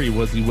all three,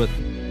 was he with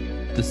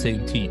the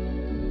same team?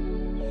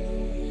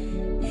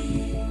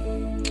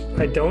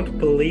 I don't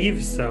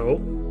believe so.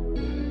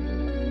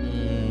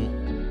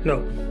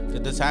 No.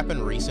 Did this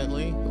happen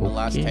recently? In the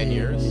last 10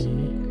 years?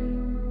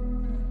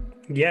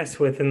 Yes,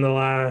 within the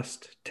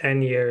last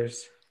 10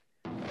 years.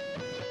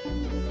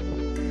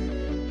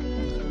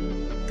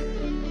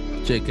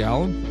 Jake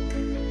Allen?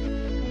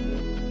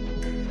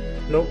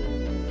 Nope.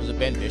 Was it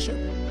Ben Bishop?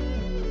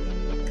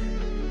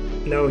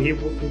 No,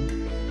 when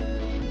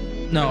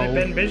No. did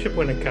Ben Bishop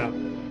win a cup?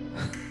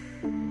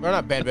 Or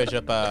not Ben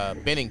Bishop,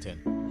 Bennington.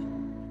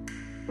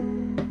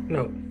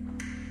 No.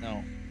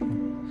 No.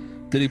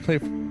 Did he play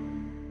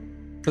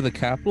for the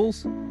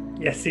Capitals?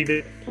 Yes, he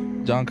did.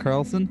 John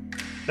Carlson?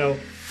 No.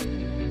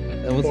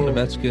 That wasn't Or-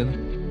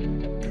 Ovechkin.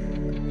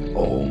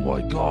 Oh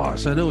my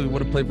gosh, I know he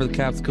would have played for the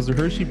Caps because the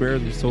Hershey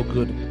Bears are so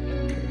good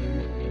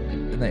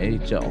in the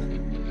AHL.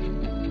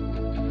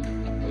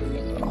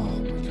 Oh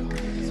my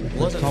god.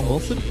 Was it Tom Oshie?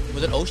 Wilson?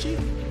 Was it Oshie?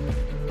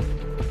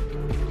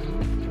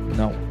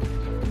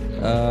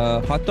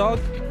 No. Hot dog?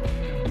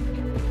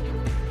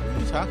 What are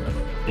you talking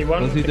about? He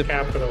won Was with he the the-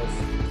 Capitals.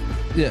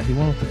 Yeah, he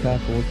won with the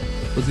Capitals.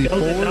 Was he Bill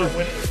did forward? not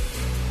win.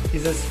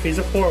 He's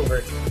a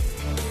forward.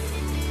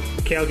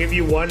 Okay, I'll give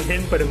you one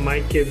hint, but it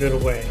might give it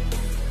away.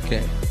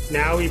 Okay.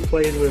 Now he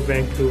plays with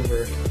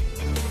Vancouver.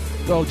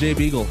 Oh, Jay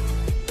Beagle.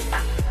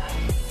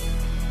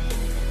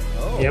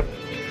 Oh, Yep.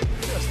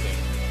 interesting.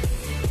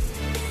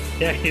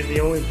 Yeah, he's the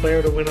only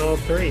player to win all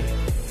three.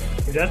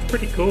 That's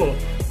pretty cool.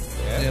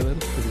 Yeah,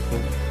 that's pretty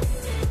cool.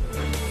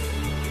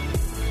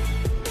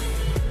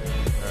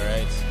 All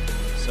right.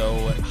 So,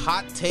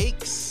 hot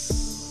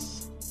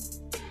takes.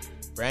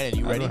 Brandon,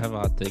 you I ready? don't have a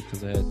hot take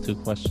because I had 2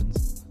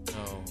 questions.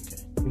 Oh,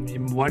 okay.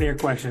 One of your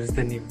questions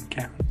didn't even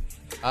count.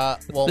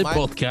 Well, They my,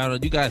 both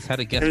counted. You guys had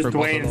a guess There's for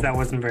both of Dwayne's them. that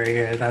wasn't very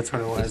good. That's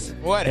what it was.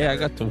 what? Hey, I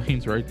got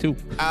Dwayne's right too.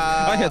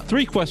 I had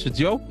 3 questions,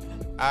 yo.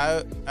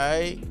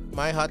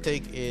 My hot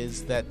take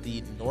is that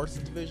the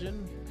North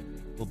Division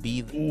will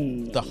be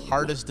the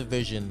hardest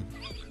division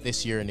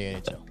this year in the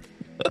NHL.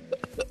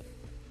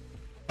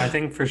 I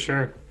think for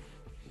sure.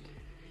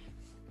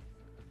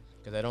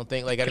 Because I don't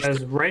think I just,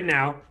 Because right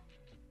now,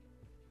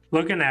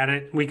 looking at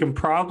it, we can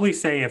probably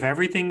say if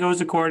everything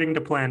goes according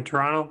to plan,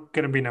 Toronto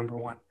going to be number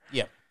 1.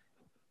 yeah.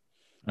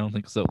 I don't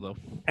think so though.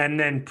 And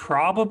then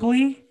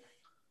probably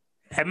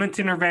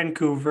Edmonton or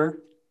Vancouver.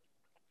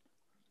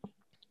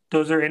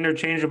 Those are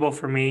interchangeable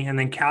for me. And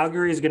then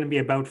Calgary is going to be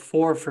about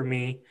 4 for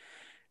me.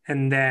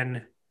 And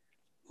then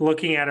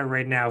looking at it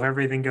right now, if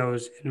everything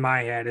goes in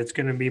my head, it's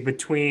going to be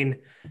between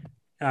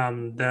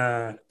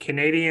the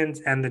Canadians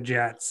and the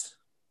Jets.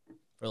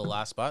 For the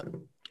last spot.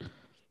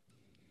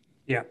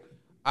 Yeah.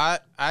 I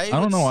I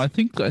don't know. I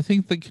think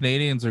the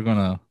Canadians are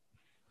gonna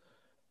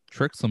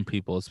trick some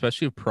people,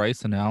 especially if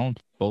Price and Allen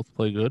both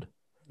play good.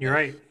 You're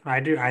right. I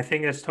do. I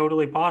think it's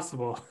totally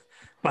possible.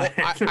 But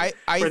Well,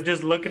 we're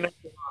just looking at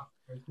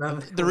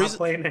the reason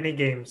playing any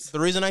games. The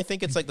reason I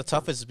think it's the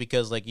toughest is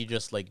because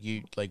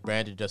you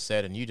Brandon just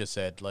said and you just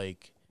said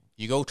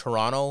you go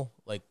Toronto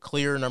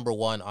clear number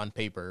 1 on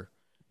paper,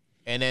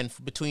 and then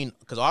between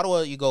because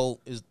Ottawa you go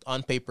is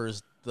on paper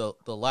is the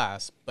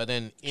last, but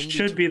then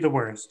Should be the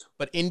worst.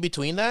 but in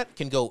between that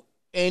can go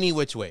any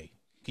which way.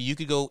 You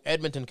could go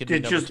Edmonton could be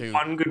It's number just 2.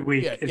 one good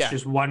week. Yeah, It's yeah.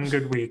 just one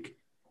good week.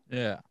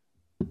 Yeah.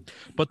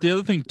 But the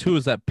other thing too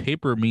is that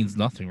paper means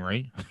nothing,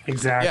 right?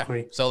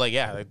 Exactly. Yeah. So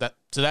that.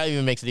 So that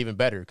even makes it even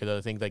better because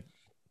I think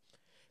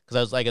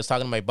because I was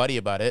talking to my buddy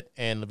about it,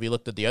 and we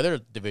looked at the other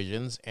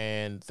divisions,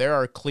 and there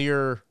are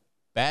clear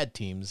bad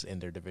teams in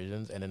their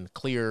divisions, and then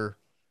clear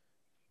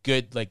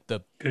good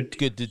the Good.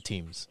 good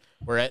teams.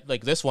 Where at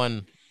this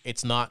one,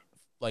 it's not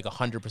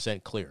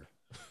 100% clear.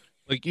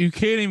 You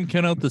can't even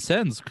count out the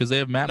Sens because they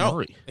have Matt No.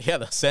 Murray. Yeah,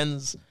 the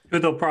Sens.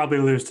 They'll probably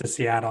lose to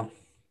Seattle.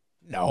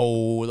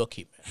 No, they'll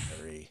keep Matt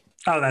Murray.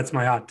 Oh, that's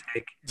my hot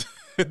take.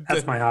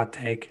 That's my hot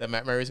take. That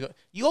Matt Murray's going.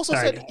 You also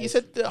Sorry,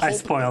 said I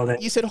spoiled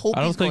it. You said Hope.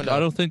 I don't think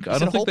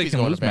they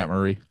can lose Matt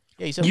Murray.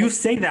 Yeah, you said You Hope-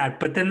 say that,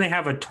 but then they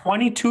have a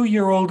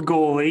 22-year-old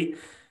goalie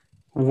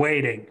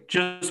waiting,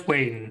 just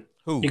waiting.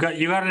 Who? You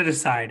got to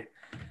decide.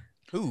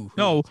 Who?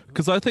 No,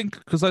 because I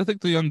think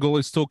the young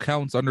goalie still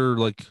counts under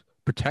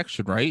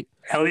protection, right?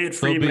 Elliot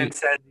So be- Friedman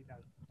said he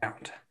doesn't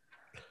count.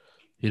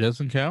 He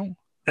doesn't count.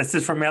 This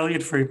is from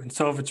Elliot Friedman.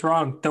 So if it's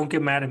wrong, don't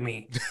get mad at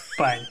me.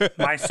 But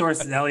my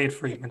source is Elliot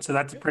Friedman, so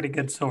that's a pretty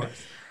good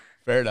source.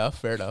 Fair enough.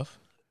 Fair enough.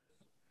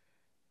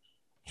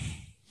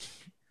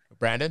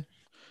 Brandon.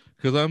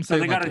 Because I'm So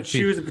saying they got to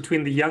choose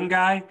between the young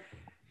guy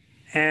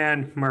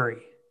and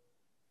Murray.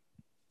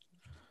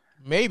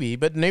 Maybe,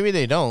 but maybe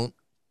they don't.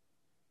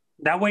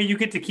 That way you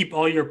get to keep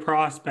all your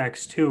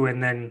prospects too,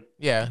 and then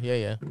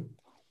Yeah.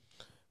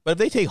 But if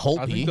they take I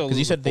Holtby, think they'll because you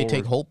lose said they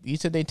take forward. Hope, you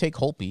said they take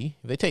Holtby.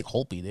 If they take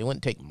Holtby, they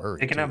wouldn't take Murray.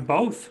 they can have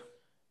both.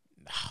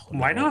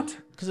 Why not?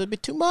 Because it'd be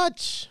too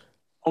much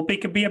Hope he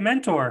could be a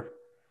mentor.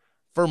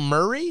 for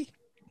Murray.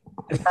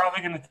 It's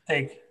probably going to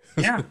take.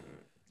 Yeah,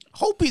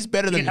 Holtby's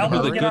better you than can help him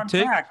Murray. to get Good on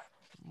take. track.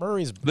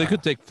 Murray's. They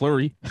could take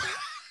Flurry.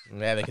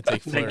 Yeah, they could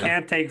take They Fleury.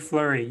 can't take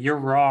Flurry. You're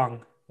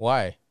wrong.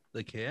 Why?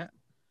 They can't.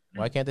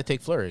 Why can't they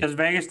take Fleury? Because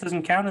Vegas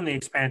doesn't count in the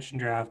expansion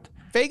draft.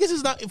 Vegas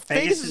is not.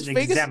 Vegas is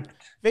exempt.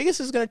 Vegas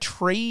is going to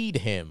trade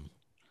him.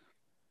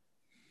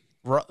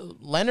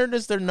 Leonard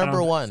is their number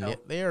think one. so. Yeah,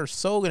 they are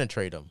so going to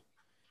trade him.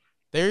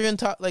 They're even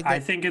I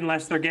think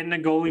unless they're getting a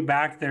goalie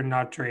back, they're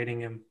not trading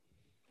him.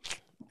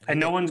 And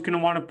no one's going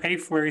to want to pay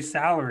Fleury's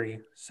salary.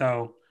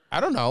 So I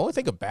don't know. I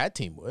think a bad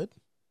team would.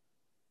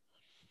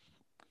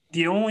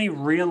 the only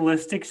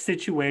realistic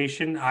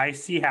situation I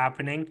see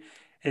happening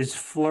is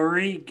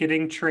Fleury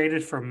getting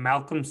traded for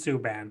Malcolm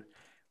Subban,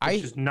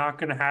 which is not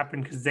going to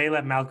happen because they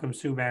let Malcolm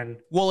Subban.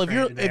 Well, if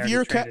trade it. They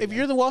already traded if him.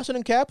 you're the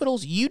Washington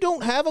Capitals, you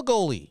don't have a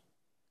goalie.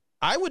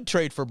 I would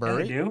trade for Yeah,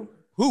 Murray. they do.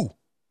 Who?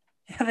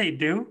 Yeah, they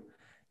do.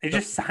 They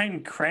just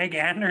signed Craig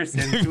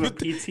Anderson to a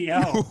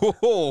PTO.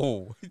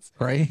 Oh,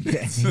 Craig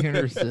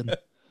Anderson.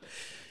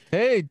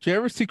 Hey, did you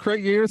ever see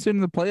Craig Anderson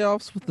in the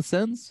playoffs with the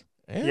Sens?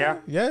 Yeah.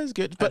 yeah, it's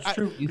good. But That's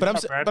true. but I'm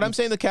He's not but I'm bad.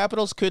 saying the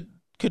Capitals could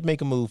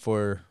make a move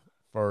for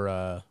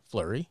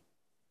Fleury.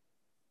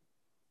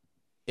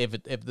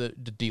 if the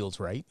deal's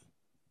right.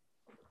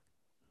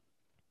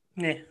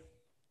 Yeah.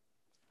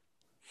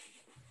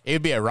 It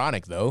would be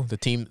ironic though.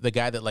 The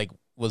guy that like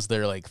was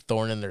their like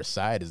thorn in their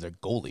side is their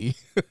goalie.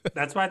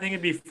 That's why I think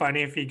it'd be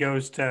funny if he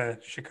goes to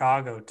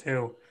Chicago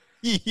too.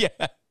 Yeah.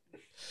 But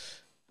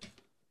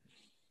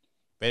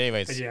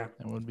anyways, But yeah,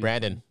 That would be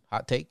Brandon,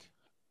 hot take.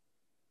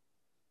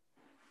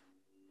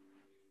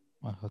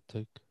 my hot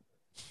take.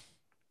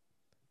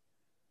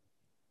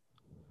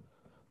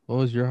 What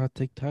was your hot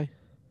take, Ty?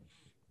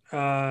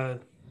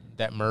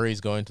 That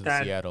Murray's going to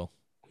That- Seattle.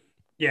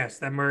 yes,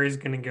 that Murray's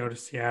going to go to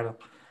Seattle.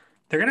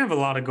 They're going to have a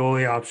lot of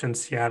goalie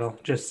options, Seattle.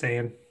 Just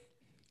saying.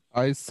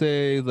 I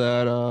say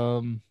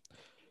that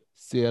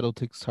Seattle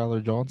takes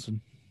Tyler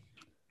Johnson.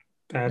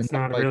 That's And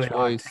not not by a really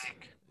choice. hot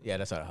take. Yeah,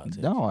 that's not a hot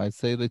take. No, I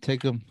say they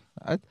take him.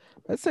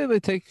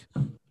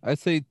 I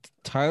say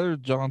Tyler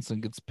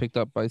Johnson gets picked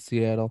up by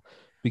Seattle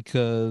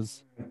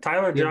because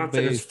Tyler Yeah,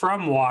 Johnson is they-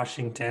 from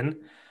Washington.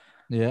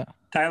 yeah,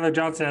 Tyler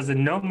Johnson has a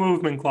no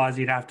movement clause.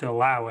 You'd have to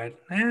allow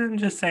it. And I'm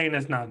just saying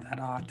it's not that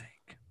hot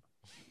take.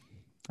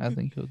 I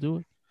think he'll do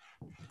it.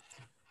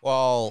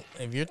 Well,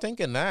 if you're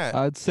thinking that,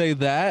 I would say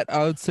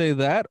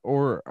that,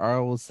 or I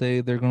will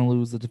say they're going to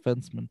lose the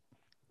defenseman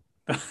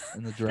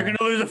in the You're going draft.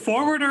 to lose a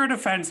forward or a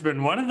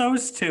defenseman. One of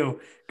those two.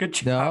 Good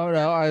job.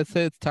 No, I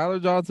say it's Tyler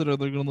Johnson, or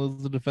they're going to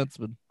lose the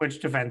defenseman. Which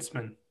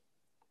defenseman?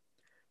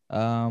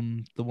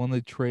 The one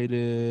they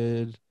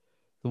traded,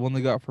 the one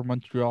they got from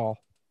Montreal.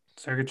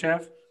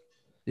 Sergachev?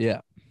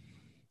 Yeah,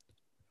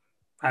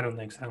 I don't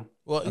think so.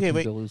 well, I okay, think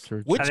wait. they'll lose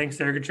Serge. Which I think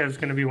Sergachev's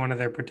going to be one of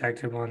their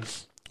protected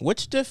ones.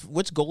 which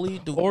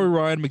goalie do Or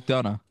Ryan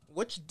McDonough.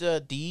 which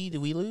D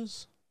do we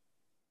lose?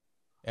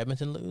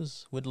 Edmonton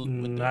lose?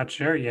 Not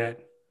sure yet.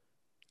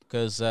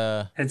 Because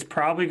It's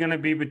probably going to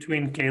be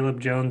between Caleb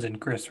Jones and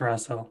Chris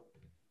Russell.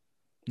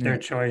 Their Yeah.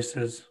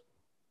 choices.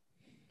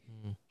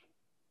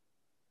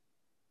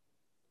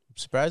 I'm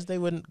surprised they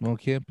wouldn't. Well, it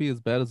can't be as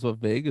bad as what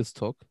Vegas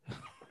took.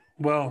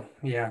 Well,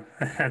 yeah,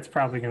 that's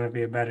probably going to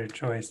be a better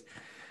choice.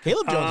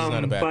 Caleb Jones is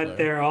not a bad but player.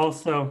 they're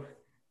also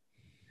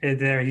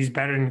he's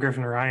better than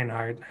Griffin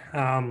Reinhardt.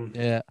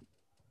 Yeah.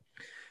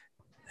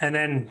 And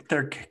then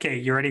okay.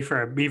 You ready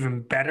for an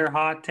even better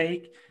hot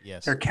take?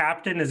 Yes. Their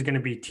captain is going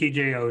to be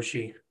TJ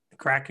Oshie, the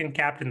Kraken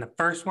captain. The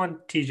first one,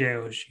 TJ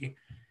Oshie.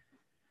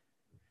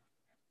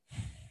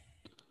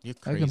 You're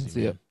I crazy. can see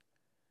man. it.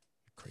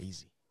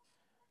 Crazy.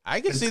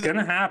 I can It's see that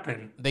going to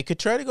happen. they could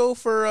try to go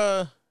for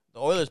the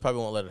Oilers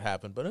probably won't let it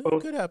happen, but it Oh.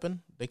 could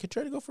happen. They could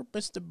try to go for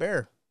Mr.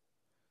 Bear.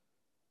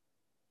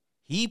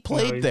 He No,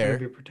 played he's there.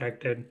 going to be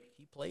protected.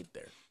 He played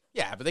there.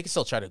 Yeah, but they can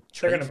still try to They're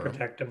trade going to for him.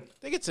 protect him.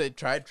 They could say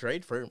trade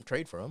for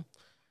him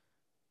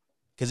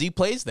because he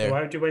plays there.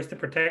 Why would you waste the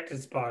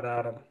protected spot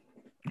on him?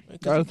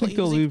 I think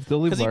they'll leave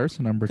because he-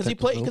 Larson because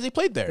unprotected. he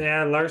played there.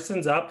 Yeah,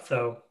 Larson's up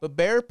though. But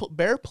Bear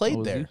played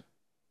Oh, is there. he?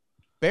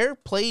 Bear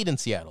played in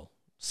Seattle.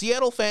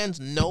 Seattle fans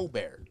know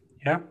Bear.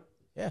 Yeah.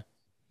 Yeah.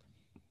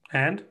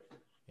 And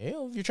You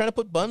know, if you're trying to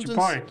put bums what's in,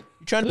 your point?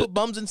 you're trying to put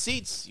bums in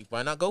seats.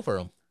 Why not go for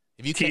him?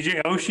 If you can't,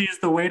 TJ Oshie is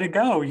the way to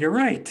go. You're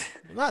right.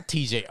 not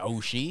TJ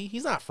Oshie.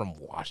 He's not from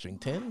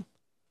Washington.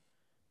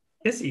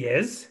 Yes, he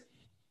is.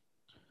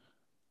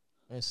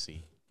 Let's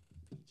see.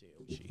 TJ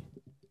Oshie.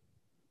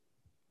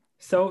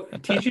 So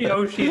TJ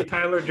Oshie and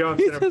Tyler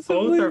Johnson He doesn't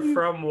both are believe you.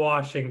 from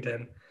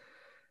Washington.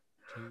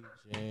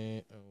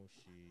 TJ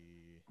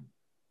Oshie.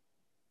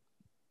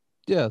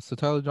 Yeah, so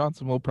Tyler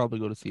Johnson will probably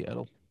go to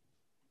Seattle.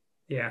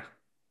 Yeah.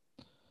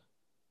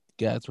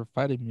 Guys were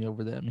fighting me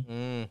over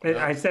that.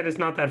 I said it's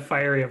not that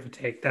fiery of a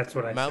take. That's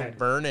what I Mount said.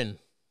 Vernon.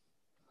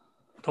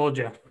 Told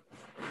you.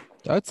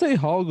 I'd say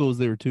Hall goes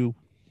there too.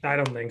 I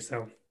don't think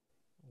so.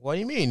 What do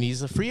you mean?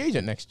 He's a free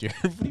agent next year.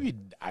 What do you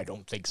mean? I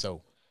don't think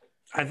so.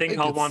 I think think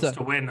Hull it's, wants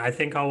to win. I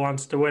think Hull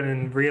wants to win,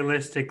 and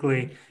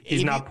realistically,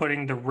 he's If not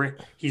putting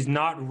he's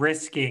not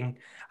risking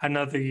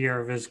another year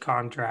of his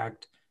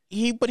contract.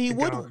 But he To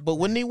would. go. But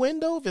wouldn't he win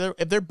though?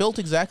 If they're built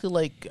exactly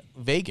like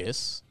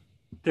Vegas,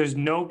 There's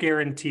no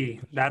guarantee.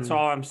 That's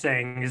all I'm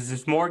saying. Is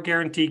there's more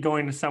guarantee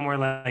going to somewhere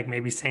like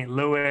maybe St.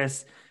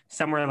 Louis,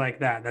 somewhere like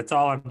that. That's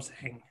all I'm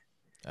saying.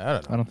 I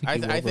don't know. I don't think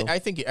he will, though.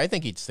 I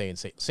think he'd stay in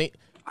St.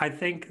 I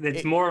think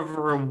it's more of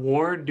a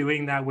reward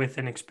doing that with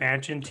an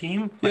expansion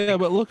team. Yeah,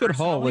 but look at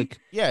Hall. personally, Like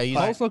Yeah, he's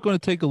Hall's not going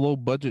to take a low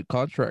budget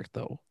contract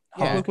though.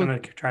 Hull's Yeah.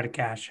 going to try to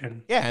cash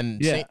in. yeah, and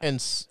Yeah.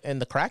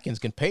 and the Krakens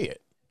can pay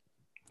it.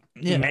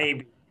 Yeah.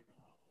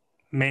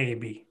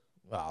 Maybe.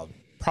 Well,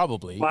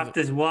 probably. We'll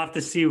have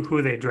to see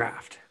who they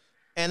draft.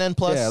 And then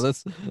plus,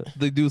 Yeah,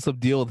 they do some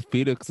deal with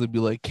Phoenix and be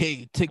like,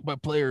 "Hey, take my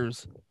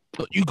players,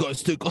 but you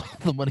guys take all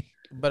the money."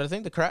 but I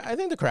think the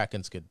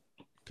Krakens could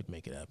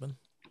make it happen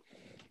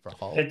for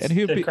Hall. It's, And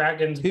he'd the be-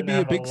 Kraken's He'd gonna be a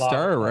have big lot of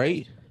star, money.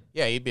 right?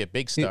 Yeah, he'd be a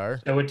big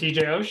star. So would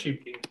TJ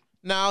Oshie be?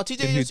 No,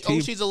 TJ And his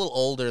team- Oshie's a little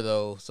older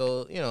though,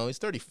 so he's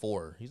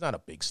 34. He's not a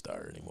big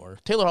star anymore.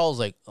 Taylor Hall's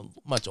like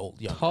much old,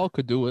 young. Hall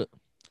could do it.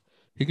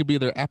 He could be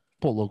their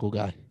Apple logo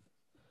guy.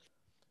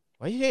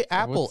 Why do you say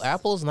Apple? what's-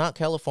 Apple is not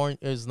California.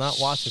 Is not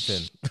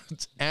Washington.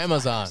 It's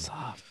Amazon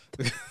Microsoft.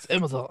 It's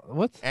Amazon.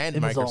 What? and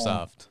Amazon.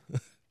 Microsoft.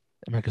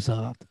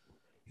 Microsoft.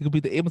 He could be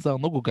the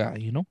Amazon logo guy,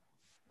 you know?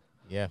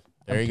 Yeah,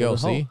 there I'm you go. Taylor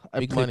See, Hall. I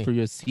big played money. for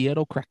your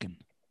Seattle Kraken.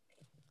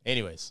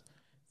 Anyways,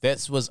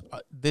 this was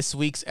this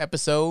week's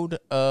episode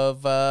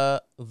of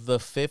The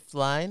Fifth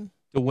Line.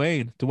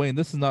 Dwayne,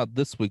 this is not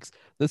this week's.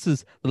 This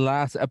is the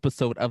last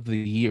episode of the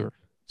year.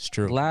 It's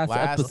true. Last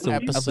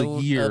episode of the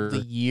year. Of the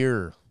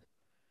year.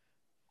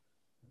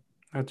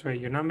 That's right.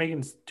 You're not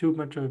making too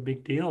much of a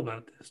big deal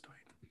about this,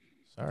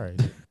 Dwayne. Sorry.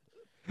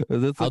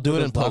 I'll do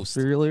it in post.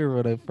 Earlier,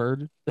 what I've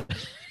heard.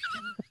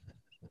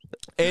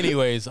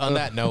 Anyways, on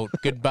that note,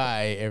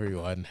 goodbye,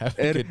 everyone. Have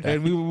a good night.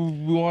 And we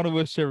want to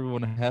wish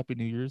everyone a happy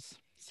New Year's.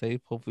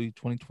 Safe. Hopefully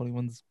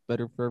 2021's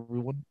better for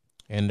everyone.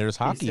 And there's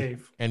Be hockey.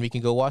 safe. And we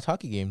can go watch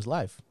hockey games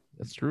live.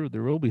 That's true.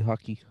 There will be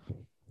hockey.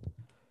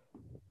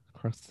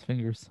 Cross the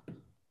fingers.